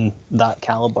had on that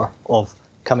calibre of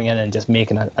coming in and just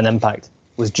making an impact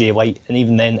was Jay White, and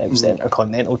even then it was the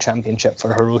Intercontinental Championship for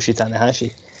Hiroshi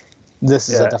Tanahashi. This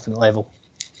is a different level.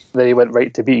 Then he went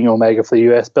right to beating Omega for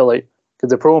the US belt, like, because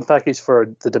the promo package for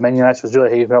the Dominion match was really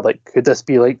hyping up. Like, could this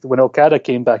be like when Okada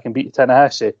came back and beat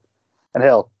Tanahashi? And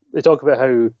hell, they talk about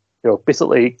how,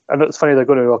 basically, I know it's funny they're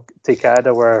going to take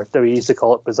Canada where we used to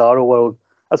call it Bizarro World.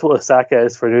 That's what Osaka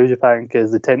is for New Japan,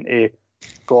 because they tend to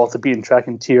go off the beaten track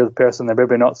and cheer the person they're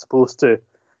maybe not supposed to.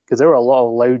 Because there were a lot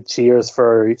of loud cheers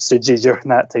for Tsuji during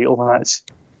that title match.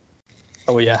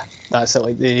 Oh yeah, that's it.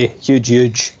 Like the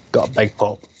huge got a big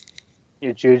pop.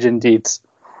 Huge indeed.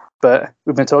 But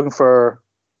we've been talking for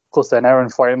close to an hour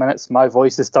and 40 minutes. My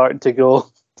voice is starting to go.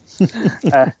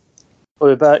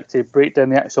 We'll be back to break down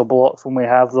the actual blocks when we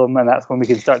have them, and that's when we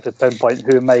can start to pinpoint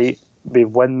who might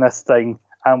win this thing.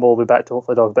 And we'll be back to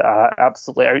hopefully talk about an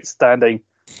absolutely outstanding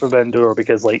Forbidden Door,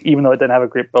 because like even though it didn't have a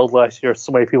great build last year,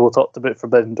 so many people talked about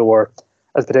Forbidden Door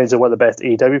as potentially one of the best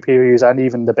AEW pay-per-views and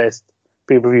even the best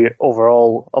pay-per-view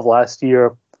overall of last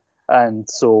year. And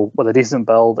so with a decent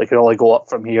build, it can only go up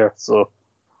from here. So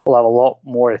we'll have a lot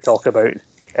more to talk about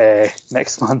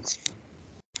next month.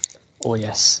 Oh,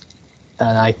 yes.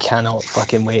 And I cannot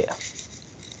fucking wait.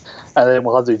 And then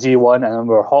we'll have the G1, and then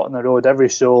we're hot on the road. Every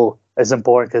show is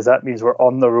important because that means we're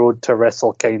on the road to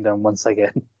Wrestle Kingdom once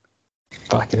again.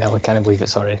 Fucking hell, I can't believe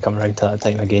it's already come around to that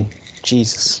time again.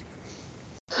 Jesus.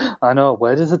 I know,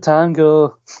 where does the time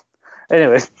go?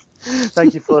 Anyway,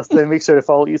 thank you for listening. Make sure to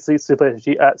follow Eat Sleep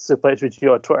SuplexRG at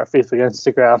SuplexRG on Twitter, Facebook,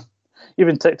 Instagram,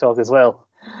 even TikTok as well.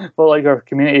 But like our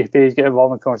community page, get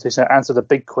involved in the conversation, answer the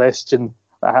big question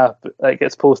that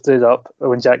gets posted up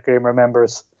when Jack Graham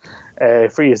remembers. For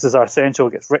USSR Central,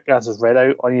 gets Rick answers read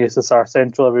out on USSR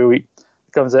Central every week.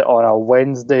 It comes out on a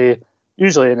Wednesday,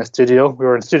 usually in a studio. We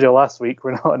were in studio last week,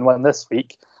 we're not in one this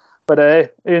week. But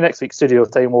next week, studio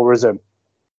time will resume.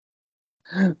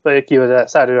 But keep it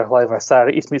Saturday or live on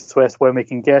Saturday, East meets West when we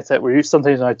can get it. We're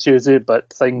sometimes on a Tuesday,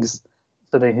 but sometimes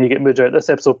you get moved out. This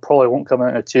episode probably won't come out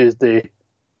on a Tuesday,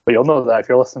 but you'll know that if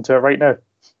you're listening to it right now.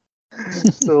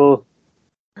 So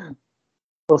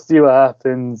we'll see what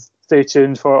happens. Stay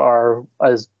tuned for our,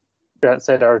 as Grant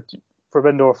said, our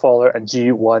Forbidden Door Faller and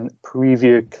G1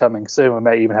 preview coming soon. We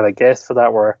might even have a guest for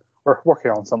that. We're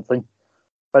working on something.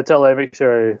 But until then, make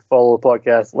sure to follow the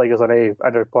podcast, like us on any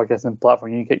other podcasting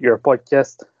platform you can get your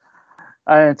podcast.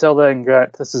 And until then,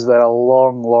 Grant, this has been a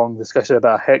long, long discussion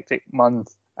about a hectic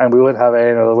month, and we wouldn't have it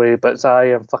any other way, but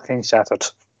I am fucking shattered.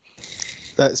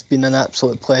 That's been an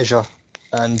absolute pleasure.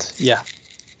 And yeah,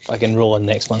 I can roll on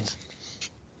next month.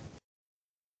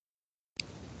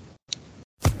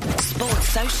 Sports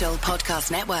Social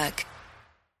Podcast Network.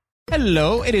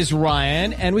 Hello, it is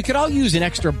Ryan, and we could all use an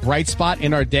extra bright spot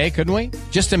in our day, couldn't we?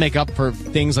 Just to make up for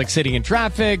things like sitting in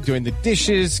traffic, doing the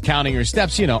dishes, counting your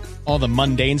steps, all the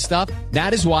mundane stuff.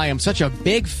 That is why I'm such a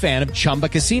big fan of Chumba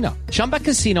Casino. Chumba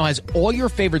Casino has all your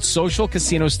favorite social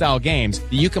casino-style games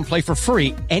that you can play for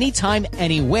free anytime,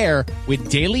 anywhere with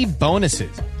daily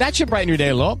bonuses. That should brighten your day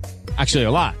a little. Actually,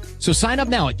 a lot. So sign up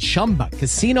now at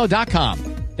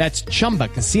ChumbaCasino.com. That's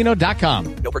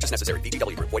ChumbaCasino.com. No purchase necessary.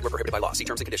 VGW Group. Void where prohibited by law. See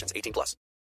terms and conditions. 18+.